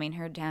calming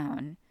her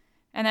down.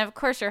 And then, of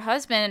course, her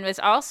husband was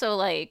also,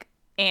 like,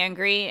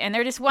 angry, and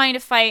they're just wanting to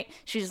fight.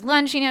 She was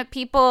lunging at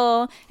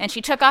people, and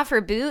she took off her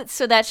boots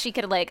so that she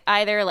could, like,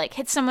 either, like,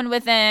 hit someone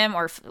with them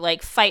or,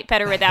 like, fight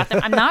better without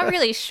them. I'm not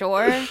really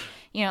sure.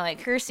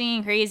 Like,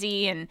 cursing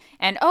crazy, and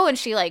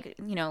she, like,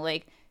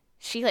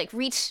 she, like,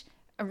 reached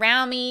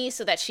around me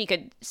so that she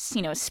could,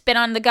 spit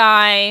on the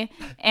guy.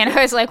 And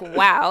I was like,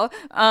 wow.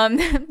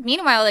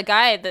 Meanwhile, the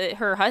guy,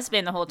 her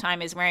husband, the whole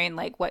time is wearing,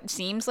 like, what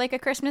seems like a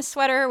Christmas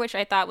sweater, which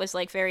I thought was,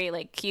 like, very,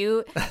 like,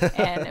 cute.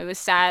 And it was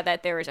sad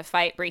that there was a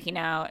fight breaking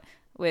out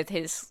with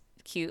his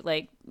cute,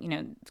 like,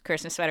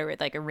 Christmas sweater with,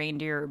 like, a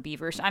reindeer or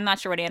beaver. So I'm not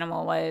sure what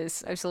animal it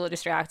was. I was a little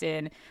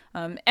distracted.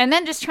 And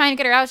then just trying to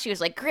get her out, she was,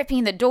 like,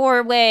 gripping the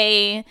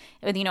doorway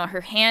with,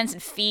 her hands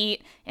and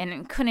feet,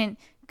 and couldn't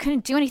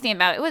do anything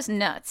about it. It was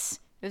nuts.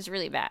 It was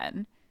really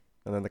bad.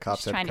 And then the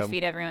cops had to come. Trying to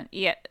feed everyone.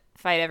 Yeah,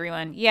 fight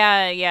everyone.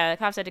 Yeah. The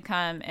cops had to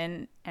come,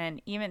 and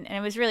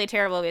it was really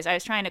terrible because I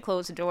was trying to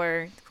close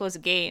the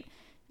gate,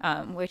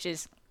 which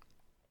is,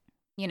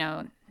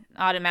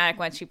 automatic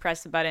once you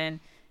press the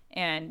button.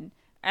 And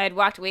I had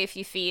walked away a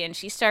few feet, and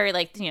she started,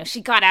 like, she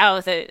got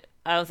out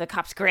of the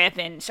cop's grip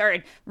and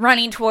started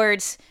running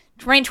towards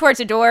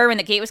the door when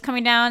the gate was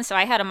coming down. So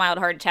I had a mild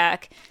heart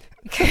attack.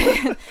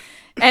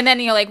 And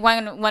then, like,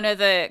 one of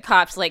the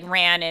cops, like,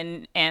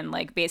 ran and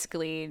like,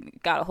 basically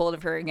got a hold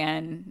of her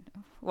again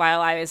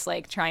while I was,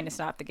 like, trying to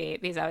stop the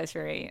gate because I was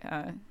very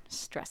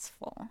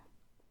stressful.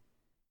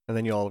 And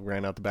then you all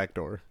ran out the back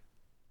door.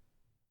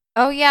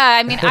 Oh, yeah.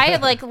 I mean, I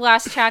had, like,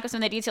 lost track of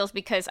some of the details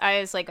because I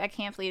was like, I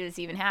can't believe this is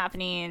even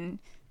happening.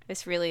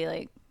 It's really,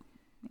 like,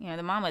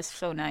 the mom was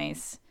so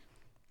nice.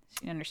 She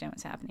didn't understand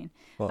what's happening.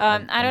 Well,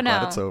 I don't know.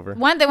 Glad it's over.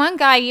 The one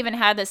guy even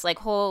had this, like,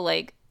 whole,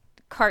 like,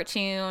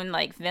 cartoon,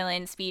 like,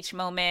 villain speech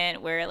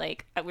moment where,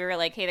 like, we were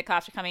like, hey, the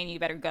cops are coming, you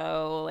better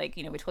go, like,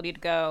 we told you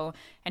to go,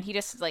 and he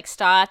just, like,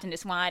 stopped and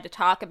just wanted to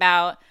talk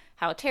about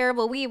how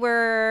terrible we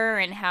were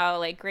and how,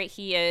 like, great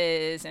he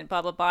is and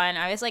blah blah blah. And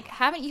I was like,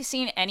 haven't you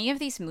seen any of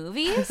these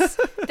movies?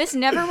 This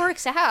never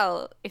works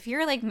out. If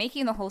you're, like,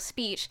 making the whole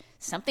speech,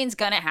 something's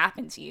gonna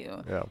happen to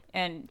you. Yeah.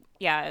 And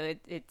yeah,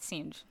 it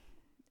seemed,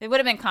 it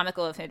would have been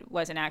comical if it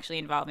wasn't actually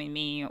involving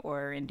me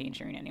or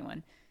endangering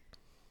anyone.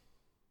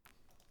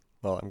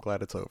 Well, I'm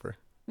glad it's over.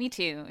 Me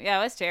too. Yeah,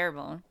 it was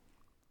terrible.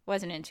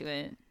 Wasn't into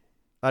it.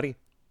 Adi,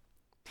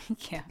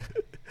 Yeah.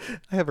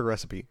 I have a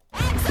recipe.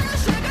 Extra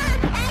sugar,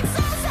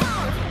 extra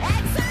salt,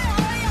 extra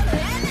oil,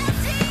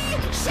 MSG,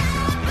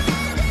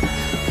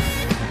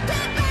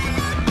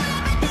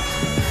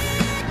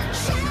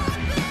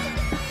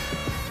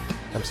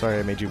 I'm sorry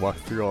I made you walk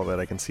through all that.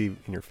 I can see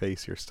in your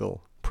face you're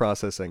still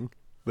processing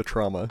the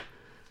trauma.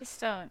 Just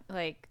don't,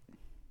 like...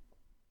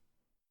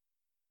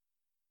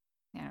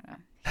 I don't know.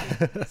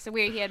 It's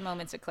weird. He had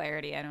moments of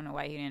clarity. I don't know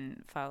why he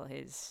didn't follow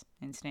his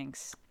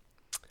instincts.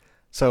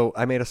 So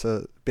I made us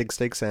a big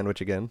steak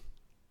sandwich again,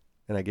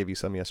 and I gave you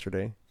some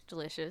yesterday.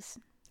 Delicious.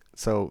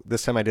 So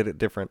this time I did it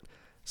different.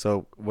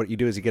 So what you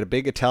do is you get a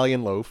big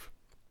Italian loaf,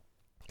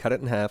 cut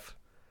it in half,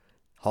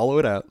 hollow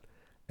it out,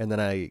 and then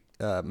I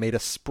made a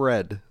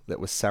spread that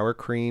was sour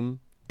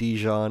cream,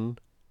 Dijon,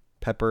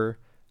 pepper,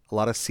 a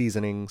lot of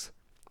seasonings,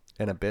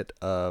 and a bit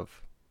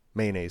of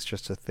mayonnaise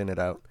just to thin it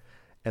out.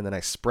 And then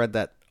I spread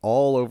that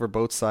all over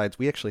both sides.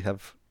 We actually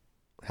have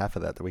half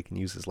of that we can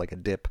use as like a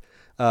dip.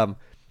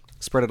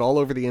 Spread it all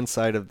over the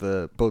inside of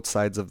both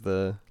sides of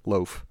the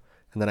loaf.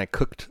 And then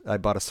I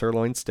bought a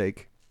sirloin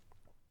steak,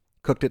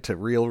 cooked it to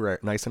real rare,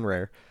 nice and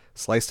rare,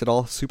 sliced it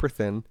all super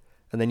thin,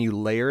 and then you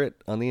layer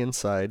it on the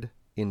inside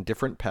in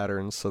different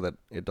patterns so that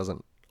it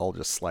doesn't all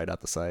just slide out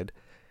the side.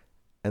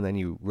 And then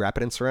you wrap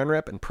it in saran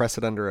wrap and press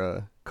it under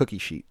a cookie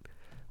sheet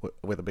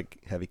with a big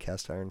heavy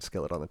cast iron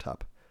skillet on the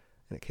top.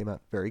 And it came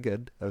out very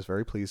good. I was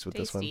very pleased with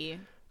Tasty. this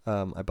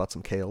one. I bought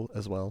some kale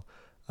as well.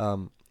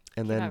 And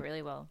Came then out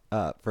really well.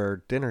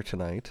 for dinner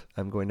tonight,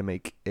 I'm going to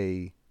make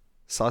a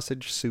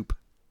sausage soup.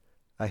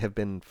 I have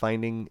been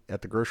finding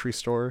at the grocery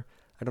store,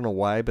 I don't know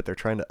why, but they're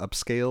trying to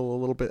upscale a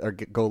little bit, or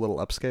go a little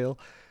upscale.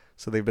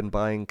 So they've been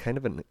buying kind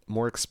of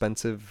more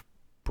expensive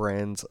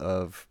brands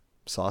of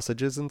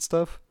sausages and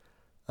stuff,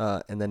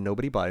 and then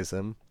nobody buys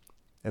them,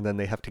 and then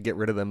they have to get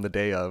rid of them the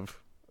day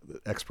of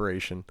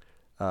expiration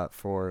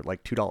for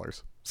like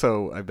 $2.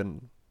 So I've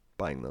been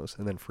buying those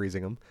and then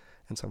freezing them,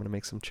 and so I'm going to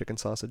make some chicken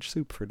sausage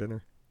soup for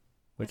dinner.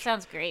 That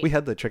sounds great. We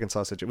had the chicken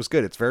sausage. It was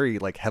good. It's very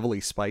like heavily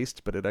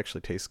spiced, but it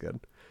actually tastes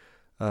good.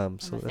 So a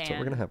that's what we're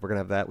fan. gonna have. We're gonna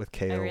have that with I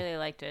kale really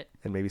liked it.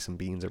 and maybe some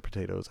beans or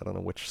potatoes. I don't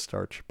know which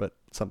starch, but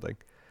something.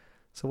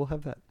 So we'll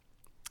have that.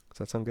 Does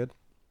that sound good?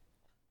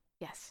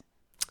 Yes.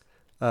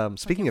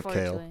 Speaking of Looking forward to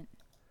kale, it.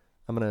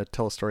 I'm gonna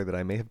tell a story that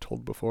I may have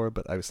told before,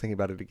 but I was thinking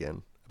about it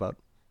again about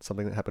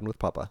something that happened with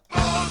Papa.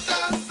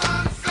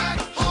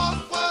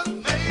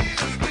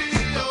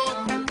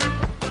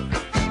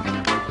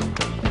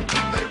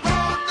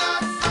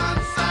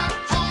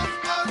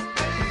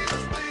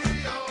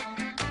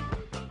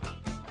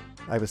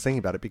 I was thinking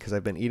about it because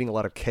I've been eating a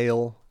lot of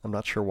kale. I'm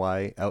not sure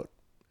why, out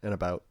and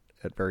about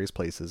at various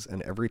places,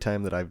 and every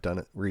time that I've done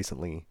it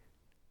recently,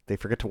 they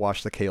forget to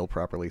wash the kale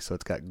properly, so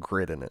it's got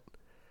grit in it.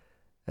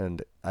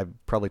 And I've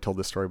probably told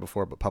this story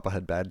before, but Papa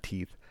had bad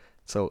teeth.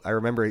 So I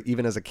remember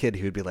even as a kid,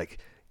 he would be like,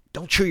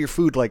 "Don't chew your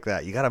food like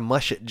that. You got to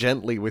mush it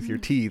gently with your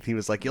teeth." He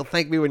was like, "You'll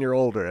thank me when you're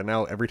older." And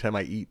now every time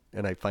I eat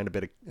and I find a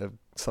bit of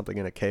something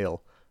in a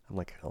kale, I'm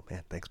like, "Oh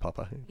man, thanks,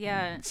 Papa.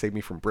 Yeah. Save me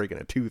from breaking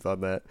a tooth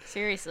on that."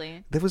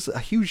 Seriously. There was a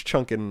huge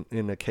chunk in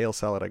a kale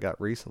salad I got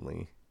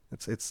recently.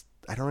 It's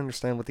I don't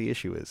understand what the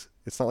issue is.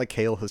 It's not like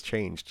kale has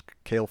changed.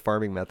 Kale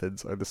farming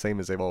methods are the same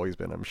as they've always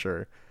been, I'm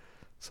sure.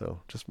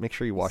 So just make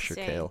sure you wash your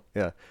Say. kale.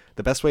 Yeah.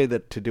 The best way to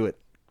do it,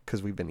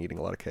 because we've been eating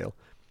a lot of kale,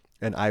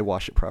 and I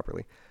wash it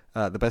properly.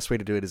 The best way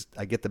to do it is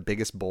I get the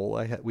biggest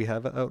bowl we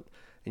have out,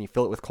 and you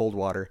fill it with cold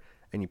water,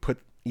 and you put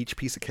each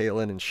piece of kale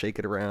in and shake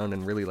it around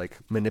and really like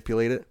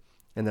manipulate it.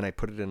 And then I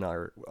put it in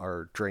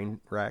our drain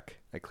rack.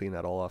 I clean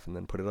that all off and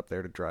then put it up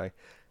there to dry. And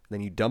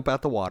then you dump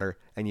out the water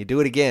and you do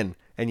it again.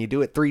 And you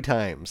do it 3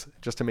 times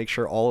just to make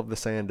sure all of the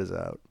sand is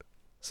out.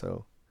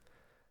 So,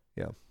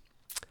 yeah.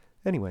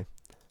 Anyway.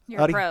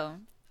 You're Adi? a pro.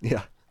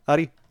 Yeah.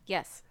 Adi,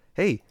 Yes.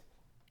 hey,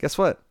 guess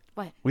what?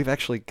 What? We've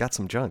actually got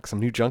some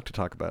new junk to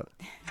talk about.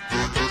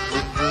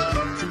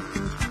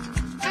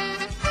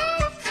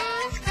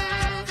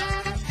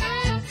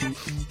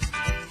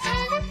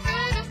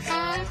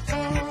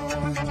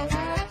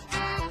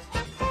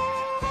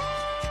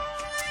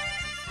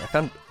 I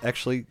found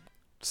actually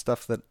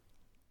stuff that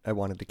I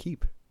wanted to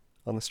keep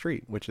on the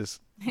street, which is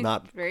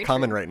not Very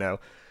common true. right now.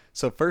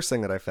 So first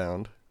thing that I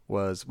found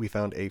was we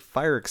found a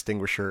fire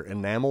extinguisher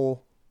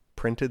enamel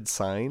printed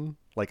sign,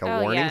 like a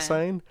Oh, warning yeah.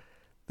 sign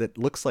that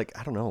looks like,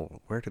 I don't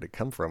know, where did it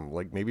come from?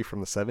 Like maybe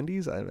from the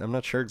 70s? I'm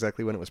not sure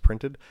exactly when it was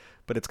printed,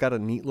 but it's got a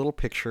neat little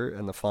picture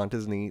and the font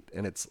is neat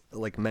and it's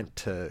like meant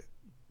to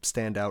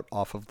stand out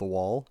off of the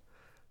wall.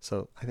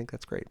 So I think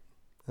that's great.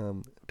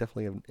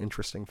 Definitely an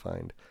interesting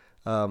find.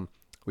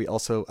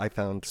 I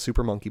found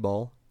Super Monkey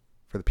Ball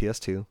for the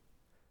PS2,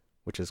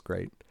 which is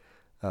great,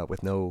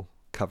 with no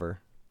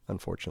cover,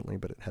 unfortunately,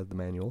 but it had the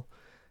manual.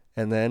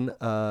 And then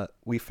I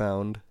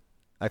found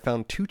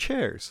 2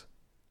 chairs,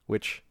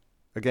 which,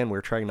 again,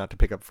 we're trying not to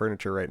pick up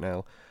furniture right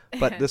now,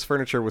 but this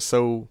furniture was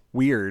so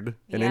weird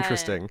and Yeah.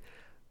 interesting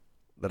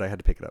that I had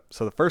to pick it up.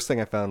 So the first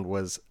thing I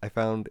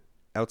found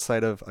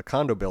outside of a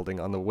condo building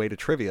on the way to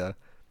trivia,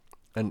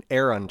 an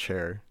Aeron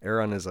chair.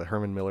 Aeron is a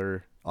Herman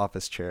Miller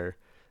office chair.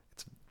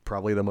 It's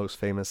probably the most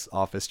famous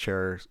office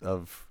chair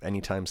of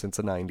any time since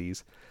the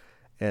 90s.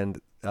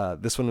 And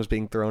this one was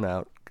being thrown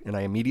out, and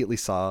I immediately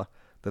saw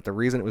that the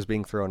reason it was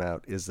being thrown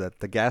out is that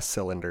the gas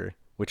cylinder,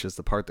 which is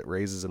the part that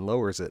raises and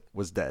lowers it,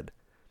 was dead.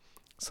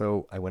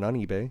 So I went on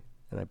eBay,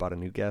 and I bought a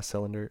new gas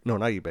cylinder. No,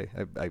 not eBay.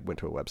 I went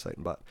to a website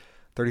and bought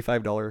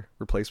 $35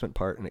 replacement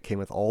part, and it came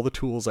with all the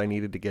tools I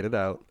needed to get it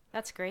out,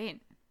 That's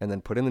great. and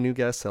then put in the new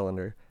gas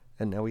cylinder,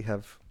 and now we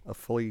have a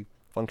fully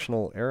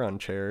functional Aeron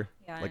chair,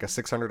 Yeah. like a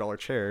 $600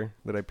 chair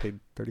that I paid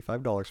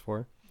 $35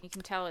 for. You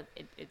can tell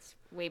it's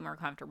way more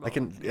comfortable. I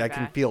can in your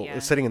back, feel yeah.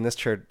 sitting in this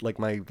chair, like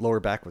my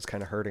lower back was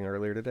kind of hurting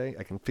earlier today.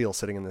 I can feel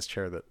sitting in this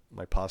chair that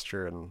my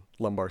posture and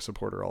lumbar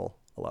support are all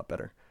a lot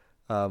better.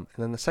 And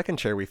then the second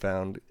chair we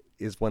found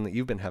is one that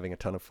you've been having a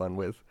ton of fun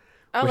with.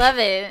 I love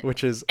it.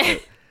 Which is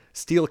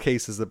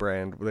Steelcase is the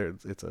brand.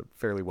 It's a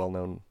fairly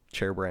well-known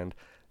chair brand,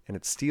 and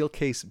it's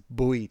Steelcase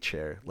buoy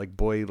chair, like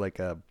buoy, like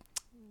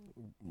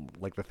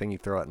the thing you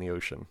throw out in the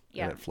ocean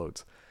Yeah. and it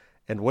floats.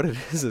 And what it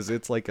is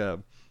it's like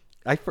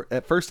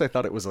at first I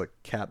thought it was a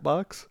cat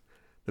box,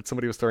 that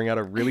somebody was throwing out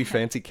a really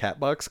fancy cat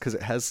box, because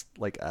it has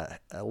like a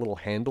little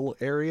handle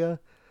area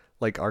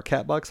like our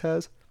cat box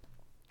has.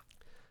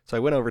 So I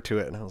went over to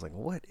it and I was like,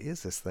 what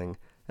is this thing?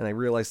 And I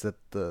realized that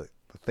the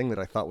thing that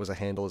I thought was a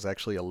handle is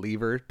actually a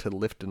lever to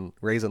lift and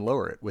raise and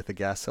lower it with a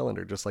gas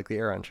cylinder, just like the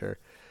Aeron chair.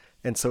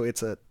 And so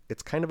it's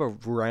kind of a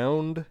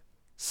round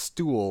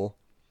stool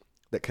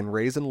that can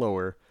raise and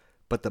lower,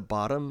 but the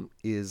bottom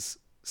is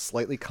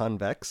slightly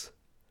convex.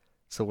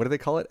 So what do they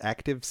call it?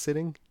 Active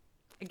sitting?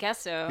 I guess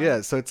so.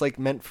 Yeah, so it's like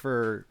meant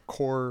for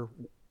core,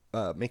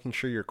 making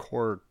sure your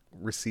core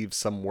receives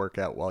some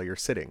workout while you're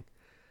sitting.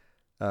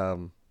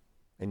 And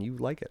you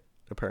like it,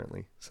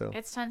 apparently. So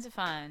It's tons of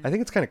fun. I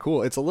think it's kind of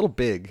cool. It's a little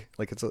big.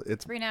 Like it's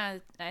Every now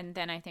and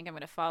then I think I'm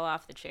gonna fall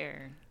off the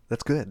chair.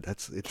 that's good.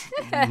 It's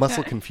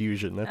muscle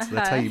confusion. That's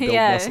how you build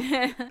muscle.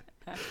 yeah.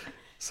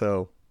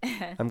 So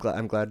I'm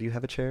glad you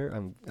have a chair.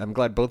 I'm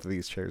glad both of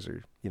these chairs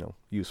are,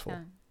 useful.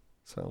 Yeah.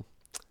 So,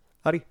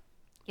 Adi,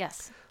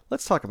 Yes.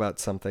 let's talk about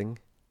something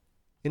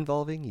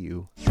involving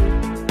you.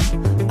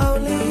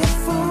 Only a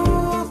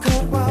fool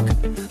could walk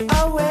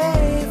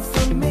away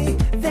from me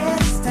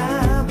this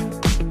time.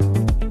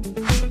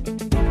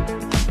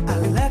 I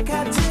look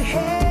up to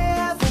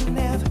heaven,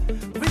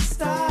 every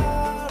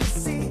star I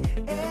see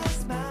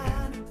is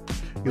mine.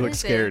 You look is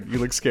it? scared. You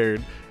look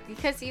scared.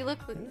 Because you look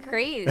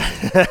great.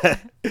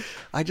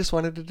 I just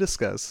wanted to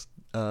discuss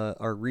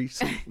our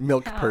recent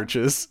milk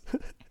purchase.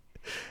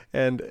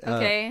 And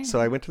Okay.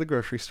 so I went to the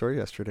grocery store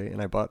yesterday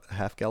and I bought a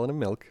half gallon of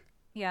milk,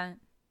 Yeah.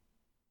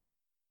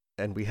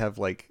 and we have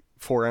like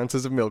 4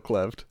 ounces of milk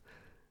left.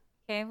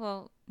 Okay.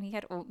 Well, we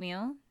had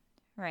oatmeal,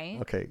 right?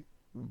 Okay.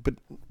 But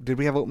did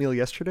we have oatmeal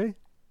yesterday?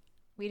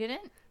 We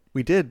didn't.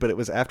 We did, but it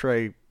was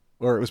it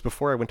was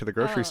before I went to the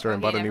grocery store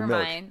and bought a new never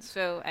milk. mind.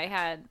 So I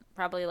had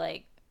probably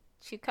like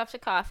 2 cups of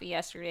coffee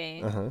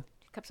yesterday, Uh-huh. 2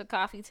 cups of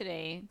coffee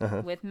today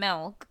Uh-huh. with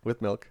milk,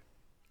 With milk.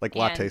 Like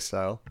latte And-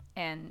 style.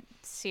 and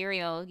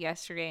cereal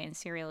yesterday and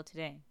cereal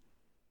today.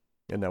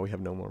 And now we have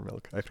no more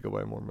milk. I have to go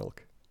buy more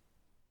milk.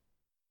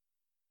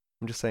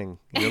 I'm just saying,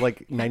 you're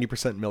like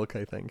 90% milk,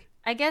 I think.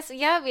 I guess,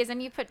 yeah, because then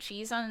you put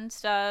cheese on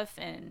stuff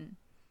and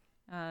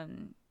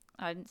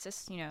it's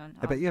just, I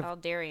bet you have all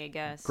dairy, I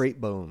guess. Great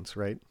bones,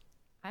 right?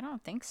 I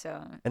don't think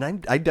so. And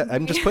I'm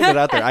just putting it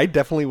out there. I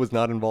definitely was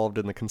not involved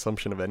in the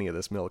consumption of any of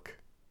this milk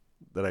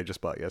that I just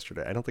bought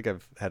yesterday. I don't think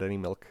I've had any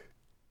milk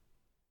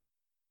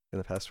in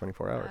the past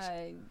 24 hours.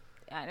 I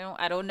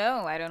don't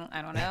know. I don't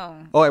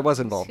know. Oh, I was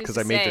involved Who's because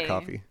to I made say? your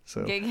coffee.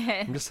 So Okay.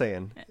 I'm just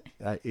saying,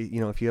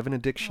 if you have an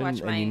addiction Watch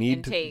and my you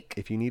need intake.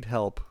 if you need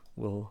help,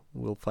 we'll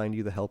find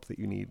you the help that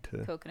you need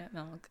to Coconut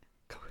milk.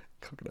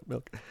 coconut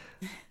milk.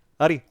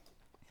 Adi,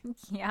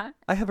 Yeah.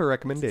 I have a It's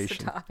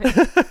recommendation. the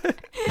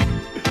topic.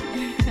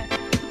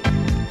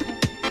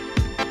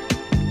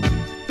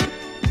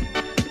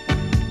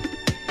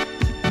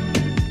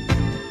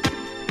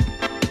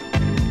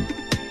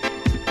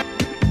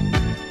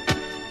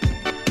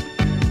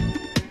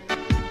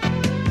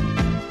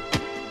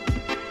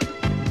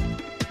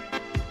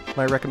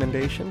 My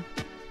recommendation: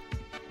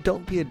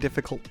 don't be a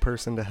difficult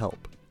person to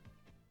help.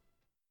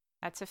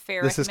 That's a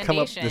fair This has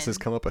recommendation.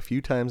 come up a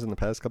few times in the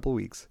past couple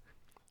weeks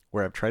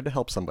where I've tried to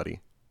help somebody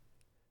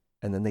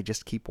and then they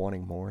just keep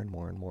wanting more and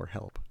more and more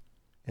help.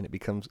 And it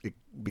becomes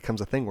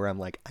a thing where I'm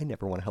like, I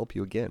never want to help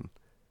you again.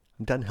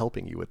 I'm done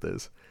helping you with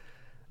this.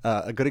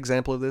 A good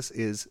example of this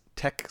is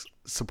tech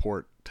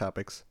support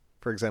topics.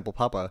 For example,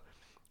 Papa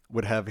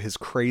would have his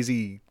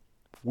crazy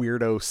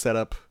weirdo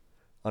setup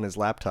on his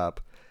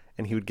laptop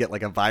and he would get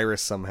like a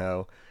virus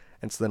somehow.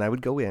 And so then I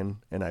would go in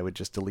and I would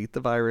just delete the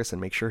virus and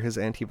make sure his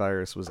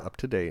antivirus was up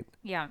to date.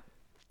 Yeah.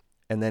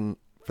 And then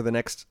for the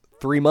next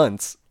 3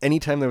 months,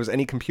 anytime there was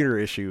any computer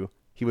issue,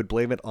 he would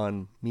blame it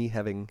on me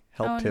having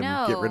helped him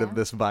get rid no. of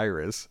this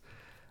virus.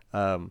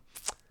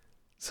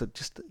 So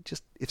just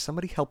if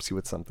somebody helps you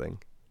with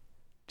something,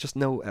 just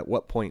know at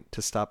what point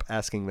to stop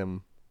asking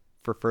them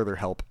for further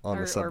help on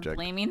the Or subject.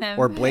 blaming them.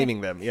 Or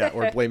blaming them, yeah,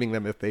 or blaming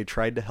them if they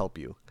tried to help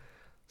you.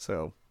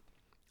 So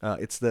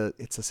it's the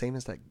same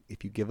as that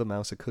if you give a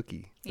mouse a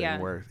cookie thing Yeah.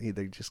 where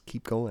they just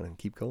keep going,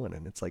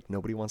 and it's like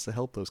nobody wants to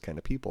help those kind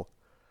of people.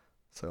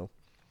 So,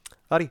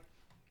 Adi,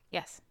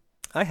 Yes.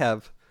 I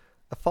have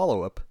a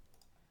follow-up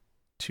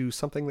to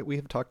something that we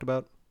have talked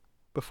about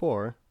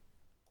before.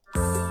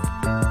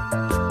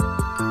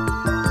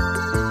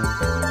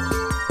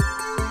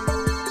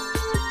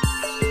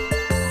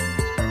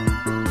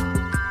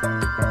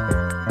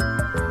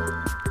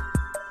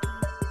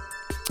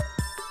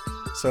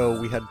 So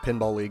we had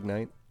Pinball League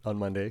night on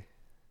Monday,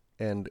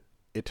 and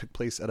it took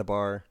place at a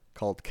bar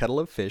called Kettle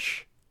of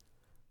Fish.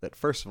 That,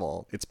 first of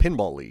all, it's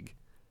Pinball League.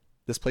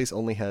 This place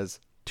only has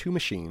 2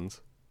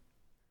 machines,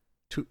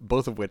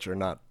 both of which are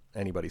not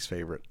anybody's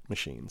favorite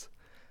machines.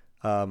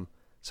 So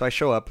I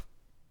show up.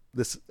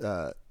 It's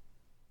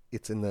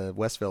in the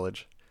West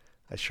Village.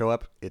 I show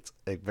up. It's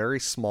a very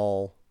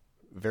small,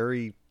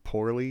 very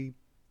poorly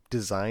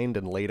designed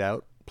and laid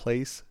out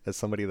place. As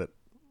somebody that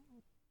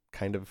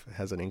kind of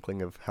has an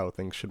inkling of how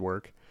things should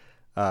work.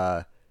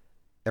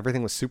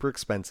 Everything was super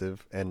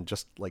expensive, and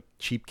just like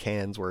cheap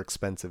cans were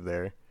expensive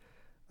there.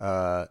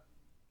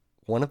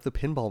 One of the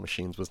pinball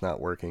machines was not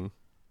working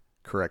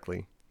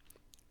correctly.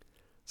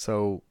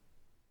 So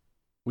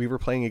we were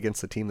playing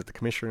against the team that the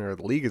commissioner of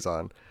the league is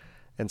on.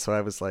 And so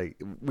I was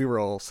like, we were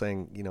all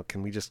saying,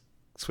 can we just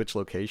switch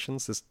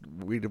locations?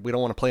 We don't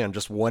want to play on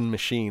just one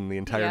machine the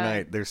entire Yeah.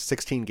 night. There's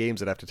 16 games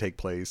that have to take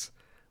place.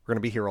 We're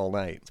going to be here all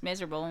night. It's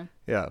miserable.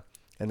 Yeah.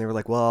 And they were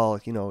like, well,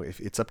 if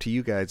it's up to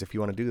you guys if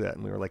you want to do that.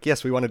 And we were like,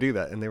 yes, we want to do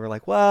that. And they were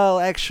like, well,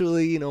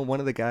 actually, one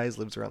of the guys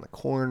lives around the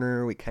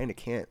corner. We kind of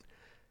can't,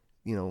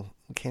 we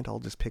can't all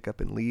just pick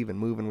up and leave and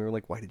move. And we were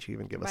like, why did you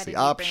even give us Why the did you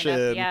bring it up?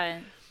 option? Yeah.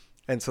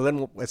 And so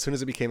then as soon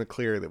as it became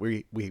clear that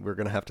we were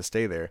going to have to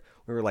stay there,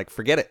 we were like,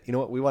 forget it. You know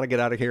what? We want to get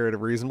out of here at a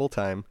reasonable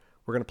time.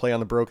 We're going to play on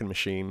the broken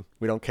machine.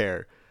 We don't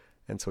care.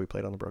 And so we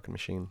played on the broken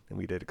machine, and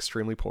we did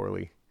extremely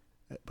poorly.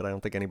 But I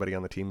don't think anybody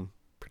on the team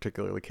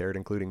particularly cared,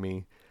 including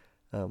me.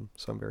 So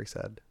I'm very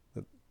sad.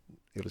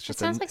 It was It just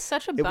sounds like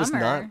such a it was not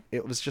bummer.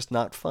 it was just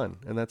not fun.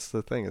 And that's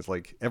the thing, is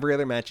like every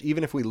other match,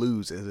 even if we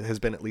lose, it has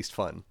been at least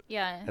fun.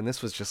 Yeah. And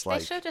this was just They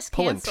like should've just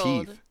pulling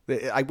canceled.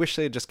 teeth. I wish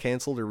they had just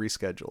canceled or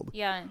rescheduled.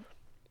 Yeah. It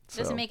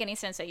So, doesn't make any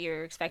sense that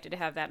you're expected to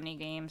have that many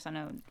games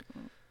on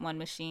one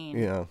machine.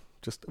 yeah,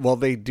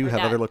 they do Or have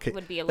that other would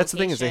locations. be a That's the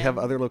thing, is they have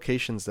location. other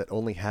locations that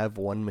only have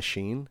one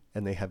machine,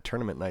 and they have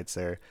tournament nights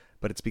there.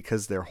 But it's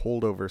because they're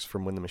holdovers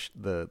from when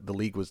the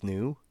league was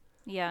new,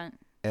 Yeah.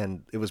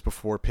 and it was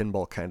before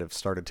pinball kind of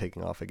started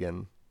taking off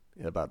again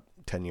about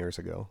 10 years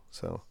ago.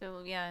 So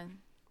So yeah,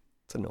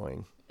 it's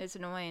annoying. it's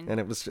annoying. And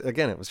it was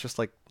just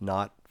like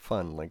not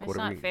fun. Like, It's what are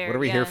not we fair, what are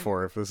we here yeah.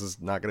 for if this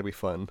is not going to be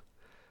fun?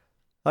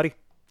 Adi,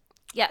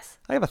 Yes.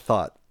 I have a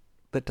thought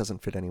that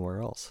doesn't fit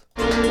anywhere else.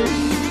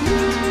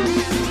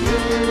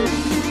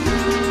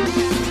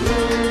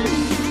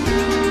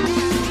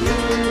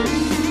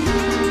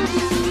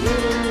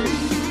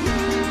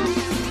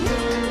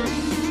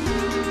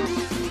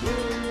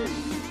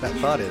 That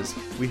thought is,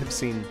 we have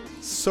seen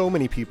so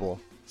many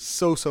people,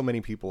 so many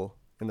people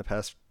in the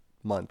past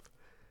month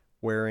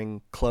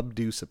wearing Club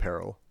Deuce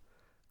apparel.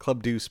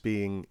 Club Deuce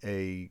being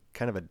a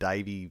kind of a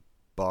divey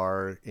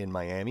bar in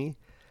Miami.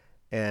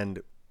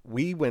 And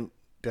we went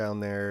down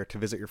there to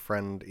visit your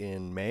friend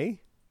in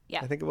May, Yeah.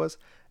 I think it was.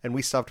 And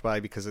we stopped by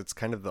because it's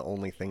kind of the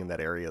only thing in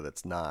that area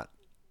that's not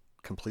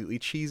completely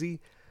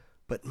cheesy.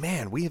 But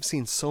man, we have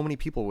seen so many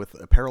people with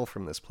apparel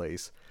from this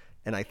place.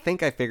 And I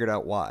think I figured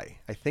out why.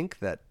 I think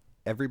that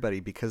everybody,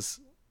 because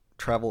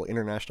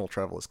international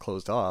travel is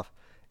closed off,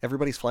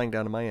 everybody's flying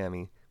down to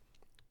Miami,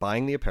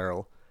 buying the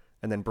apparel,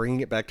 and then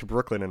bringing it back to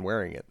Brooklyn and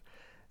wearing it.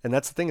 And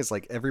that's the thing, is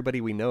like everybody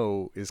we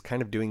know is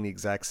kind of doing the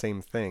exact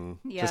same thing,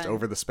 just Yeah.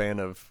 over the span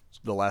of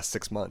the last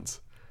 6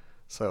 months.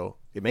 So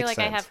it I feel makes like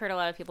sense. I have heard a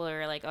lot of people who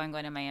are like, "Oh, I'm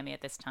going to Miami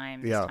at this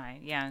time." Yeah.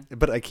 Yeah.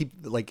 But I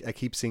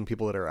keep seeing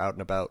people that are out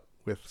and about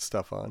with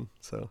stuff on,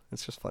 so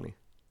it's just funny.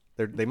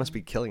 They must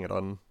be killing it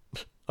on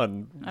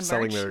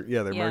selling merch. their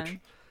Yeah. merch.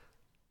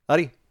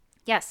 Adi,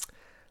 Yes.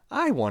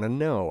 I want to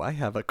know. I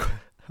have a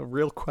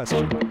real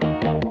question.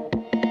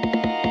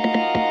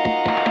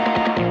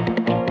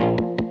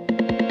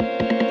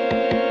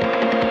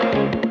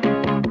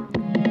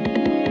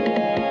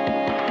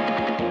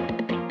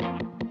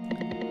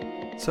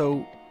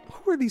 So,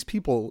 who are these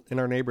people in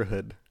our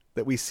neighborhood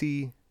that we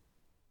see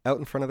out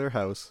in front of their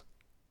house,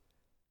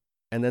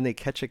 and then they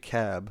catch a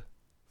cab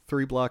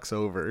 3 blocks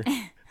over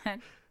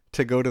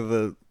to go to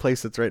the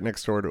place that's right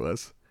next door to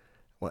us?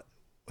 What?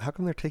 How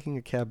come they're taking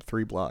a cab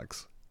 3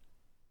 blocks?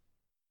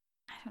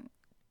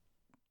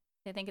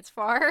 They think it's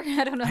far.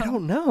 I don't know. I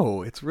don't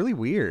know. It's really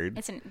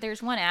weird.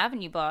 There's one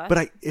avenue, boss.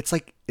 But it's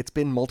like it's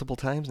been multiple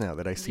times now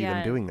that I see them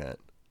Yeah. doing that.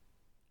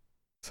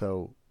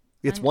 So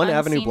it's Un- one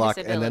avenue unseen block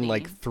and then visibility.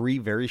 like 3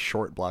 very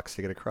short blocks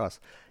to get across.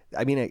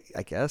 I mean,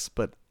 I guess,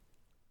 but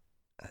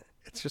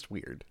it's just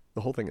weird.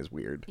 The whole thing is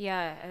weird.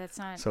 Yeah, that's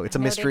not. So it's a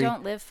no, mystery. They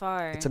don't live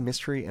far. It's a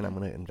mystery, and I'm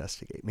going to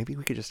investigate. Maybe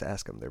we could just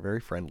ask them. They're very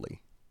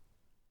friendly.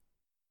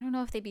 I don't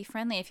know if they'd be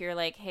friendly if you're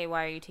like, hey,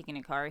 why are you taking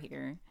a car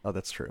here? Oh,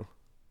 that's true.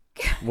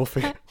 We'll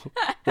figure.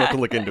 We'll have to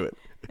look into it.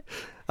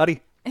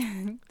 Howdy.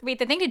 Wait,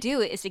 the thing to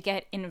do is to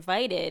get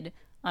invited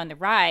on the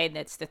ride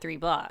that's the 3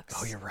 blocks.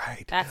 Oh, you're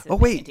right. That's the Oh,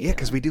 thing wait. to Yeah, do.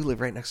 because we do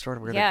live right next door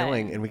to where Yeah. they're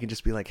going, and we can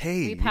just be like, hey,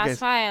 We you pass guys.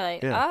 by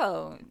like, yeah.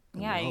 oh,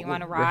 yeah, Well, you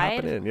want to we're ride?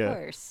 hopping in, Of yeah.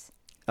 course.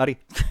 Howdy.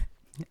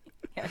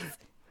 Yes.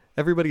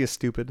 Everybody is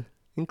stupid,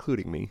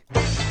 including me.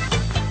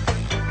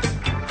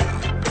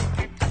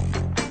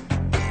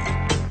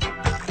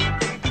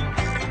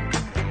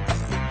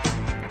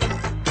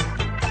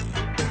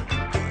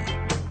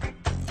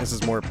 This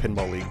is more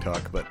Pinball League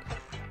talk, but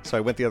so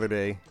I went the other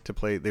day to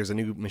play. There's a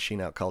new machine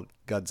out called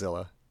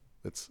Godzilla.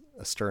 It's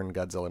a Stern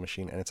Godzilla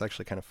machine, and it's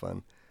actually kind of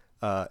fun.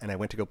 And I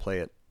went to go play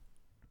it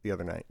the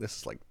other night. This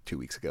is like 2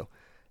 weeks ago.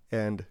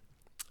 And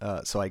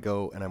so I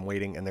go and I'm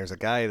waiting, and there's a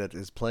guy that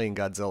is playing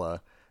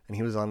Godzilla, and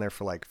he was on there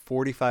for like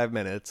 45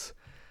 minutes.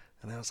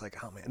 And I was like,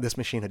 oh man, this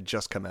machine had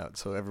just come out,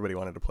 so everybody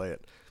wanted to play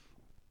it.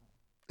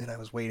 And I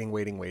was waiting.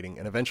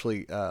 And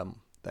eventually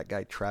that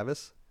guy,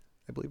 Travis,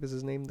 I believe is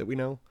his name that we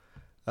know,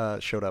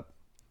 showed up.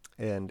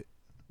 And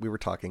we were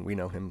talking. We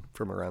know him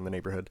from around the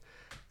neighborhood.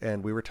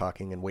 And we were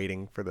talking and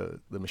waiting for the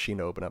machine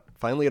to open up.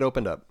 Finally, it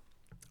opened up.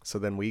 So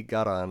then we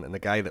got on, and the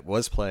guy that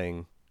was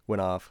playing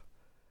went off.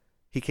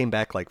 He came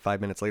back like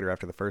 5 minutes later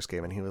after the first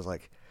game, and he was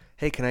like,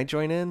 hey, can I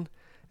join in? And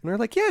we were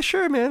like, yeah,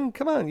 sure, man.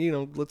 Come on,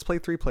 let's play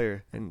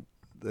 3-player. And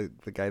the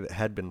guy that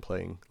had been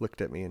playing looked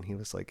at me, and he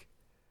was like,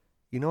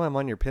 I'm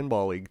on your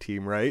Pinball League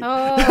team, right?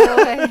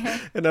 Oh.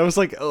 And I was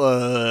like,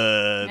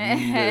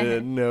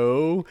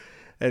 no.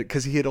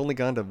 Because he had only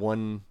gone to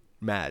one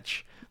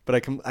match. But I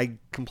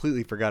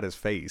completely forgot his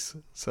face.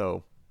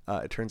 So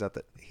it turns out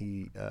that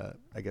he,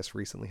 I guess,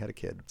 recently had a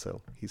kid.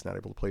 So he's not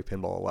able to play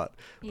pinball a lot.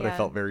 But I Yeah.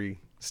 felt very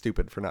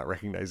stupid for not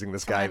recognizing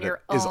this Someone guy on that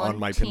your is own on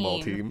my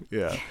pinball team. team.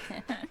 Yeah.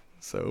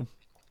 So,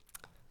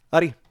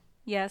 Adi,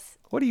 Yes.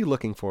 what are you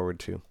looking forward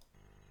to?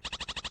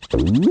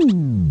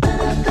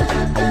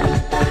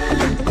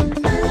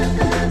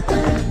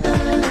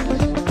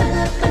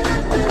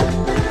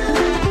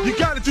 You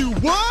gotta do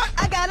what?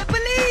 I gotta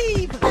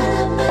believe.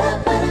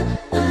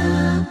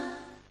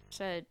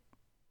 Said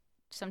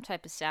some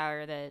type of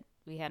sour that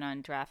we had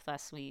on draft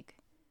last week.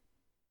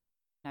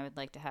 I would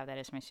like to have that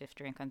as my shift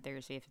drink on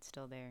Thursday if it's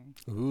still there.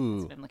 That's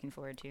Ooh. what I'm looking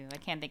forward to. I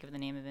can't think of the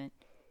name of it.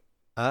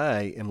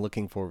 I am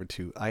looking forward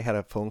to. I had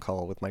a phone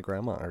call with my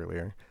grandma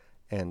earlier,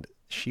 and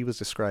she was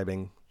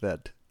describing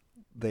that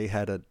they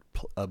had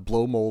a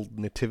blow mold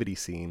nativity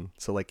scene.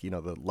 So, like,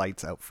 the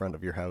lights out front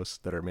of your house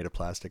that are made of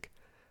plastic.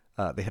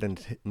 They had a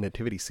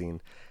nativity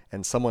scene,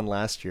 and someone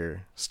last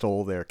year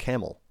stole their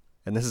camel.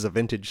 And this is a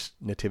vintage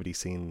nativity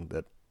scene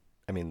that,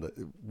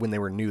 when they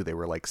were new, they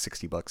were like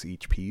 $60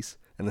 each piece.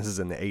 And this is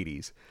in the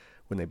 80s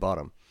when they bought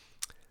them.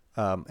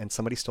 And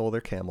somebody stole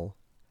their camel,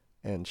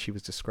 and she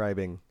was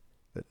describing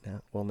that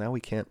now we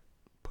can't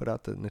put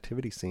out the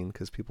nativity scene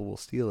because people will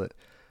steal it.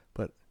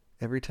 But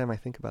every time I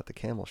think about the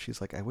camel,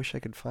 she's like, I wish I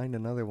could find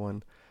another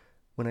one.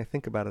 When I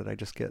think about it, I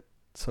just get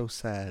so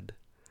sad.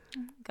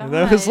 And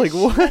I was like,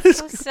 Gosh, what that's is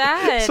so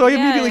sad. So I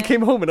immediately yeah.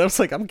 came home and I was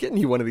like, I'm getting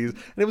you one of these.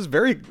 And it was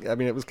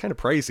it was kind of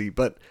pricey,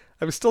 but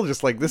I was still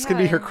just like, this can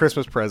be her Yeah.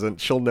 Christmas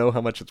present. She'll know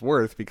how much it's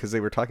worth because they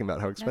were talking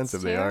about how That's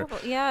expensive they are. terrible.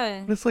 Yeah.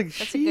 And it's like,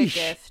 That's a good sheesh.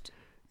 gift.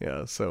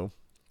 Yeah, so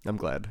I'm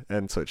glad.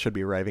 And so it should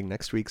be arriving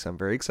next week, so I'm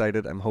very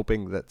excited. I'm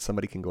hoping that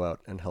somebody can go out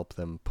and help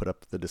them put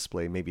up the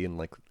display, maybe in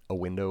like a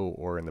window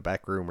or in the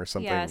back room or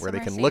something Yeah, where they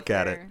somewhere can look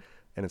at it safer.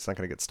 and it's not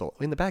going to get stolen.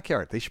 In the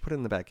backyard. They should put it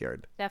in the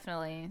backyard.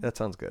 Definitely. That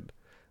sounds good.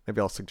 Maybe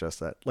I'll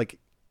suggest that. Like,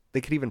 they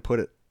could even put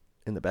it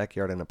in the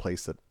backyard in a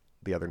place that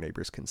the other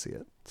neighbors can see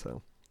it.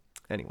 So,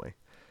 anyway,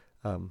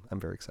 I'm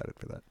very excited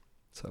for that.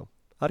 So,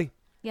 Adi,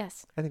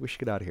 Yes. I think we should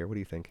get out of here. What do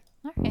you think?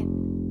 All right.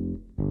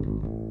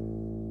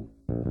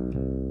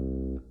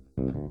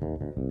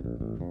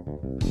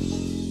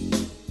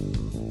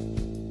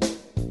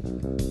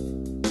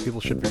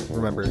 People should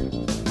remember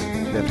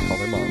they have to call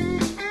their mom.